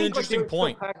that's kind of an interesting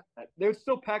point. They would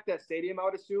still pack that stadium, I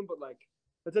would assume, but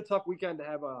it's a tough weekend to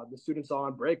have the students all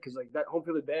on break because that home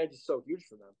field advantage is so huge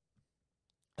for them.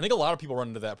 I think a lot of people run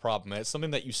into that problem. It's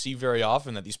something that you see very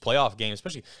often, that these playoff games,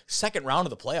 especially second round of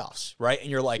the playoffs, right? And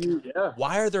you're like,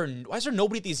 why is there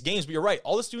nobody at these games? But you're right.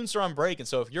 All the students are on break. And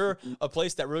so if you're a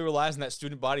place that really relies on that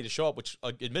student body to show up, which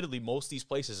admittedly most of these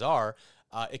places are,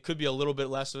 it could be a little bit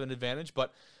less of an advantage.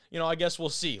 But, I guess we'll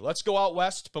see. Let's go out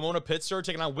west. Pomona-Pitzer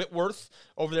taking on Whitworth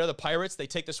over there. The Pirates, they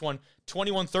take this one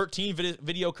 21-13,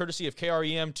 video courtesy of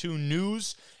KREM2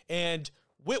 News. And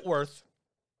Whitworth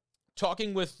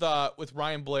talking with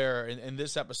Ryan Blair in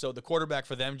this episode, the quarterback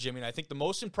for them, Jimmy, and I think the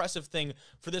most impressive thing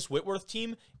for this Whitworth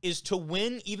team is to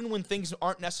win even when things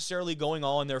aren't necessarily going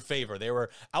all in their favor. They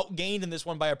were outgained in this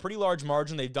one by a pretty large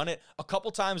margin. They've done it a couple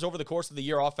times over the course of the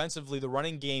year offensively. The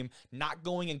running game not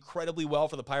going incredibly well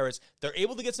for the Pirates. They're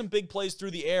able to get some big plays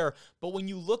through the air, but when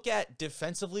you look at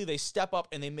defensively, they step up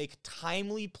and they make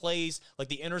timely plays like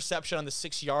the interception on the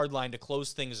 6-yard line to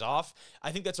close things off.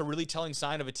 I think that's a really telling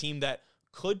sign of a team that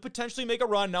could potentially make a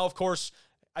run. Now, of course,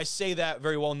 I say that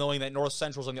very well knowing that North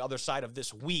Central's on the other side of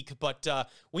this week, but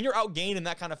when you're outgained in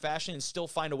that kind of fashion and still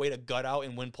find a way to gut out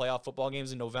and win playoff football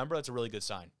games in November, that's a really good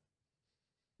sign.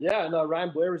 Yeah, and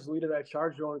Ryan Blair was the lead of that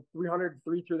charge, going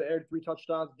 303 through the air, 3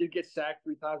 touchdowns. Did get sacked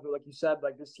 3 times, but like you said,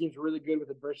 like this team's really good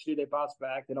with adversity. They bounce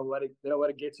back. They don't let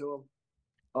it get to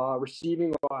them.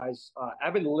 Receiving wise,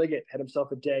 Evan Liggett had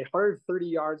himself a day, 130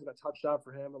 yards and a touchdown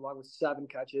for him, along with 7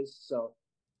 catches. So,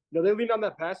 they leaned on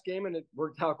that pass game, and it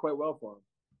worked out quite well for them.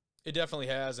 It definitely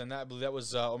has, and I believe that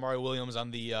was Omari Williams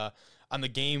on the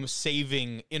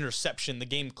game-saving interception, the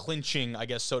game-clinching, I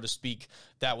guess, so to speak.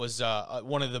 That was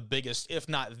one of the biggest, if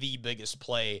not the biggest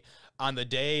play on the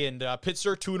day. And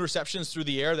Pitzer, 2 interceptions through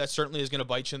the air. That certainly is going to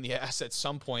bite you in the ass at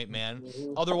some point, man.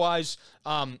 Mm-hmm. Otherwise,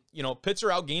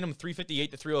 Pitzer outgained him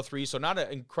 358 to 303, so not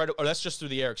an incredible – or that's just through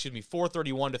the air,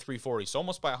 431 to 340, so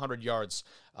almost by 100 yards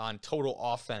on total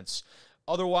offense.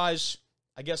 Otherwise,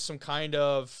 I guess some kind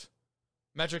of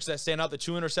metrics that stand out. The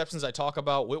 2 interceptions I talk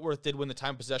about, Whitworth did win the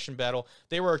time possession battle.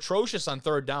 They were atrocious on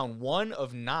 3rd down, 1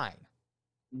 of 9.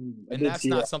 And that's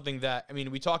not something that,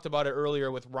 we talked about it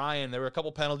earlier with Ryan. There were a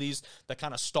couple penalties that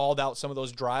kind of stalled out some of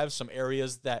those drives, some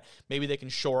areas that maybe they can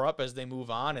shore up as they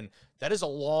move on. And that is a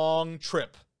long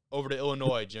trip over to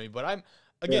Illinois, Jimmy. But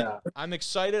I'm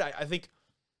excited. I think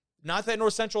not that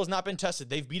North Central has not been tested.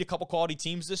 They've beat a couple quality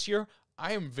teams this year.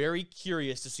 I am very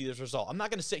curious to see this result. I'm not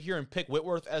going to sit here and pick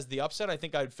Whitworth as the upset. I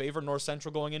think I'd favor North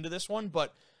Central going into this one,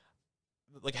 but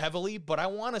heavily. But I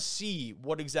want to see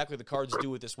what exactly the Cards do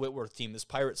with this Whitworth team, this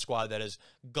Pirate squad that has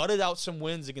gutted out some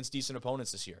wins against decent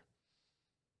opponents this year.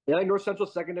 Yeah, I think North Central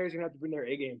secondary is going to have to bring their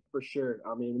A game for sure.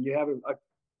 When you have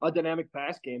a dynamic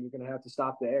pass game, you're going to have to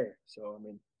stop the air. So,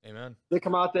 amen. They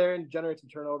come out there and generate some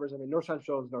turnovers. North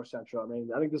Central is North Central.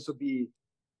 I think this will be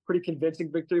pretty convincing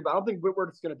victory, but I don't think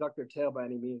Whitworth is going to duck their tail by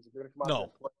any means. If they're going to come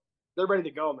out there, they're ready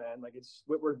to go, man. Like, it's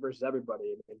Whitworth versus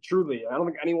everybody. Truly, I don't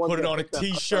think anyone put it on a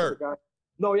T-shirt.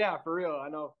 No, yeah, for real. I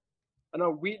know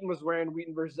Wheaton was wearing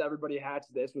Wheaton versus everybody hats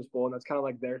at the Isthmus Bowl, and that's kind of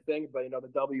like their thing. But the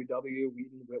WW,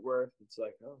 Wheaton, Whitworth, it's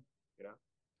like,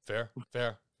 Fair.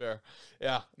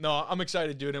 Yeah, no, I'm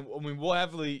excited, dude. And we'll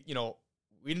heavily,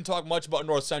 we didn't talk much about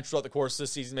North Central throughout the course of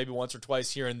this season, maybe once or twice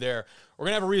here and there. We're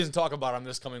going to have a reason to talk about them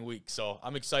this coming week. So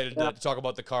I'm excited to talk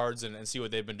about the Cards and see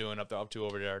what they've been doing up to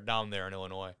over there, down there in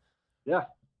Illinois. Yeah,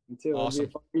 me too. Awesome.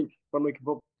 It'll be a fun week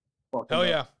of football. Hell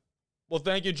yeah. Well,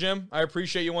 thank you, Jim. I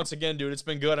appreciate you once again, dude. It's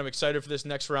been good. I'm excited for this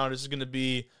next round. This is going to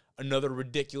be another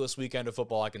ridiculous weekend of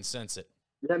football. I can sense it.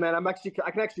 Yeah, man. I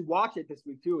can actually watch it this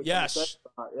week too. Yes.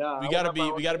 Yeah. We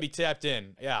gotta be tapped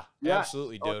in. Yeah.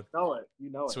 Absolutely, dude. You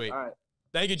know it. Sweet. All right.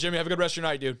 Thank you, Jimmy. Have a good rest of your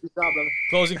night, dude. Good job, brother.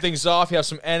 Closing things off, you have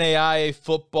some NAIA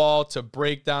football to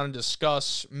break down and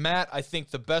discuss. Matt, I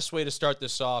think the best way to start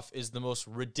this off is the most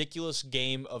ridiculous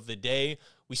game of the day.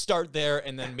 We start there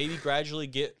and then maybe gradually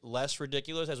get less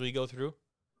ridiculous as we go through.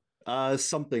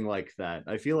 Something like that.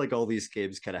 I feel like all these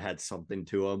games kind of had something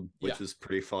to them, which was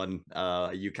pretty fun.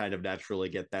 You kind of naturally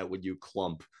get that when you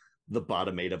clump the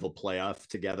bottom 8 of a playoff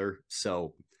together.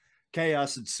 So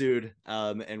chaos ensued,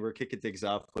 and we're kicking things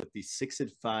off with the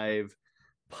 6-5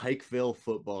 Pikeville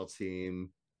football team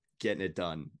getting it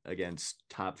done against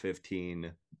top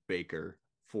 15 Baker,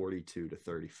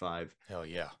 42-35. Hell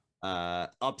yeah.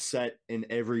 Upset in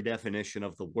every definition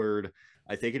of the word.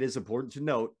 I think it is important to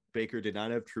note Baker did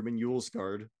not have Truman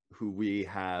Yulesgard, who we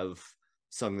have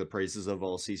sung the praises of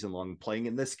all season long, playing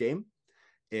in this game.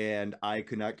 And I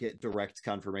could not get direct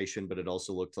confirmation, but it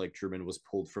also looked like Truman was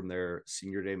pulled from their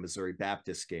Senior Day Missouri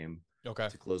Baptist game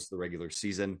to close the regular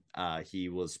season. He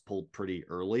was pulled pretty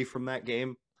early from that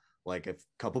game, like a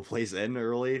couple plays in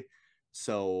early.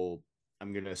 So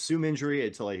I'm going to assume injury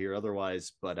until I hear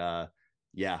otherwise. But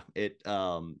it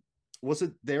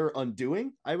wasn't their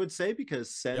undoing, I would say,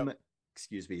 because Sam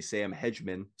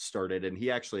Hedgeman started, and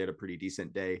he actually had a pretty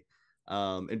decent day.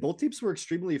 And both teams were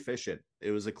extremely efficient. It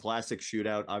was a classic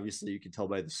shootout. Obviously, you can tell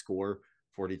by the score,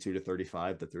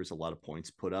 42-35, that there's a lot of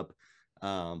points put up.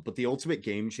 But the ultimate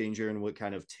game changer and what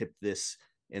kind of tipped this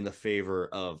in the favor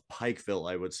of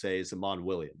Pikeville, I would say, is Amon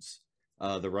Williams.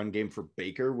 The run game for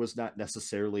Baker was not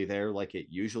necessarily there like it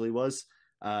usually was.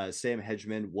 Sam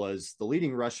Hedgeman was the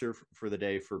leading rusher for the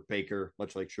day for Baker,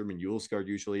 much like Sherman Yulesgard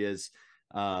usually is,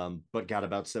 but got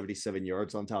about 77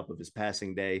 yards on top of his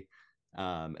passing day.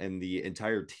 And the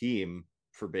entire team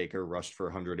for Baker rushed for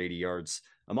 180 yards.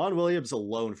 Amon Williams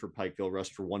alone for Pikeville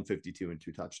rushed for 152 and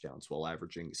 2 touchdowns while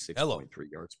averaging 6.3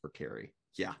 yards per carry.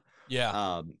 Yeah.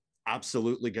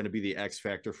 Absolutely going to be the X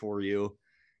factor for you.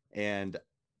 And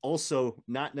also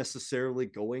not necessarily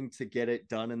going to get it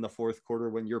done in the fourth quarter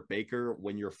when you're Baker,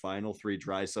 when your final 3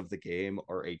 drives of the game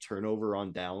are a turnover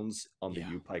on downs on the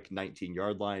U-Pike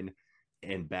 19-yard line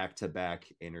and back-to-back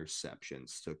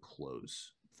interceptions to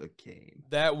close the game.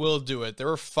 That will do it. There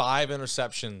were 5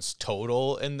 interceptions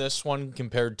total in this one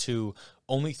compared to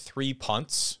only 3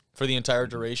 punts for the entire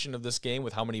duration of this game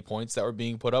with how many points that were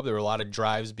being put up. There were a lot of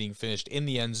drives being finished in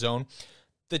the end zone.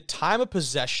 The time of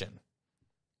possession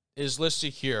is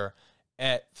listed here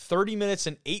at 30 minutes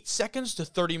and 8 seconds to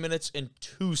 30 minutes and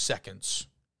 2 seconds.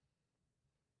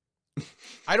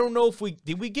 I don't know if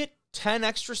did we get 10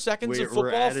 extra seconds of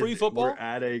football, free football?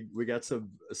 We got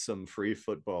some free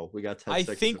football. We got 10 I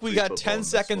seconds think of we free got 10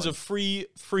 seconds of free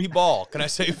ball. Can I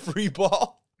say free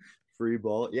ball? Free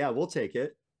ball. Yeah, we'll take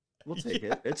it. We'll take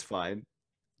it. It's fine.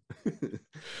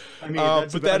 I mean,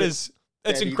 but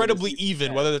that's incredibly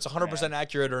even, whether that's 100%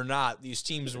 accurate or not. These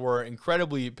teams were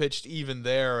incredibly pitched even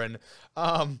there. And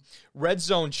red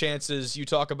zone chances, you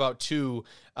talk about 2.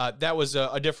 That was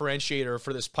a differentiator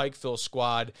for this Pikeville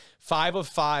squad. 5 of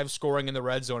 5 scoring in the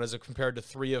red zone as compared to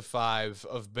 3 of 5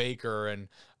 of Baker. And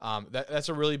that's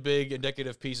a really big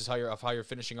indicative piece of how you're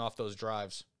finishing off those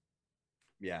drives.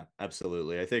 Yeah,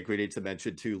 absolutely. I think we need to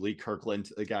mention, too, Lee Kirkland,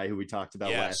 the guy who we talked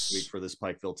about last week for this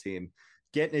Pikeville team.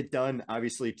 Getting it done,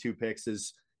 obviously 2 picks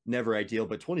is never ideal,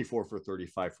 but 24 for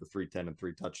 35 for 310 and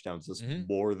 3 touchdowns is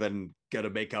more than going to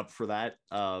make up for that,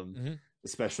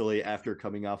 especially after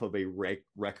coming off of a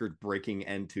record-breaking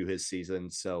end to his season.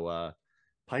 So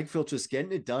Pikeville just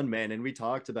getting it done, man. And we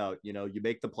talked about, you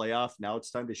make the playoff. Now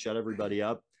it's time to shut everybody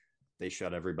up. They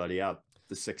shut everybody up.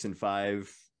 The 6-5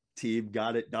 team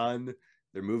got it done.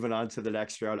 They're moving on to the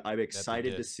next round. I'm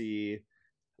excited to see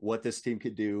what this team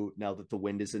could do now that the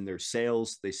wind is in their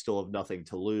sails. They still have nothing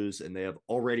to lose, and they have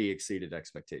already exceeded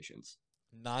expectations.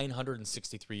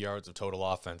 963 yards of total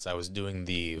offense. I was doing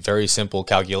the very simple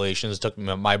calculations. It took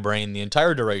my brain the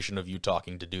entire duration of you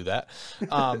talking to do that.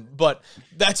 But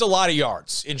that's a lot of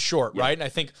yards in short, right? And I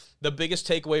think the biggest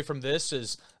takeaway from this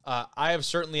is I have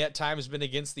certainly at times been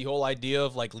against the whole idea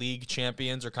of like league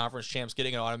champions or conference champs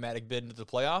getting an automatic bid into the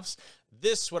playoffs.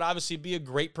 This would obviously be a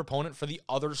great proponent for the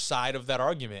other side of that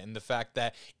argument, and the fact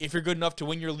that if you're good enough to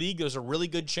win your league, there's a really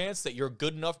good chance that you're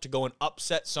good enough to go and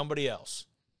upset somebody else.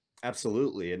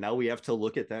 Absolutely. And now we have to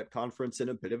look at that conference in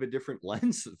a bit of a different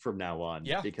lens from now on.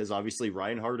 Yeah. Because obviously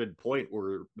Reinhardt and Point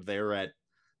were there at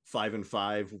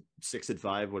 5-5,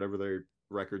 6-5, whatever their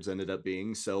records ended up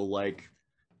being. So like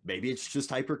maybe it's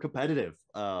just hyper competitive.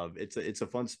 It's a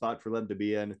fun spot for them to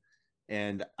be in.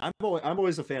 And I'm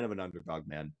always a fan of an underdog,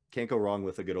 man. Can't go wrong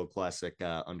with a good old classic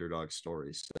underdog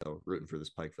story. So rooting for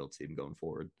this Pikeville team going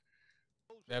forward.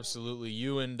 Absolutely,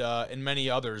 you and many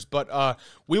others. But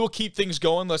we will keep things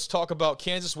going. Let's talk about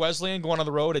Kansas Wesleyan going on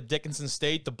the road at Dickinson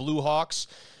State. The Blue Hawks,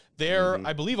 they're,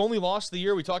 I believe, only lost the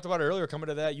year. We talked about it earlier, coming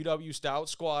to that UW Stout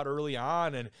squad early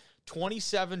on. And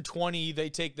 27-20, they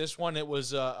take this one. It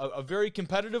was a very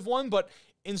competitive one, but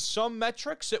in some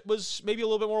metrics, it was maybe a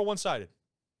little bit more one-sided.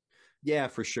 Yeah,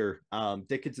 for sure.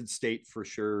 Dickinson State, for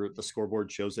sure. The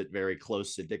scoreboard shows it very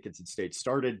close. And Dickinson State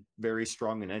started very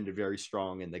strong and ended very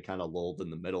strong, and they kind of lulled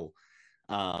in the middle.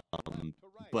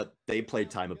 But they played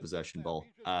time of possession ball.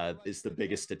 Is the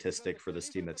biggest statistic for this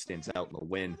team that stands out in the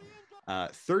win.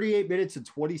 38 minutes and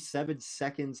 27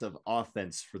 seconds of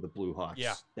offense for the Blue Hawks.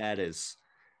 Yeah. That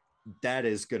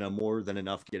is going to more than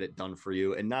enough get it done for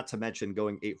you. And not to mention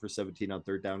going 8 for 17 on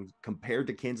third down compared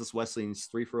to Kansas Wesleyan's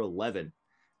 3 for 11.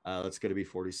 That's going to be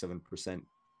 47%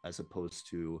 as opposed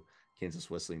to Kansas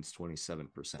Wesleyan's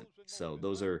 27%. So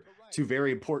those are 2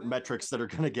 very important metrics that are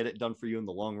going to get it done for you in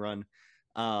the long run.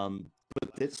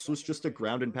 But this was just a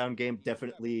ground and pound game.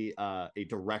 Definitely a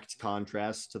direct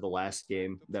contrast to the last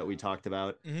game that we talked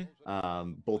about.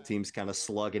 Both teams kind of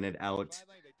slugging it out.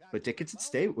 But Dickinson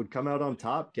State would come out on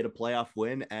top, get a playoff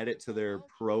win, add it to their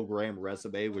program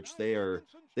resume, which they've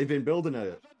been building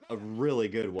a really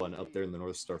good one up there in the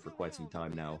North Star for quite some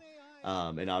time now.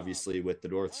 And obviously with the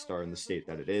North Star in the state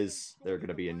that it is, they're going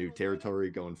to be in new territory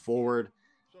going forward.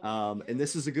 And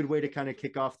this is a good way to kind of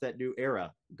kick off that new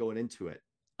era going into it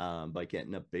by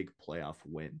getting a big playoff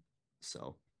win.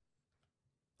 So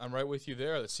I'm right with you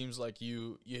there. It seems like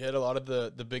you hit a lot of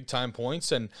the big time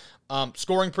points, and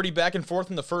scoring pretty back and forth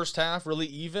in the first half, really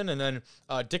even, and then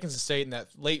Dickinson State in that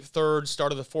late third,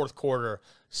 start of the fourth quarter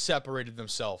separated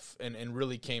themselves and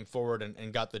really came forward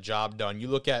and got the job done. You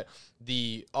look at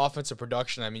the offensive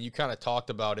production, I mean, you kind of talked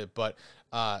about it, but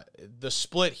the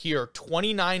split here,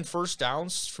 29 first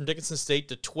downs from Dickinson State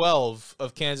to 12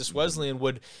 of Kansas Wesleyan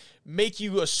would make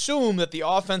you assume that the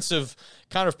offensive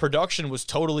kind of production was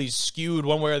totally skewed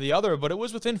one way or the other, but it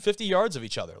was within 50 yards of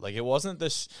each other. Like, it wasn't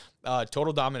this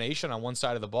total domination on one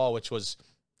side of the ball, which was,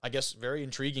 I guess, very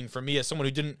intriguing for me as someone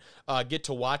who didn't get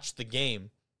to watch the game.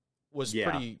 Was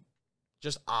pretty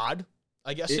just odd,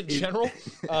 I guess, in general.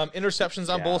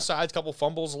 Interceptions on both sides, couple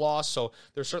fumbles lost, so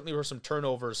there certainly were some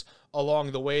turnovers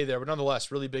along the way there, but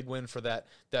nonetheless, really big win for that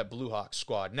Blue Hawks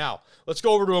squad. Now, let's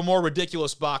go over to a more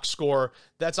ridiculous box score.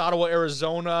 That's Ottawa,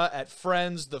 Arizona at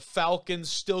Friends. The Falcons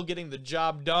still getting the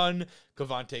job done.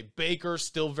 Cavante Baker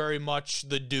still very much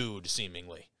the dude,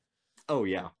 seemingly. Oh,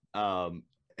 yeah.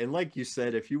 And like you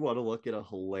said, if you want to look at a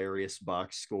hilarious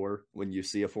box score when you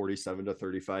see a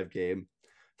 47-35 game,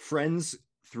 Friends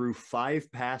threw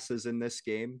 5 passes in this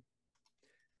game,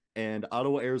 and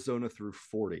Ottawa, Arizona threw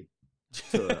 40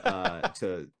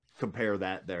 to compare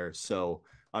that there. So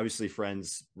obviously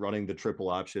Friends running the triple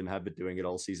option, have been doing it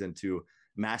all season to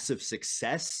massive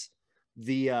success.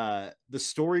 The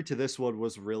story to this one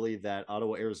was really that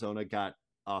Ottawa, Arizona got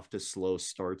off to slow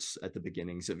starts at the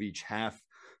beginnings of each half.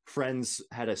 Friends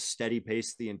had a steady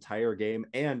pace the entire game,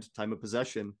 and time of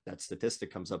possession, that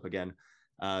statistic comes up again,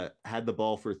 had the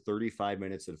ball for 35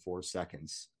 minutes and 4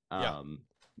 seconds,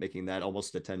 making that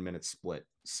almost a 10-minute split.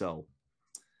 So,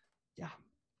 yeah.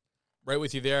 Right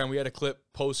with you there, and we had a clip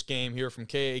post-game here from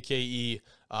KAKE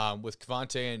with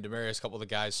Cavante and Demarius, a couple of the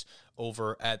guys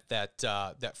over at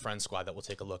that Friends squad that we'll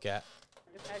take a look at.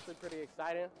 It's actually pretty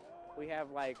exciting. We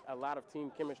have like a lot of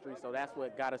team chemistry, so that's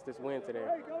what got us this win today.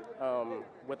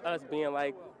 With us being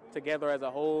like together as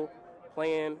a whole,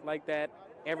 playing like that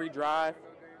every drive,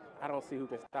 I don't see who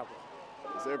can stop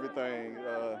us. It's everything.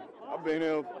 I've been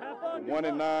here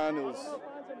 1-9. It was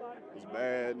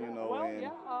bad, you know. And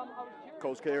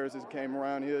Coach Karras just came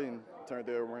around here and turned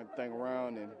everything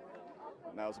around, and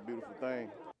now it's a beautiful thing.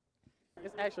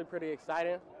 It's actually pretty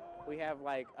exciting. We have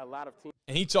like a lot of team.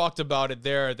 And he talked about it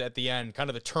there at the end, kind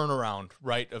of the turnaround,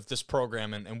 right, of this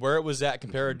program and where it was at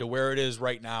compared to where it is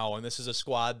right now. And this is a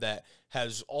squad that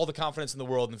has all the confidence in the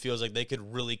world and feels like they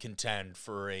could really contend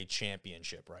for a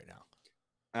championship right now.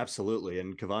 Absolutely.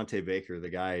 And Cavante Baker,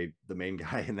 the main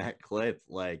guy in that clip,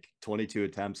 like 22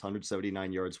 attempts,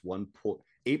 179 yards,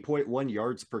 8.1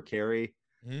 yards per carry.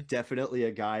 Mm-hmm. Definitely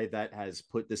a guy that has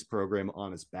put this program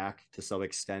on his back to some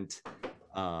extent,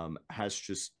 has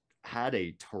just had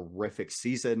a terrific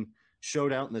season,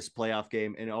 showed out in this playoff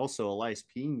game, and also Elias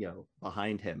Pino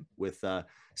behind him with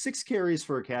 6 carries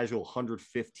for a casual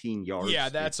 115 yards. Yeah,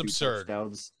 that's absurd.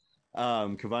 Touchdowns.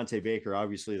 Cavante Baker,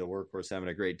 obviously the workhorse, having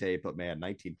a great day, but man,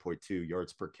 19.2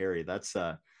 yards per carry. That's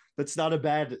not a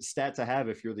bad stat to have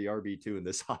if you're the RB2 in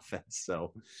this offense.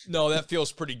 So no, that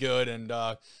feels pretty good. And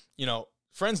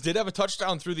Friends did have a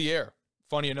touchdown through the air.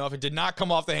 Funny enough, it did not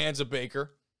come off the hands of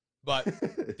Baker, but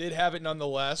did have it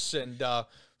nonetheless. And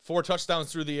 4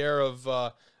 touchdowns through the air of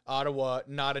Ottawa,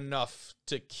 not enough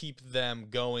to keep them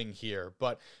going here.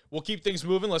 But we'll keep things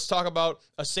moving. Let's talk about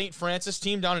a St. Francis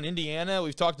team down in Indiana.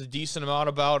 We've talked a decent amount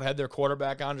about, had their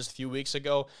quarterback on just a few weeks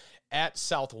ago at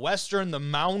Southwestern, the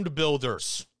Mound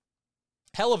Builders.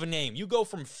 Hell of a name. You go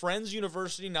from Friends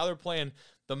University, now they're playing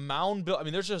the Mound Builders. I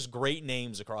mean, there's just great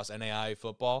names across NAIA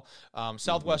football.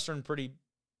 Southwestern, pretty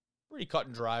cut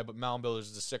and dry, but Mound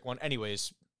Builders is a sick one.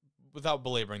 Anyways, without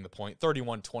belaboring the point,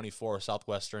 31-24,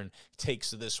 Southwestern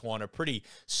takes this one. A pretty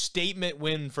statement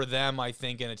win for them, I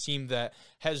think, and a team that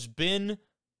has been,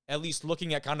 at least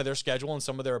looking at kind of their schedule and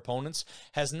some of their opponents,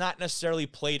 has not necessarily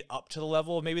played up to the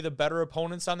level of maybe the better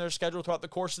opponents on their schedule throughout the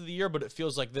course of the year, but it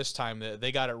feels like this time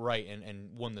they got it right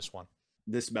and won this one.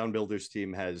 This Mound Builders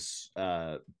team has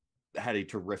had a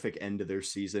terrific end to their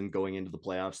season, going into the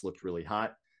playoffs, looked really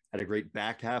hot, had a great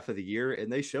back half of the year, and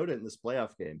they showed it in this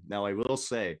playoff game. Now, I will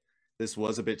say, this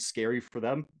was a bit scary for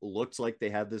them. Looked like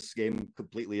they had this game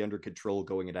completely under control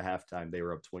going into halftime. They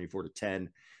were up 24-10.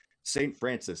 St.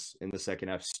 Francis in the second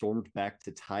half stormed back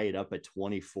to tie it up at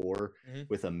 24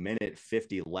 with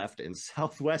 1:50 left. And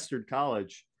Southwestern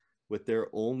College, with their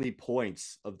only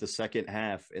points of the second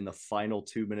half in the final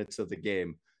 2 minutes of the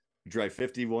game, drive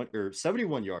 71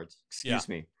 yards,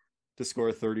 to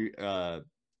score the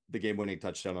game-winning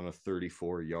touchdown on a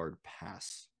 34-yard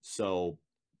pass. So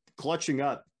clutching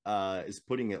up is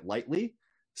putting it lightly.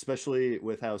 especially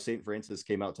with how St. Francis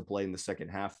came out to play in the second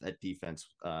half. That defense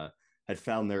had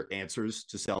found their answers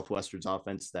to Southwestern's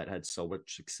offense that had so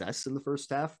much success in the first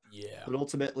half. Yeah. But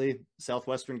ultimately,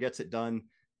 Southwestern gets it done.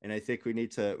 And I think we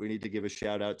need to give a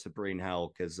shout out to Brain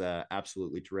Howell, because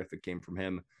absolutely terrific game from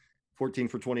him. 14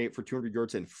 for 28 for 200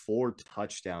 yards and 4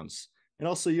 touchdowns. And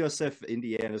also USF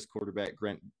Indiana's quarterback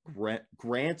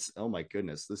Grant. Oh my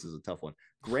goodness, this is a tough one.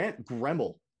 Grant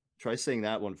Gremmel. Try saying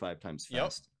that one 5 times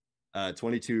fast. Yep.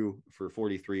 22 for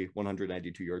 43,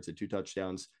 192 yards and 2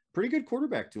 touchdowns. Pretty good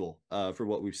quarterback duel for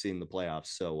what we've seen in the playoffs.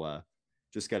 So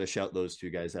just got to shout those 2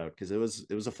 guys out, because it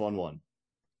was a fun one.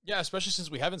 Yeah, especially since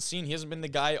he hasn't been the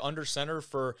guy under center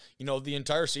for, the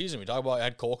entire season. We talked about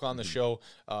Ed Kolk on the show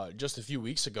just a few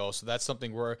weeks ago. So that's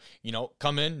something where,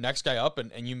 come in, next guy up,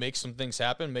 and you make some things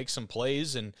happen, make some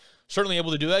plays, and certainly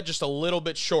able to do that, just a little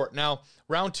bit short. Now,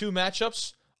 round 2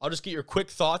 matchups, I'll just get your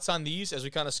quick thoughts on these as we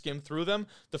kind of skim through them.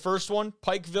 The first one,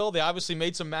 Pikeville, they obviously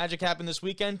made some magic happen this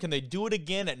weekend. Can they do it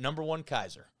again at #1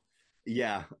 Kaiser?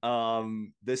 Yeah.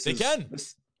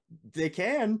 They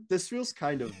can. This feels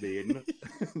kind of mean.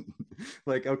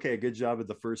 Like, okay, good job in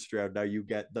the first round. Now you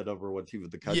get the #1 team of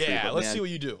the country. Yeah, let's see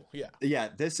what you do. Yeah.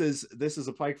 This is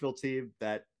a Pikeville team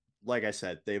that, like I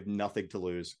said, they have nothing to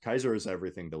lose. Kaiser has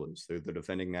everything to lose. They're the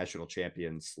defending national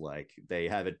champions. Like, they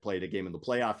haven't played a game in the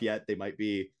playoff yet. They might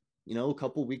be, a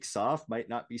couple weeks off. Might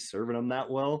not be serving them that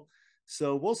well.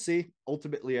 So we'll see.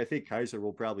 Ultimately, I think Kaiser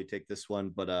will probably take this one,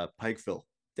 but Pikeville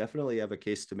definitely have a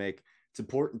case to make. It's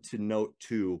important to note,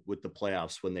 too, with the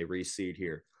playoffs when they reseed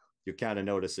here. You kind of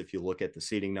notice if you look at the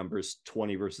seeding numbers,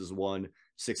 20 versus 1,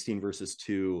 16 versus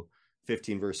 2,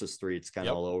 15 versus 3. It's kind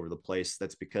of all over the place.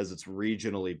 That's because it's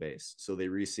regionally based. So they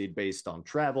reseed based on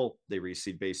travel. They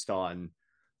reseed based on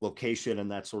location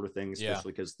and that sort of thing,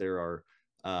 especially because there are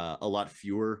a lot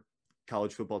fewer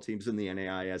college football teams in the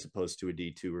NAIA as opposed to a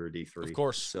D2 or a D3. Of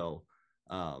course. So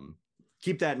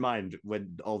keep that in mind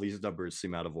when all these numbers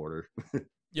seem out of order.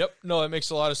 Yep. No, that makes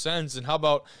a lot of sense. And how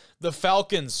about the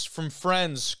Falcons from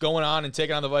Friends going on and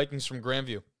taking on the Vikings from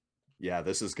Grandview? Yeah,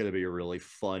 this is going to be a really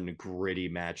fun, gritty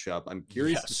matchup. I'm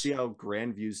curious to see how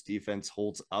Grandview's defense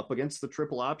holds up against the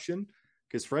triple option,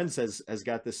 because Friends has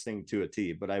got this thing to a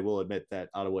T. But I will admit that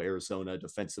Ottawa, Arizona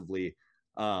defensively,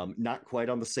 not quite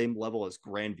on the same level as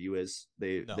Grandview is.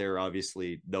 They're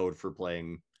obviously known for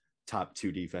playing top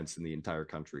 2 defense in the entire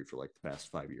country for like the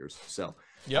past 5 years. So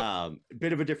a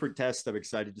bit of a different test. I'm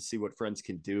excited to see what Friends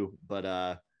can do, but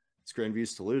it's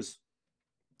Grandview's to lose.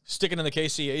 Sticking in the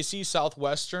KCAC,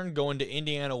 Southwestern going to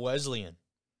Indiana Wesleyan.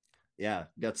 Yeah,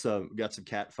 got some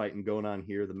cat fighting going on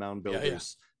here. The Mound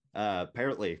Builders.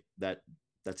 Apparently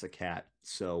that's a cat,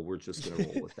 so we're just gonna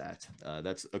roll with that.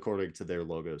 That's according to their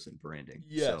logos and branding.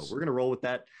 Yes. So we're gonna roll with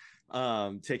that.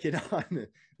 Take it on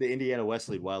the Indiana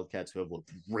Wesleyan Wildcats, who have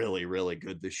looked really, really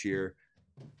good this year.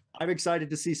 I'm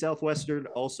excited to see Southwestern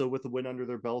also with a win under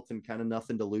their belt and kind of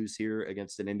nothing to lose here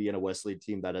against an Indiana Wesleyan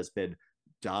team that has been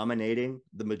dominating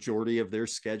the majority of their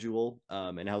schedule,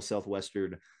 and how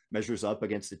Southwestern measures up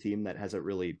against a team that hasn't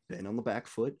really been on the back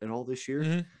foot at all this year.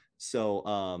 Mm-hmm.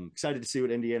 So excited to see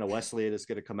what Indiana Wesleyan is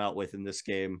going to come out with in this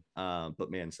game. But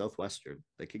man, Southwestern,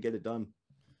 they could get it done.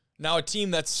 Now, a team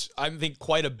that's, I think,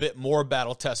 quite a bit more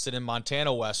battle-tested in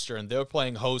Montana Western. They're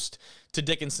playing host to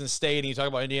Dickinson State, and you talk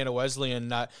about Indiana Wesleyan.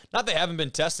 Not they haven't been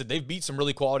tested. They've beat some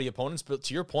really quality opponents, but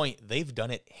to your point, they've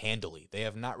done it handily. They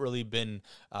have not really been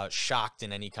shocked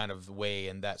in any kind of way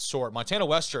in that sort. Montana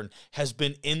Western has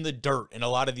been in the dirt in a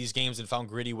lot of these games and found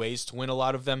gritty ways to win a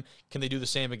lot of them. Can they do the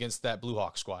same against that Blue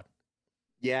Hawk squad?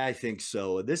 Yeah, I think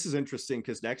so. This is interesting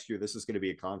because next year this is going to be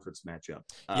a conference matchup.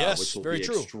 Yes, which will very be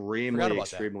true.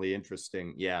 Extremely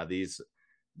interesting. Yeah,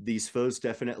 these foes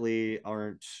definitely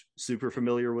aren't super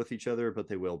familiar with each other, but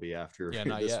they will be after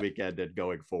this weekend and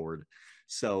going forward.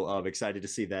 So I'm excited to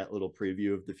see that little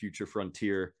preview of the future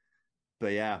frontier.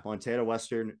 But yeah, Montana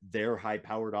Western, their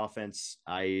high-powered offense,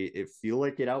 I feel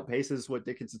like it outpaces what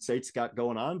Dickinson State's got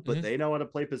going on, but they know how to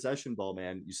play possession ball,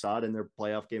 man. You saw it in their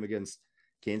playoff game against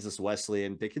Kansas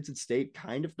Wesleyan. Dickinson State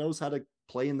kind of knows how to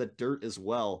play in the dirt as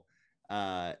well,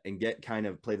 and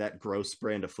play that gross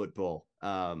brand of football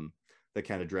that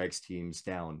kind of drags teams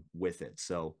down with it.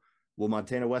 So will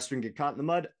Montana Western get caught in the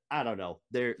mud? I don't know.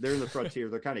 They're in the frontier.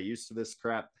 They're kind of used to this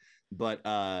crap,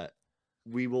 but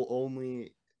we will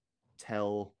only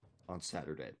tell on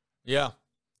Saturday. Yeah.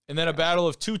 And then a battle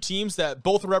of 2 teams that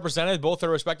both are represented, both their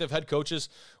respective head coaches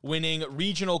winning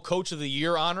Regional Coach of the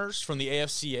Year honors from the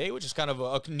AFCA, which is kind of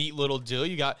a neat little deal.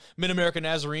 You got Mid-America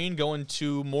Nazarene going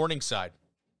to Morningside.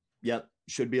 Yep.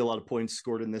 Should be a lot of points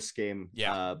scored in this game.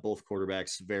 Yeah. Both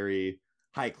quarterbacks, very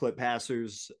high clip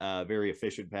passers, very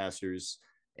efficient passers.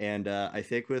 And I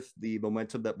think with the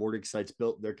momentum that Morningside's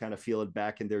built, they're kind of feeling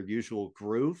back in their usual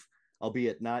groove,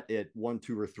 albeit not at 1,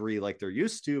 2, or 3 like they're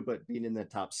used to, but being in the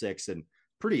top 6 and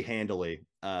pretty handily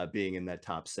being in that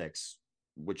top 6,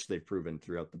 which they've proven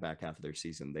throughout the back half of their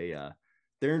season.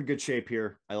 They're in good shape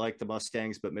here. I like the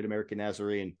Mustangs, but Mid-American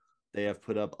Nazarene, they have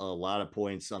put up a lot of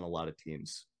points on a lot of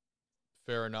teams.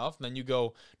 Fair enough. And then you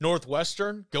go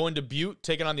Northwestern, going to Butte,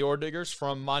 taking on the Ore Diggers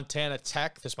from Montana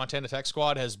Tech. This Montana Tech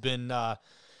squad has been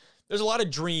there's a lot of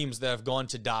dreams that have gone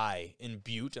to die in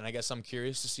Butte, and I guess I'm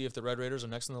curious to see if the Red Raiders are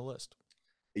next on the list.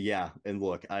 Yeah, and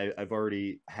look, I've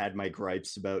already had my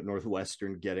gripes about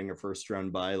Northwestern getting a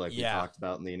first-round bye, like we talked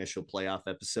about in the initial playoff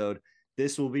episode.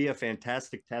 This will be a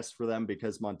fantastic test for them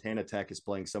because Montana Tech is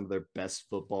playing some of their best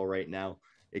football right now.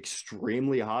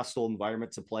 Extremely hostile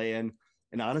environment to play in.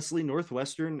 And honestly,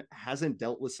 Northwestern hasn't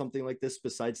dealt with something like this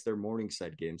besides their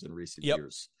Morningside games in recent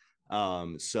years.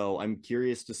 So I'm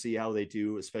curious to see how they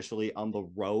do, especially on the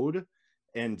road.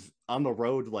 And on the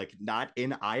road, like not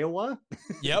in Iowa.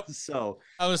 Yep. So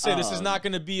I would say this is not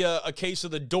going to be a case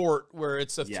of the Dort where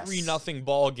it's a 3-0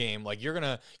 ball game. Like you're going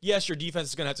to, yes, your defense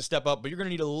is going to have to step up, but you're going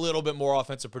to need a little bit more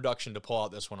offensive production to pull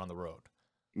out this one on the road.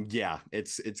 Yeah,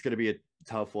 it's going to be a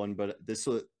tough one, but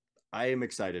I am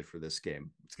excited for this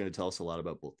game. It's going to tell us a lot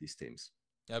about both these teams.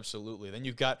 Absolutely. Then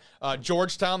you've got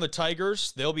Georgetown, the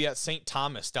Tigers. They'll be at St.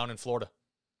 Thomas down in Florida.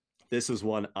 This is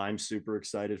one I'm super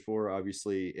excited for.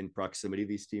 Obviously, in proximity,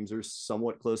 these teams are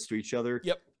somewhat close to each other.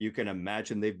 Yep. You can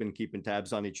imagine they've been keeping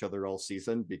tabs on each other all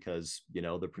season because,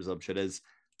 the presumption is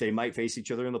they might face each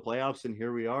other in the playoffs, and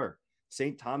here we are.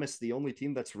 St. Thomas, the only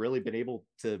team that's really been able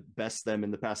to best them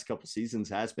in the past couple seasons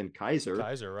has been Kaiser.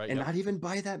 Right? And not even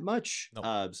by that much.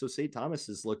 Nope. So St. Thomas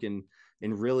is looking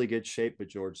in really good shape with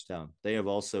Georgetown. They have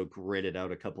also gritted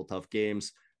out a couple tough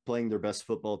games, playing their best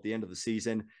football at the end of the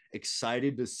season.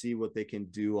 Excited to see what they can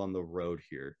do on the road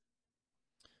here.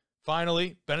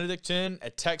 Finally, Benedictine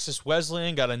at Texas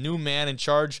Wesleyan got a new man in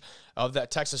charge of that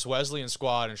Texas Wesleyan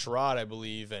squad, and Sherrod, I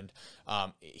believe, and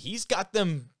he's got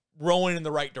them rowing in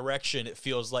the right direction, it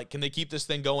feels like. Can they keep this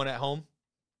thing going at home?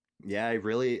 Yeah,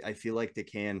 I feel like they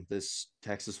can. This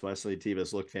Texas Wesleyan team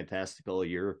has looked fantastic all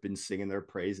year. I've been singing their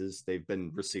praises. They've been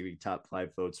receiving top 5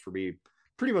 votes for me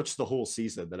pretty much the whole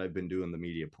season that I've been doing the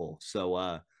media poll.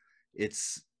 So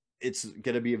it's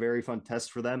going to be a very fun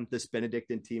test for them. This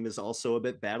Benedictine team is also a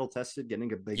bit battle tested,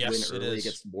 getting a big win early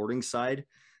against Morningside,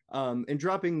 and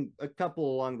dropping a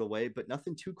couple along the way, but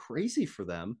nothing too crazy for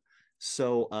them.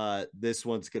 So this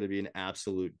one's going to be an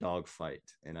absolute dogfight,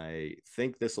 and I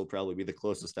think this will probably be the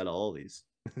closest out of all of these.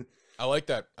 I like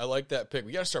that. I like that pick.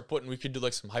 We got to start we could do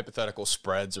like some hypothetical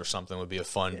spreads or something. Would be a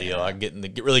fun deal. I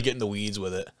really get in the weeds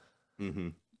with it. Mm-hmm.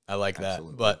 I like that.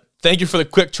 But thank you for the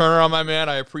quick turnaround, my man.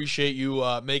 I appreciate you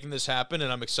making this happen,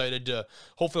 and I'm excited to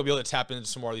hopefully be able to tap into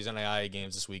some more of these NAIA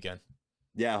games this weekend.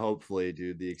 Yeah, hopefully,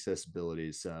 dude. The accessibility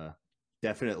is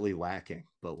definitely lacking,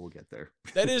 but we'll get there.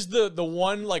 That is the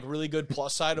one like really good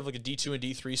plus side of like a D2 and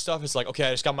D3 stuff. It's like, okay,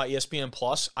 I just got my ESPN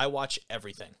Plus. I watch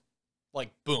everything.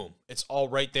 Like, boom. It's all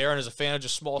right there. And as a fan of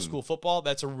just small school football,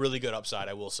 that's a really good upside,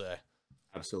 I will say.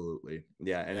 Absolutely.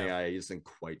 Yeah, NAIA isn't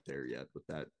quite there yet with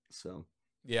that. So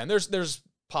yeah, and there's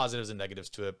positives and negatives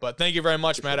to it. But thank you very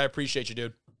much, Matt. I appreciate you,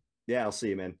 dude. Yeah, I'll see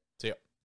you, man.